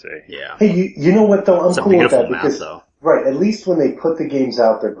 I would say. Yeah. Hey, you know what though? I'm It's a cool with beautiful that map, because, though. right, at least when they put the games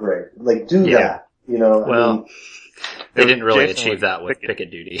out, they're great. Like, do Yeah. that. You know, Well, they didn't really Jason achieve would that with pick it.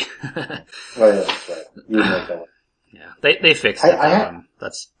 Picket Duty. oh yeah, that's right. You would make that one. Yeah, they fixed it.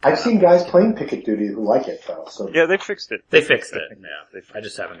 That's I've seen guys playing Picket Duty who like it though, so. Yeah, they fixed it. they fixed it. Yeah, I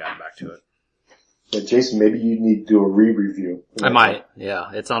just haven't gotten back to it. Yeah, Jason, maybe you need to do a re-review. I might.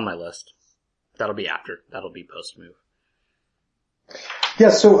 Yeah, it's on my list. That'll be after. That'll be post move. Yeah,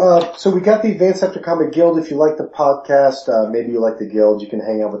 so we got the Advanced After Combat Guild. If you like the podcast, maybe you like the guild, you can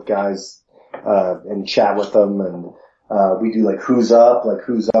hang out with guys, and chat with them. And, we do like who's up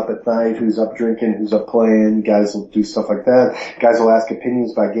at night, who's up drinking, who's up playing. Guys will do stuff like that. Guys will ask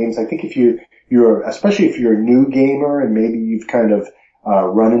opinions about games. I think if you're, especially if you're a new gamer and maybe you've kind of,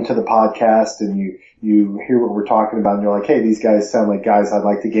 run into the podcast and you hear what we're talking about and you're like, hey, these guys sound like guys I'd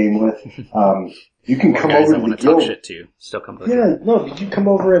like to game with. You can come guys over I to the want to talk guild. shit to. Still come to the Yeah, no, you come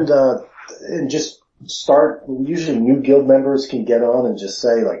over and just start. Usually new guild members can get on and just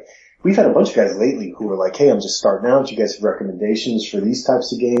say like, we've had a bunch of guys lately who are like, hey, I'm just starting out. Do you guys have recommendations for these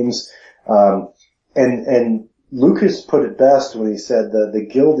types of games? And Lucas put it best when he said that the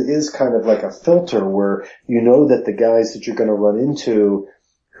guild is kind of like a filter where you know that the guys that you're going to run into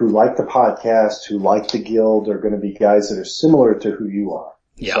who like the podcast, who like the guild are going to be guys that are similar to who you are.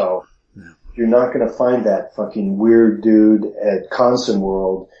 Yeah. So you're not going to find that fucking weird dude at Console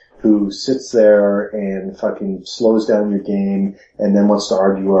World who sits there and fucking slows down your game and then wants to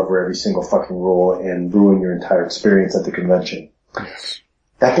argue over every single fucking rule and ruin your entire experience at the convention. Yes.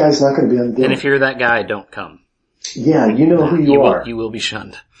 That guy's not going to be on the game. And if you're that guy, don't come. Yeah, you know who you are. You will be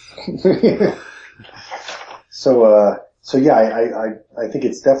shunned. So yeah, I think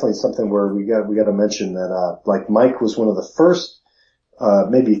it's definitely something where we got to mention that, like Mike was one of the first,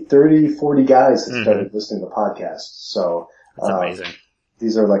 maybe 30, 40 guys that started listening to podcasts. So, That's amazing.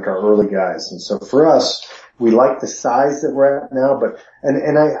 These are like our early guys. And so for us, we like the size that we're at now, but,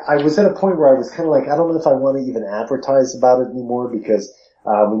 and I was at a point where I was kind of like, I don't know if I want to even advertise about it anymore because,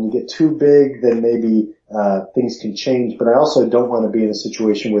 when you get too big, then maybe, things can change, but I also don't want to be in a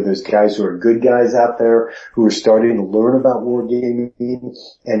situation where there's guys who are good guys out there who are starting to learn about wargaming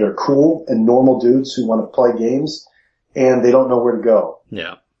and are cool and normal dudes who want to play games and they don't know where to go.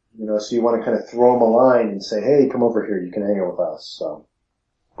 Yeah. You know, so you want to kind of throw them a line and say, hey, come over here, you can hang out with us. So,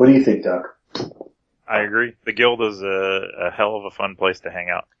 what do you think, Doug? I agree. The guild is a hell of a fun place to hang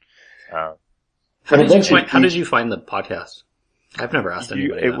out. How did you find the podcast? I've never asked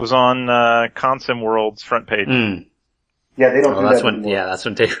anybody. It was on Console World's front page. Yeah, they don't do that's that when. anymore. Yeah, that's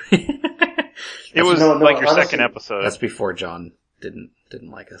when Dave. It was no, like your honestly, second episode. That's before John didn't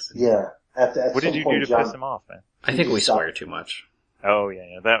like us. Yeah. At what some did you point, do to John, piss him off, man? I think we Stop. swear too much. Oh yeah,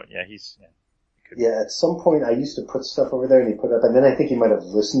 he's. Yeah, at some point I used to put stuff over there and he put up, and then I think he might have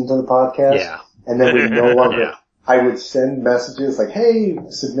listened to the podcast. Yeah. And then we no longer, Yeah. I would send messages like, hey,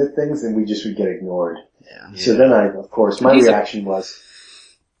 submit things, and we just would get ignored. Yeah. So then of course, my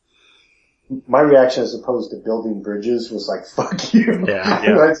reaction as opposed to building bridges was like, fuck you. Yeah.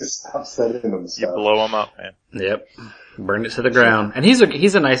 And I just stopped sending them You stuff. blow him up, man. Yep. Burned it to the ground. And he's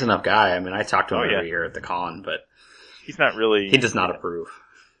a nice enough guy. I mean, I talk to him Oh, yeah. every year at the con, but He's not really. he does not approve.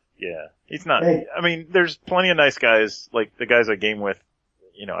 Yeah, he's not. Hey. I mean, there's plenty of nice guys, like the guys I game with.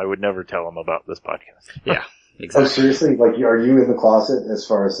 You know, I would never tell them about this podcast. Yeah. Oh, Exactly. seriously? Like, are you in the closet as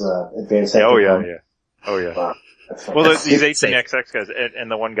far as advanced? Oh yeah, Aftercom? yeah. Oh yeah. Wow. That's Well, fucking- these Safe. 18XX guys and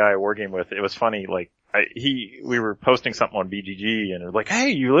the one guy I war game with, it was funny. Like, we were posting something on BGG and it was like, hey,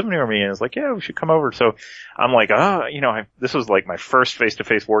 you live near me? And it's like, yeah, we should come over. So I'm like, this was like my first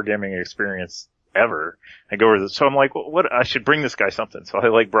face-to-face wargaming experience ever. I go over this. So I'm like, well, what? I should bring this guy something. So I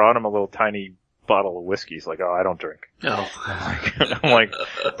like brought him a little tiny bottle of whiskey. He's like, oh, I don't drink. Oh. I'm like,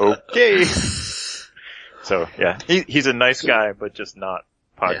 okay. So yeah, he's a nice guy, but just not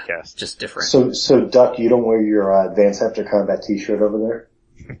podcast. Yeah, just different. So Duck, you don't wear your Advanced After Combat t-shirt over there?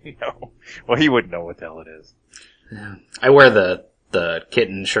 No. Well, he wouldn't know what the hell it is. Yeah. I wear the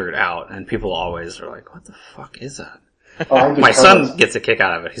kitten shirt out and people always are like, what the fuck is that? Oh, I get My comments- son gets a kick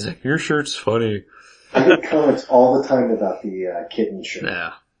out of it. He's like, your shirt's funny. I get comments all the time about the kitten shirt.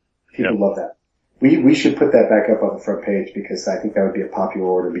 Yeah. People love that. We should put that back up on the front page because I think that would be a popular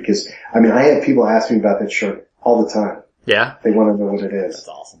order because, I mean, I have people ask me about that shirt all the time. Yeah? They want to know what it is. That's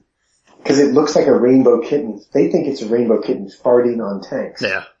awesome. Because it looks like a rainbow kitten. They think it's a rainbow kitten farting on tanks.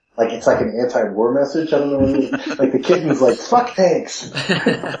 Yeah. Like it's like an anti-war message. I don't know what it is. Like the kitten's like, fuck tanks.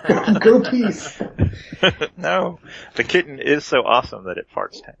 Go peace. No. The kitten is so awesome that it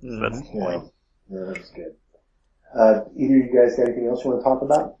farts tanks. That's the point. Yeah, that's good. Either of you guys got anything else you want to talk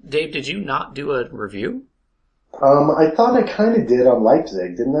about? Dave, did you not do a review? I thought I kind of did on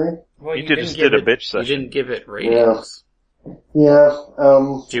Leipzig, didn't I? Well, You just did a bitch session. You didn't give it ratings. Yeah.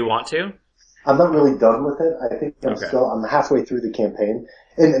 Do you want to? I'm not really done with it. I think I'm halfway through the campaign.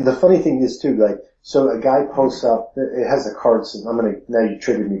 And the funny thing is too, like, so a guy posts up, it has the cards, and now you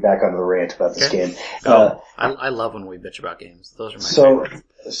triggered me back onto the rant about this game. I love when we bitch about games. Those are my favorites.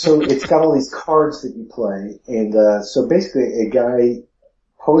 So it's got all these cards that you play, and so basically a guy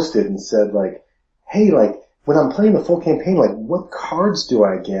posted and said like, hey, like, when I'm playing the full campaign, like, what cards do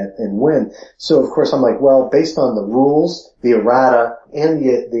I get and when? So of course I'm like, well, based on the rules, the errata, and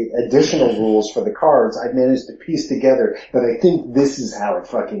the additional rules for the cards, I managed to piece together that I think this is how it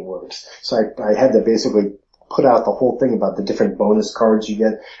fucking works. So I had to basically put out the whole thing about the different bonus cards you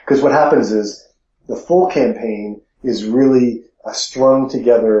get. Because what happens is the full campaign is really a strung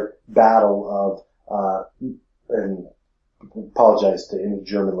together battle of, and apologize to any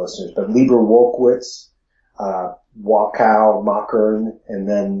German listeners, but Lieber Wolkwitz, Wachau, Mockern, and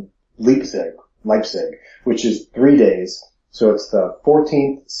then Leipzig, which is 3 days. So it's the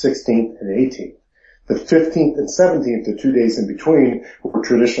 14th, 16th, and 18th. The 15th and 17th, the 2 days in between, were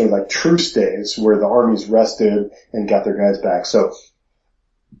traditionally like truce days where the armies rested and got their guys back. So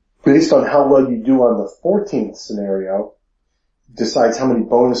based on how well you do on the 14th scenario, decides how many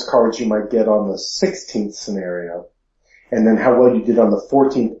bonus cards you might get on the 16th scenario. And then how well you did on the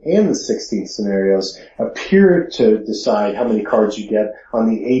 14th and the 16th scenarios appear to decide how many cards you get on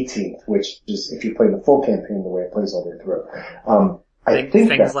the 18th, which is if you're playing the full campaign the way it plays all the way through. I think things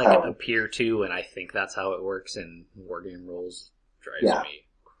that's like how appear to, and I think that's how it works in Wargame rules. Drives me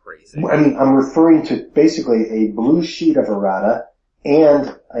crazy. I mean, I'm referring to basically a blue sheet of errata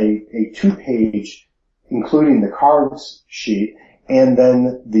and a 2-page, including the cards sheet, and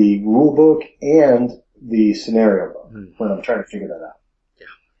then the rule book and the scenario book when I'm trying to figure that out. Yeah.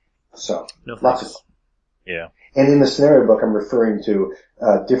 So, No lots of thanks. fun. Yeah. And in the scenario book, I'm referring to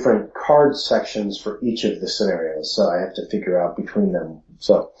different card sections for each of the scenarios. So I have to figure out between them.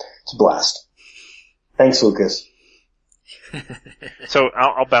 So it's a blast. Thanks, Lucas. So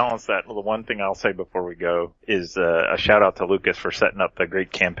I'll balance that. The one thing I'll say before we go is a shout out to Lucas for setting up the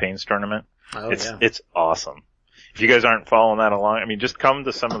Great Campaigns tournament. It's awesome. If you guys aren't following that along, I mean, just come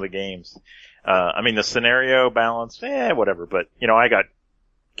to some of the games. I mean, the scenario balance, whatever. But I got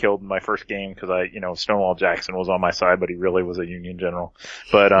killed in my first game because Stonewall Jackson was on my side, but he really was a Union general.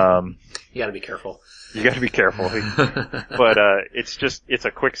 But you got to be careful. You got to be careful. But it's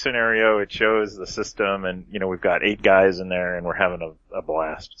a quick scenario. It shows the system, and we've got 8 guys in there, and we're having a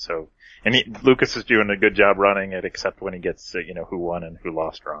blast. So, and Lucas is doing a good job running it, except when he gets who won and who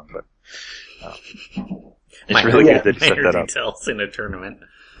lost wrong. But it's really good that he set that up. Details in a tournament.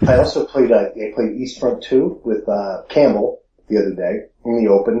 I also played East Front 2 with Campbell the other day in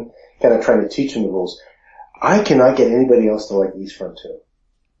the open, kind of trying to teach him the rules. I cannot get anybody else to like East Front 2.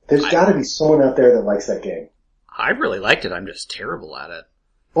 There's got to be someone out there that likes that game. I really liked it. I'm just terrible at it.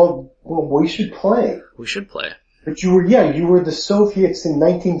 Well, we should play. We should play. But you were the Soviets in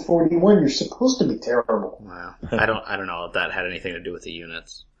 1941. You're supposed to be terrible. Wow. I don't know if that had anything to do with the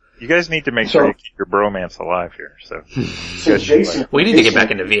units. You guys need to make sure you keep your bromance alive here. So Jason, we need to get back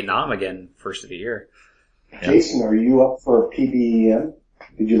into Vietnam again first of the year. Jason, are you up for PBEM?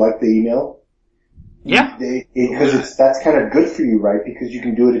 Did you like the email? Yeah. Because that's kind of good for you, right? Because you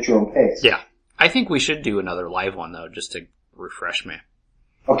can do it at your own pace. Yeah. I think we should do another live one though, just to refresh me.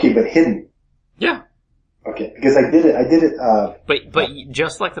 Okay, but hidden. Yeah. Okay, because I did it, But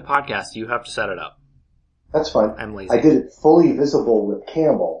just like the podcast, you have to set it up. That's fine. I'm lazy. I did it fully visible with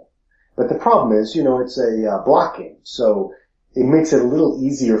Campbell. But the problem is, it's a block game, so it makes it a little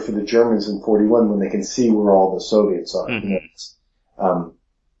easier for the Germans in 41 when they can see where all the Soviets are. Mm-hmm.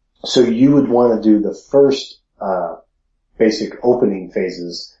 So you would want to do the first basic opening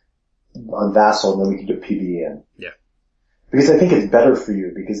phases on Vassal, and then we can do PBN. Yeah. Because I think it's better for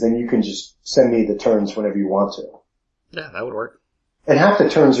you, because then you can just send me the turns whenever you want to. Yeah, that would work. And half the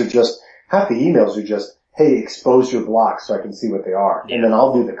emails are just, hey, expose your blocks so I can see what they are. Yeah. And then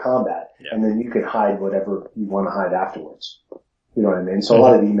I'll do the combat. Yeah. And then you can hide whatever you want to hide afterwards. You know what I mean? So a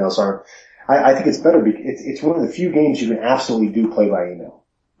lot of the emails aren't, I think it's better because it's one of the few games you can absolutely do play by email.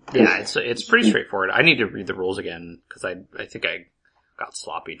 Yeah, it's pretty straightforward. I need to read the rules again because I think I got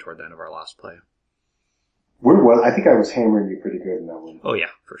sloppy toward the end of our last play. I think I was hammering you pretty good in that one. Oh yeah,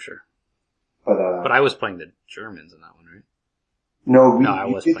 for sure. But I was playing the Germans in that one, right? No, I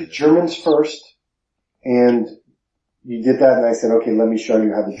you was did the playing the Germans first, and you did that, and I said, okay, let me show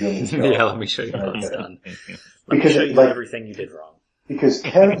you how the Germans go. Yeah, let me show you how it's done. Let Because me show you like- everything you did wrong. Because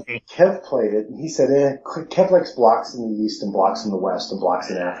Kev played it, and he said, Kev likes blocks in the East and blocks in the West and blocks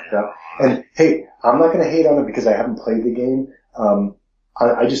in Africa. And hey, I'm not going to hate on it because I haven't played the game.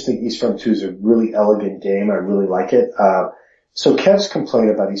 I just think East Front 2 is a really elegant game. I really like it. So Kev's complaint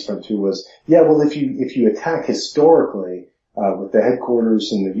about East Front 2 was, yeah, well, if you attack historically, with the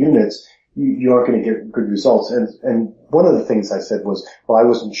headquarters and the units, you aren't going to get good results. And one of the things I said was, well, I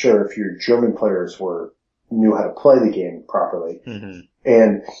wasn't sure if your German players knew how to play the game properly. Mm-hmm.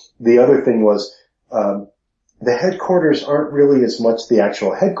 And the other thing was, the headquarters aren't really as much the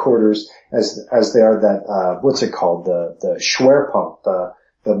actual headquarters as they are that, what's it called? The Schwerpunkt,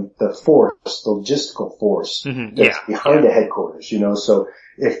 the force, the logistical force that's behind the headquarters, you know. So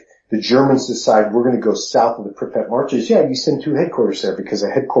if the Germans decide we're going to go south of the Pripyat Marshes, yeah, you send 2 headquarters there because the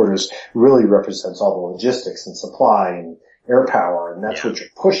headquarters really represents all the logistics and supply and air power, and that's what you're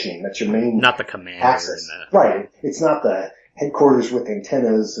pushing. That's your main Not the commander. access. Right. It's not the headquarters with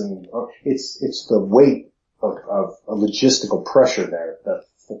antennas and it's the weight of a logistical pressure there that,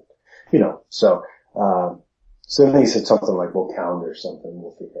 you know, so then he said something like, we'll calendar or something.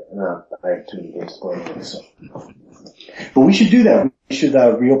 We'll figure it out. I have too many games to play, so. But we should do that. We should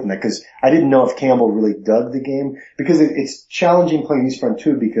reopen that because I didn't know if Campbell really dug the game because it's challenging playing East Front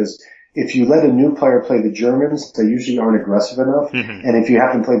 2 because if you let a new player play the Germans, they usually aren't aggressive enough. Mm-hmm. And if you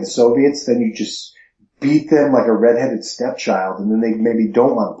have them play the Soviets, then you just beat them like a redheaded stepchild and then they maybe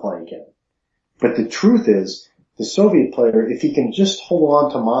don't want to play again. But the truth is, the Soviet player, if he can just hold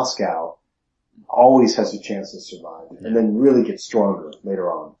on to Moscow, always has a chance to survive and then really get stronger later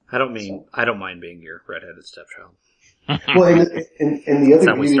on. I don't mind being your redheaded stepchild. Well, and the That's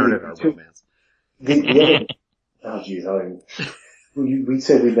other how we beauty started our too, romance. the other, oh geez, we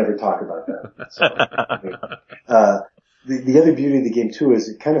said we'd never talk about that. So, the other beauty of the game too is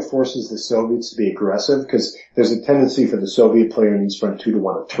it kind of forces the Soviets to be aggressive because there's a tendency for the Soviet player in East Front 2 to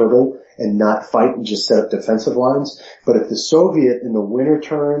want to turtle and not fight and just set up defensive lines. But if the Soviet in the winter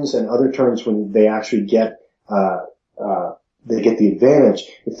turns and other turns when they actually get the advantage,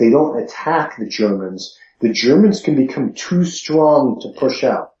 if they don't attack the Germans can become too strong to push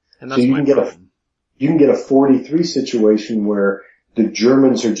out. And that's so you my can get problem. you can get a 43 situation where the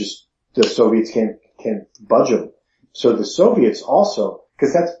Germans are just, the Soviets can't budge them. So the Soviets also,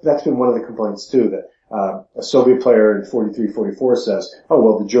 because that's been one of the complaints too, that a Soviet player in 43-44 says, oh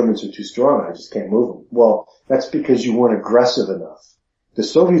well, the Germans are too strong, I just can't move them. Well, that's because you weren't aggressive enough. The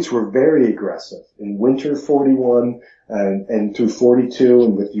Soviets were very aggressive in winter 41 and through 42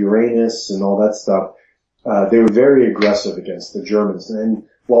 and with Uranus and all that stuff. They were very aggressive against the Germans. And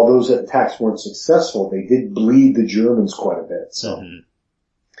while those attacks weren't successful, they did bleed the Germans quite a bit. So,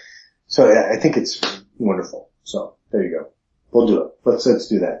 so I think it's wonderful. So there you go. We'll do it. Let's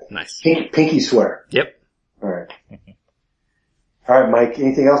do that. Nice. Pinky swear. Yep. All right. All right, Mike.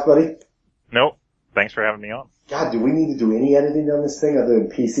 Anything else, buddy? Nope. Thanks for having me on. God, do we need to do any editing on this thing other than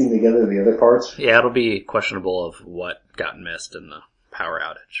piecing together the other parts? Yeah, it'll be questionable of what got missed in the power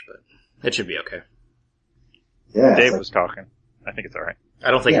outage, but it should be okay. Yeah. Dave was talking. I think it's alright.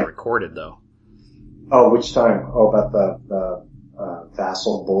 I don't think it recorded though. Oh, which time? Oh, about the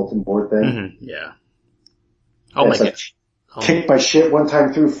Vassal bulletin board thing? Mm-hmm. Yeah. I'll make it. Kick my shit one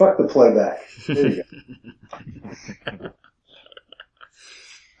time through, fuck the playback. There you go.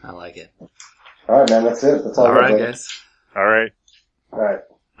 I like it. Alright, man, that's it. That's all I got, Alright, buddy. guys. Alright. Alright.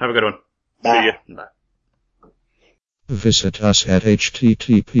 Have a good one. Bye. See ya. Bye. Visit us at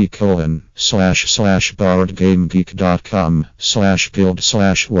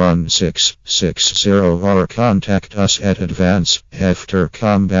http://guild/1660 or contact us at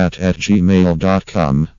advanceaftercombat@gmail.com.